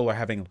 but people are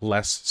having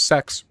less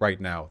sex right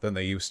now than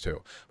they used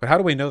to. But how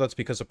do we know that's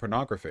because of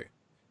pornography?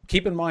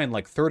 Keep in mind,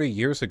 like 30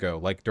 years ago,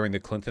 like during the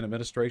Clinton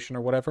administration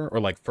or whatever, or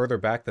like further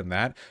back than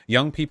that,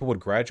 young people would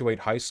graduate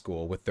high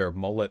school with their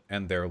mullet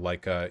and their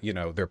like,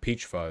 their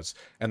peach fuzz,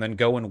 and then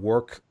go and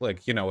work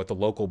like, at the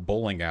local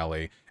bowling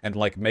alley and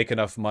like make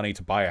enough money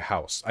to buy a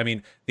house. I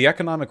mean, the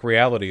economic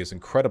reality is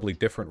incredibly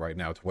different right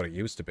now to what it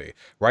used to be.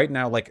 Right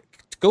now, like,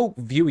 go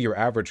view your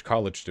average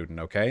college student,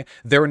 okay?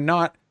 They're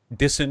not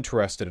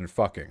disinterested in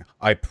fucking.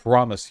 I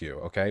promise you,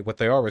 okay? What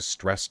they are is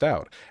stressed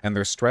out. And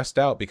they're stressed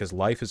out because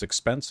life is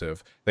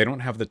expensive. They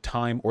don't have the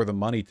time or the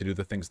money to do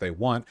the things they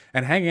want.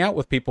 And hanging out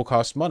with people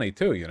costs money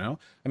too,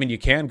 I mean, you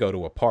can go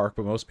to a park,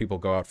 but most people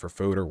go out for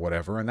food or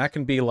whatever. And that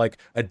can be like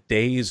a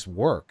day's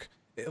work.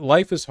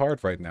 Life is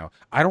hard right now.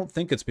 I don't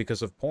think it's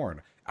because of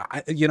porn.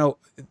 I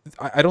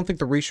don't think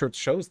the research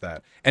shows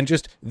that. And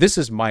just, this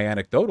is my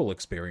anecdotal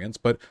experience,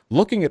 but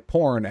looking at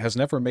porn has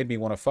never made me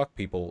want to fuck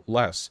people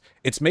less.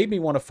 It's made me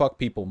want to fuck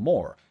people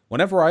more.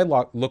 Whenever I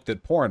looked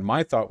at porn,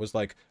 my thought was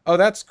like, oh,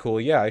 that's cool.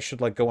 Yeah, I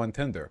should like go on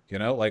Tinder,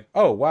 like,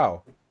 oh,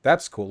 wow,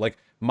 that's cool. Like,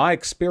 my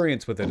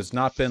experience with it has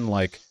not been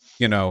like,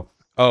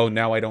 oh,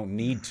 now I don't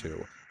need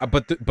to.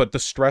 but the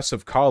stress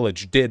of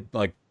college did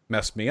like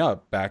mess me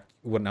up back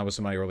when I was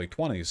in my early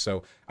 20s.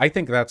 So I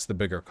think that's the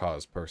bigger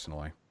cause,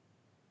 personally.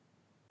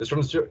 This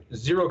from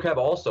Zero Cab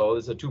also.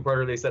 This is a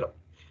two-parter. They said,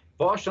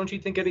 Vosh, don't you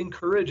think it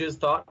encourages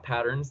thought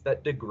patterns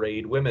that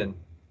degrade women?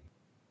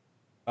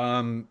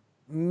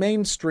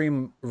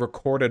 Mainstream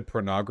recorded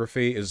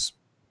pornography is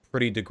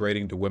pretty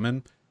degrading to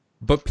women,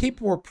 but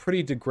people were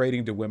pretty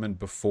degrading to women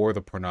before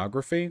the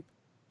pornography.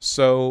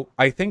 So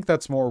I think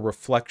that's more a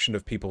reflection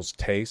of people's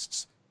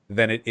tastes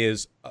than it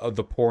is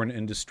the porn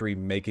industry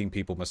making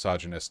people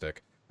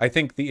misogynistic. I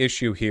think the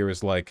issue here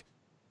is like,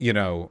 you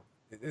know,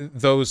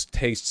 those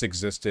tastes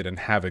existed and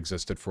have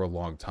existed for a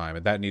long time,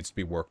 and that needs to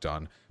be worked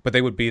on. But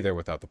they would be there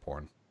without the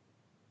porn.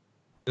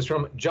 This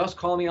from Just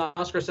Call Me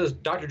Oscar says,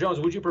 Dr. Jones,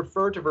 would you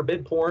prefer to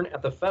forbid porn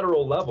at the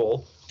federal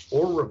level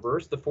or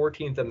reverse the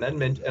 14th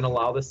Amendment and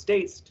allow the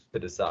states to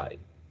decide?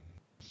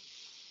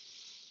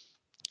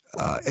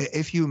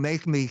 If you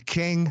make me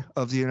king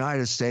of the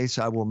United States,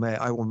 I will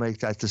make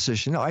that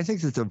decision. No, I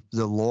think that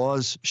the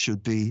laws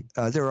should be,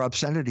 there are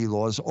obscenity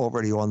laws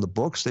already on the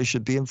books. They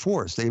should be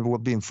enforced. They will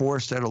be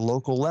enforced at a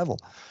local level.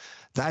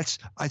 I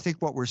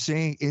think what we're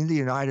seeing in the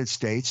United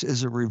States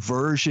is a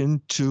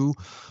reversion to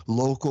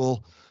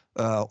local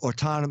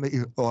autonomy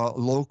or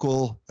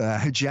local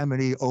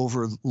hegemony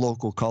over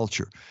local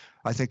culture.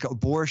 I think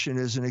abortion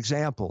is an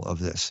example of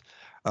this.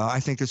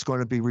 I think it's going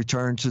to be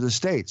returned to the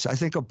states. I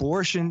think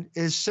abortion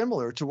is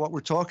similar to what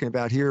we're talking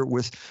about here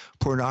with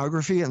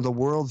pornography and the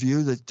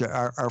worldview that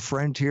our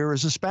friend here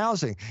is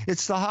espousing.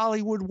 It's the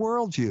Hollywood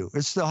worldview.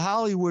 It's the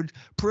Hollywood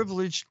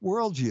privileged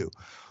worldview,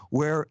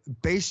 where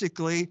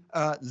basically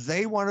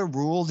they want to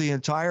rule the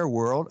entire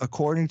world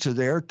according to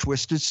their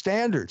twisted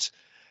standards.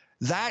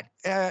 That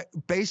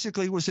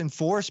basically was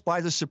enforced by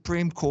the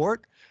Supreme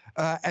Court.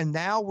 And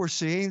now we're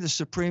seeing the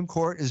Supreme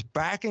Court is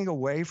backing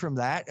away from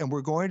that, and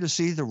we're going to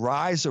see the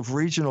rise of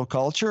regional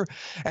culture,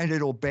 and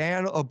it'll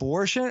ban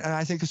abortion, and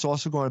I think it's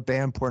also going to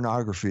ban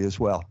pornography as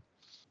well.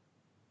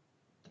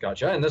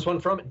 Gotcha. And this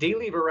one from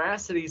Daily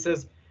Veracity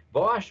says,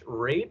 Vosh,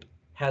 rape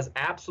has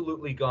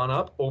absolutely gone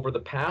up over the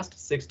past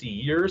 60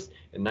 years.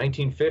 In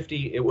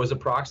 1950, it was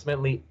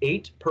approximately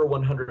 8 per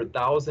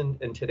 100,000,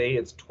 and today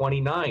it's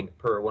 29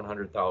 per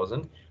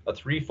 100,000, a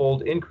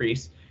threefold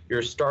increase.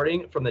 You're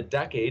starting from the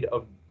decade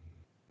of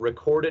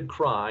recorded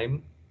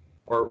crime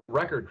or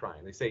record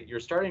crime. They say you're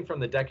starting from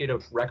the decade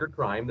of record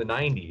crime, the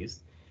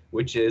 90s,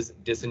 which is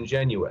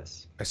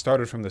disingenuous. I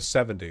started from the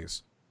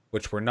 70s,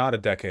 which were not a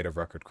decade of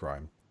record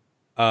crime.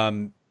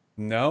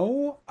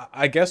 No,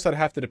 I guess that'd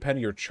have to depend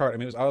on your chart. I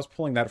mean, I was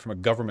pulling that from a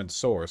government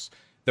source.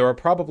 There are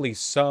probably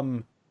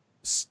some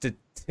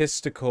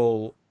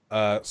statistical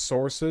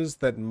sources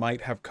that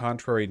might have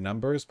contrary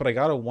numbers, but I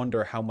gotta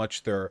wonder how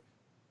much they're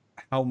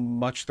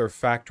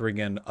factoring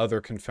in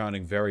other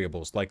confounding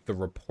variables like the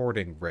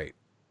reporting rate.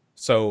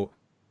 So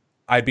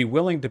I'd be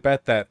willing to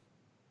bet that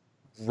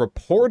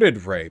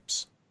reported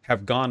rapes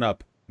have gone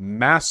up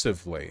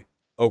massively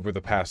over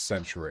the past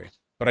century.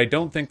 But I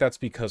don't think that's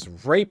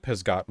because rape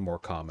has gotten more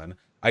common.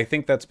 I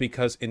think that's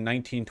because in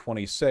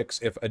 1926,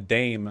 if a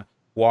dame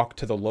walked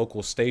to the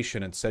local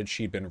station and said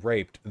she'd been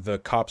raped, the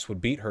cops would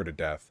beat her to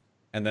death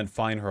and then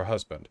fine her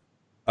husband.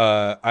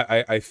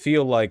 I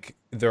feel like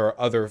there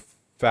are other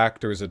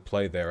factors at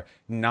play there.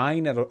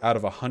 9 out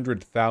of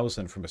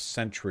 100,000 from a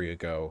century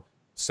ago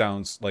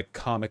sounds like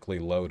comically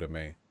low to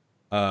me.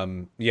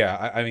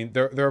 Yeah, I mean,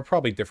 there are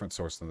probably different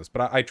sources than this,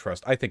 but I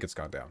think it's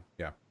gone down.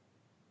 Yeah.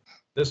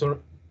 This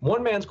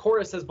one man's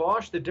chorus says,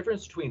 Bosch, the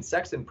difference between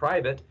sex in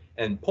private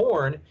and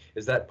porn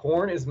is that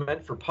porn is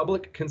meant for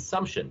public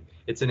consumption.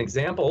 It's an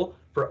example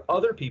for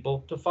other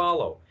people to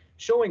follow.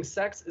 Showing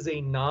sex as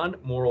a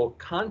non-moral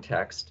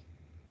context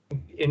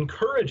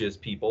encourages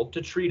people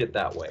to treat it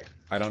that way.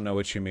 I don't know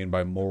what you mean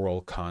by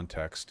moral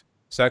context.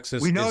 Sex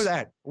is... We know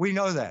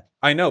that.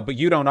 I know, but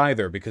you don't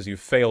either, because you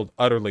failed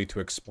utterly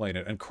to explain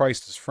it, and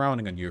Christ is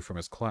frowning on you from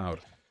his cloud.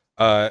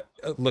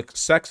 Look,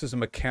 sex is a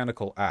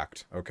mechanical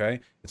act,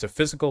 okay? It's a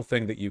physical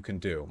thing that you can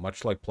do,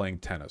 much like playing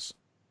tennis.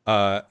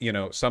 You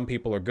know, some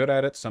people are good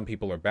at it, some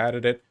people are bad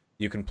at it.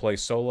 You can play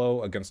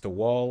solo against a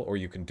wall, or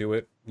you can do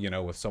it, you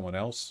know, with someone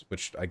else,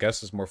 which I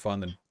guess is more fun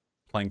than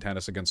playing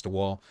tennis against a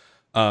wall.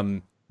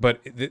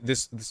 But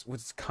this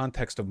what's the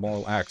context of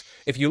moral act?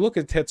 If you look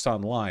at tits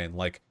online,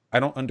 like, I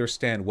don't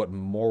understand what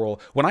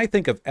moral... When I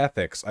think of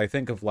ethics, I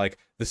think of, like,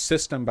 the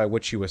system by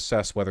which you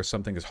assess whether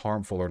something is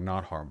harmful or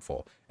not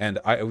harmful. And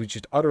we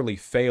just utterly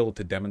failed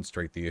to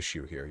demonstrate the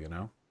issue here, you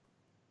know?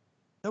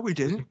 No, we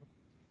didn't.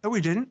 No,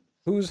 we didn't.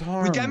 Who's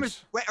harmed?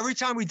 Every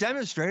time we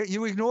demonstrate it,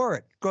 you ignore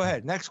it. Go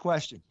ahead. Next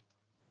question.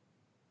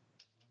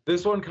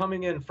 This one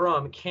coming in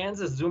from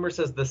Kansas Zoomer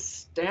says, the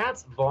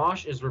stats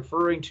Vosh is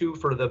referring to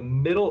for the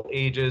Middle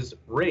Ages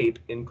rape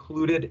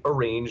included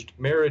arranged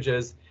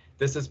marriages.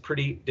 This is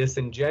pretty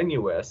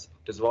disingenuous.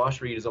 Does Vosh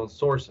read his own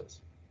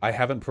sources? I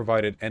haven't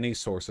provided any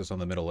sources on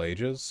the Middle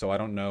Ages, so I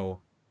don't know.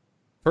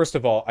 First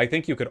of all, I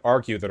think you could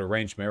argue that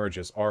arranged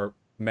marriages are,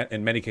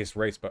 in many cases,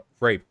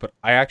 rape, but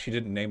I actually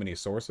didn't name any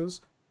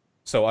sources,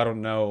 so I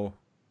don't know.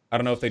 I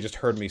don't know if they just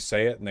heard me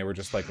say it and they were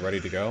just, like,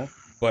 ready to go.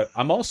 But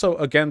I'm also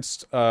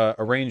against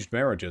arranged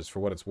marriages,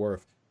 for what it's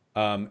worth.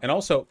 And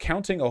also,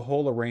 counting a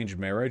whole arranged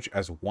marriage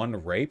as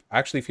one rape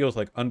actually feels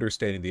like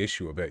understating the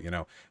issue a bit, you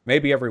know?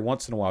 Maybe every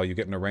once in a while you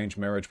get an arranged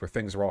marriage where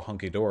things are all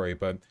hunky-dory,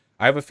 but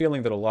I have a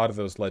feeling that a lot of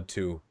those led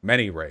to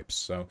many rapes.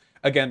 So,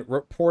 again,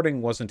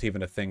 reporting wasn't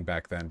even a thing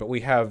back then, but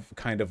we have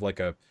kind of like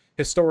a...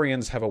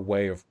 Historians have a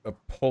way of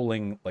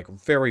pulling, like,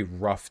 very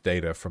rough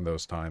data from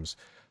those times.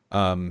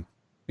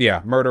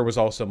 Yeah, murder was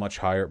also much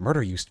higher.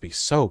 Murder used to be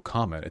so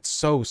common. It's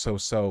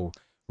so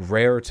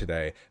rare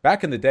today.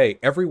 Back in the day,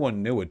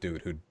 everyone knew a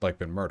dude who'd like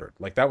been murdered.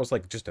 Like that was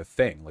like just a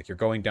thing. Like you're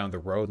going down the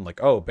road and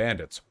like, oh,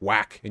 bandits,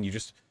 whack, and you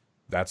just,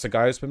 that's a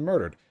guy who's been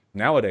murdered.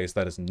 Nowadays,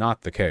 that is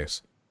not the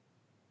case.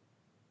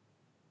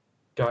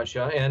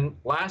 Gotcha. And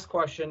last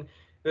question.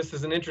 This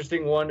is an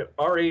interesting one.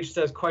 RH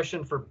says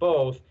question for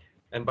both.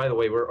 And by the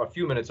way, we're a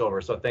few minutes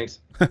over, so thanks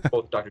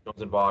both Dr.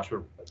 Jones and Bosch.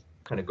 We're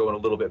kind of going a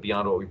little bit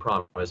beyond what we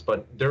promised,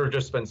 but there have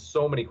just been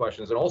so many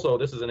questions. And also,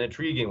 this is an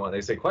intriguing one. They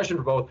say, question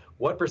for both,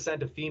 what %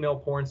 of female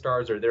porn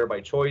stars are there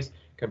by choice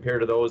compared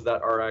to those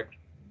that are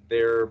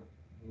there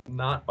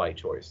not by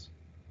choice?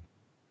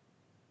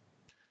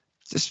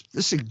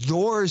 This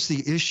ignores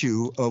the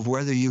issue of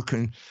whether you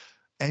can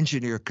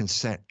engineer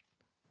consent.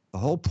 The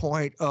whole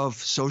point of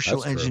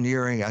social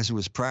engineering as it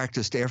was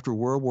practiced after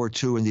World War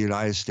II in the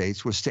United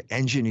States was to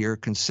engineer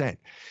consent.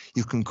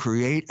 You can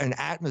create an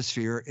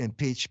atmosphere in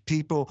which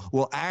people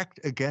will act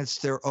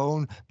against their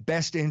own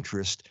best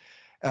interest.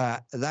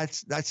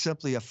 That's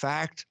simply a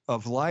fact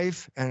of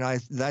life, and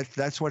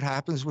that's what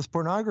happens with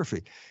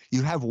pornography.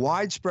 You have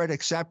widespread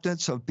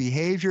acceptance of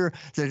behavior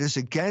that is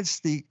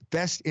against the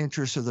best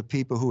interests of the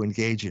people who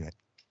engage in it.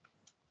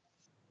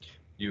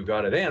 You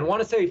got it. And I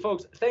want to say,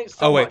 folks, thanks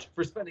so much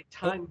for spending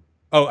time.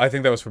 Oh, I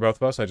think that was for both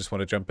of us. I just want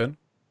to jump in.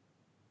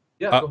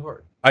 Yeah, go for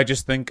it. I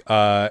just think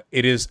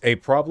it is a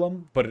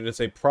problem, but it is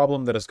a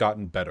problem that has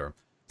gotten better.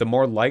 The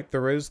more light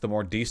there is, the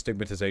more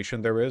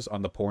destigmatization there is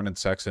on the porn and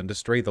sex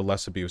industry, the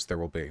less abuse there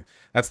will be.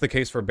 That's the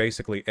case for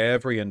basically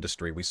every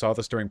industry. We saw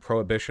this during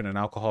prohibition and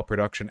alcohol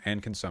production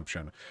and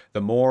consumption.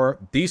 The more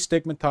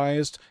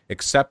destigmatized,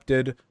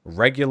 accepted,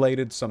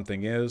 regulated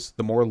something is,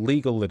 the more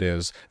legal it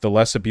is, the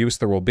less abuse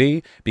there will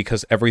be,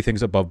 because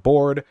everything's above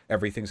board,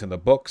 everything's in the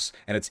books,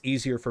 and it's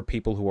easier for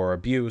people who are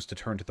abused to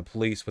turn to the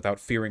police without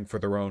fearing for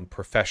their own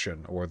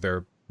profession or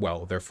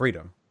their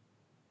freedom.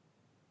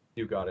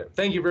 You got it.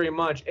 Thank you very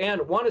much.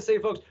 And want to say,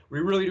 folks, we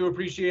really do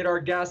appreciate our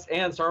guests.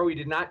 And sorry we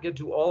did not get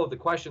to all of the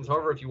questions.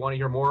 However, if you want to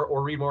hear more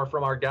or read more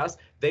from our guests,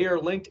 they are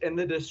linked in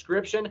the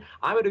description.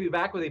 I'm going to be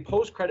back with a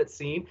post-credit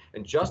scene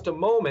in just a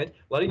moment,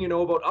 letting you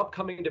know about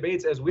upcoming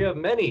debates, as we have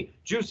many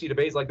juicy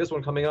debates like this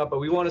one coming up. But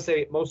we want to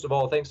say, most of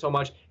all, thanks so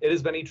much. It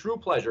has been a true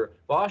pleasure.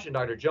 Bosch and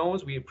Dr.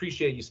 Jones, we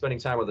appreciate you spending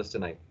time with us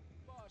tonight.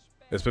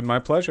 It's been my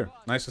pleasure.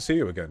 Nice to see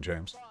you again,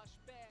 James.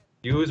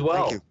 You as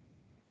well. Thank you.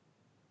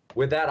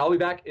 With that, I'll be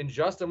back in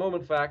just a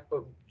moment, folks.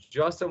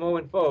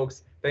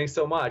 Thanks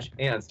so much,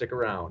 and stick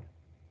around.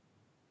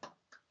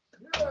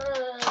 Can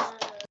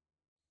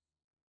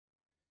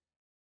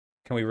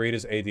we read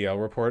his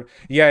ADL report?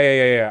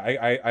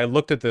 Yeah. I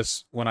looked at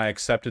this when I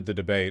accepted the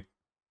debate.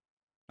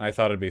 I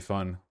thought it'd be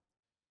fun.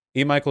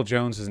 E. Michael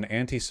Jones is an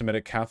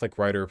anti-Semitic Catholic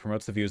writer who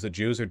promotes the views that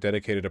Jews are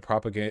dedicated to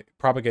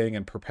propagating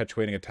and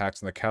perpetuating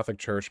attacks on the Catholic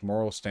Church,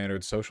 moral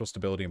standards, social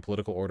stability, and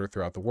political order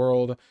throughout the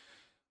world.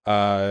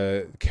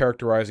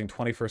 Characterizing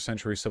 21st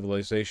century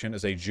civilization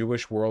as a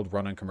Jewish world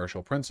run on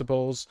commercial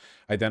principles,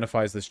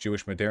 identifies this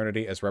Jewish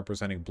modernity as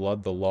representing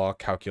blood, the law,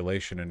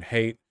 calculation, and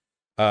hate.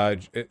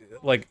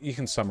 Like, you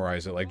can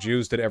summarize it. Like,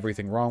 Jews did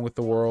everything wrong with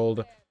the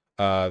world.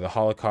 The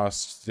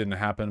Holocaust didn't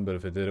happen, but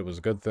if it did, it was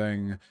a good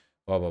thing.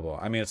 Blah, blah, blah.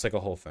 I mean, it's like a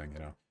whole thing, you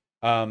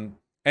know.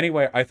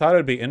 Anyway, I thought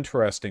it'd be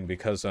interesting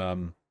because,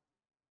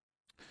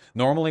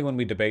 normally when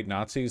we debate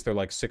Nazis, they're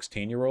like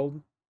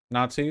 16-year-old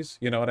Nazis,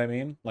 you know what I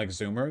mean? Like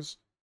Zoomers.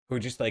 Who are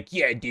just like,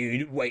 yeah,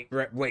 dude, white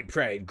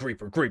pride,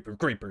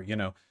 creeper, you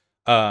know,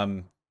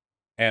 and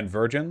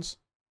virgins.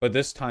 But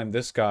this time,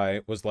 this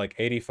guy was like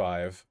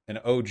 85, an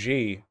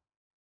OG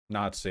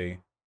Nazi,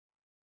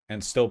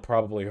 and still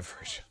probably a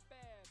virgin.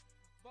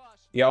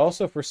 Yeah,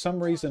 also, for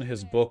some reason,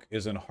 his book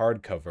is in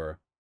hardcover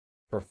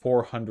for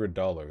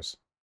 $400,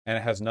 and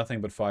it has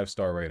nothing but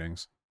 5-star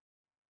ratings.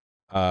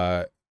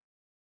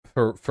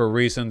 For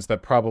reasons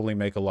that probably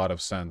make a lot of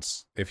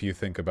sense if you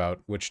think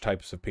about which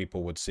types of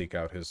people would seek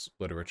out his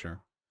literature.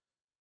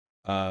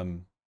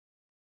 Oh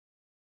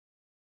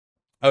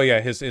yeah,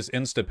 his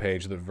Insta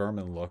page that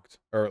Vermin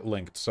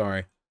linked,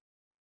 sorry.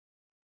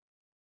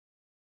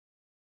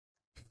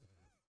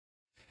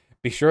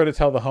 Be sure to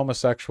tell the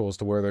homosexuals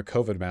to wear their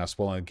COVID masks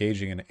while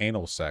engaging in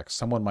anal sex.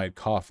 Someone might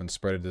cough and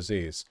spread a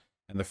disease.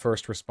 And the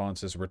first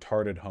response is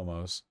retarded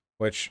homos,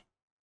 which,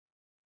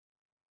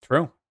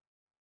 true.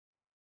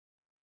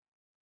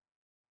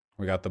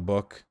 We got the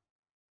book.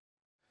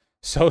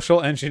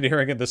 Social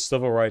Engineering in the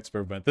Civil Rights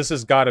Movement. This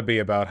has got to be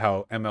about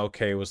how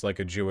MLK was like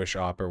a Jewish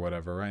op or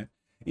whatever, right?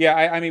 Yeah,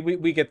 I mean,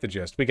 we get the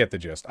gist. We get the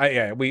gist.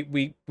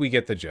 We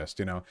get the gist,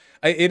 you know.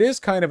 It is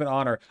kind of an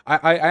honor.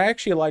 I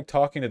actually like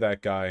talking to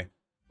that guy.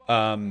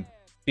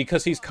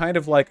 because he's kind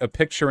of like a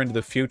picture into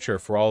the future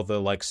for all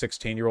the like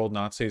 16-year-old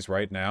Nazis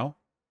right now.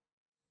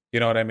 You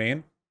know what I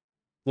mean?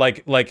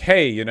 Like,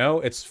 hey, you know,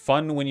 it's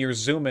fun when you're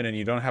zooming and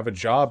you don't have a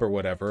job or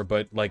whatever,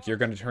 but like you're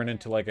gonna turn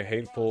into like a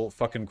hateful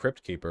fucking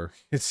crypt keeper.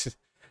 It's,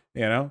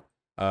 you know,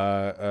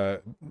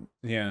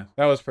 yeah,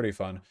 that was pretty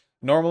fun.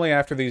 Normally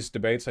after these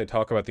debates, I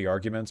talk about the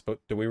arguments, but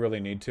do we really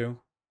need to?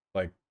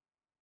 Like,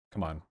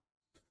 come on.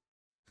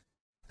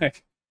 I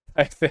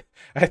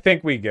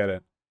think we get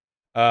it.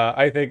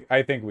 I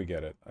think we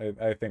get it.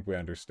 I think we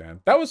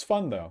understand. That was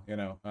fun though, you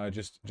know,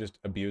 just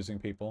abusing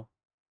people.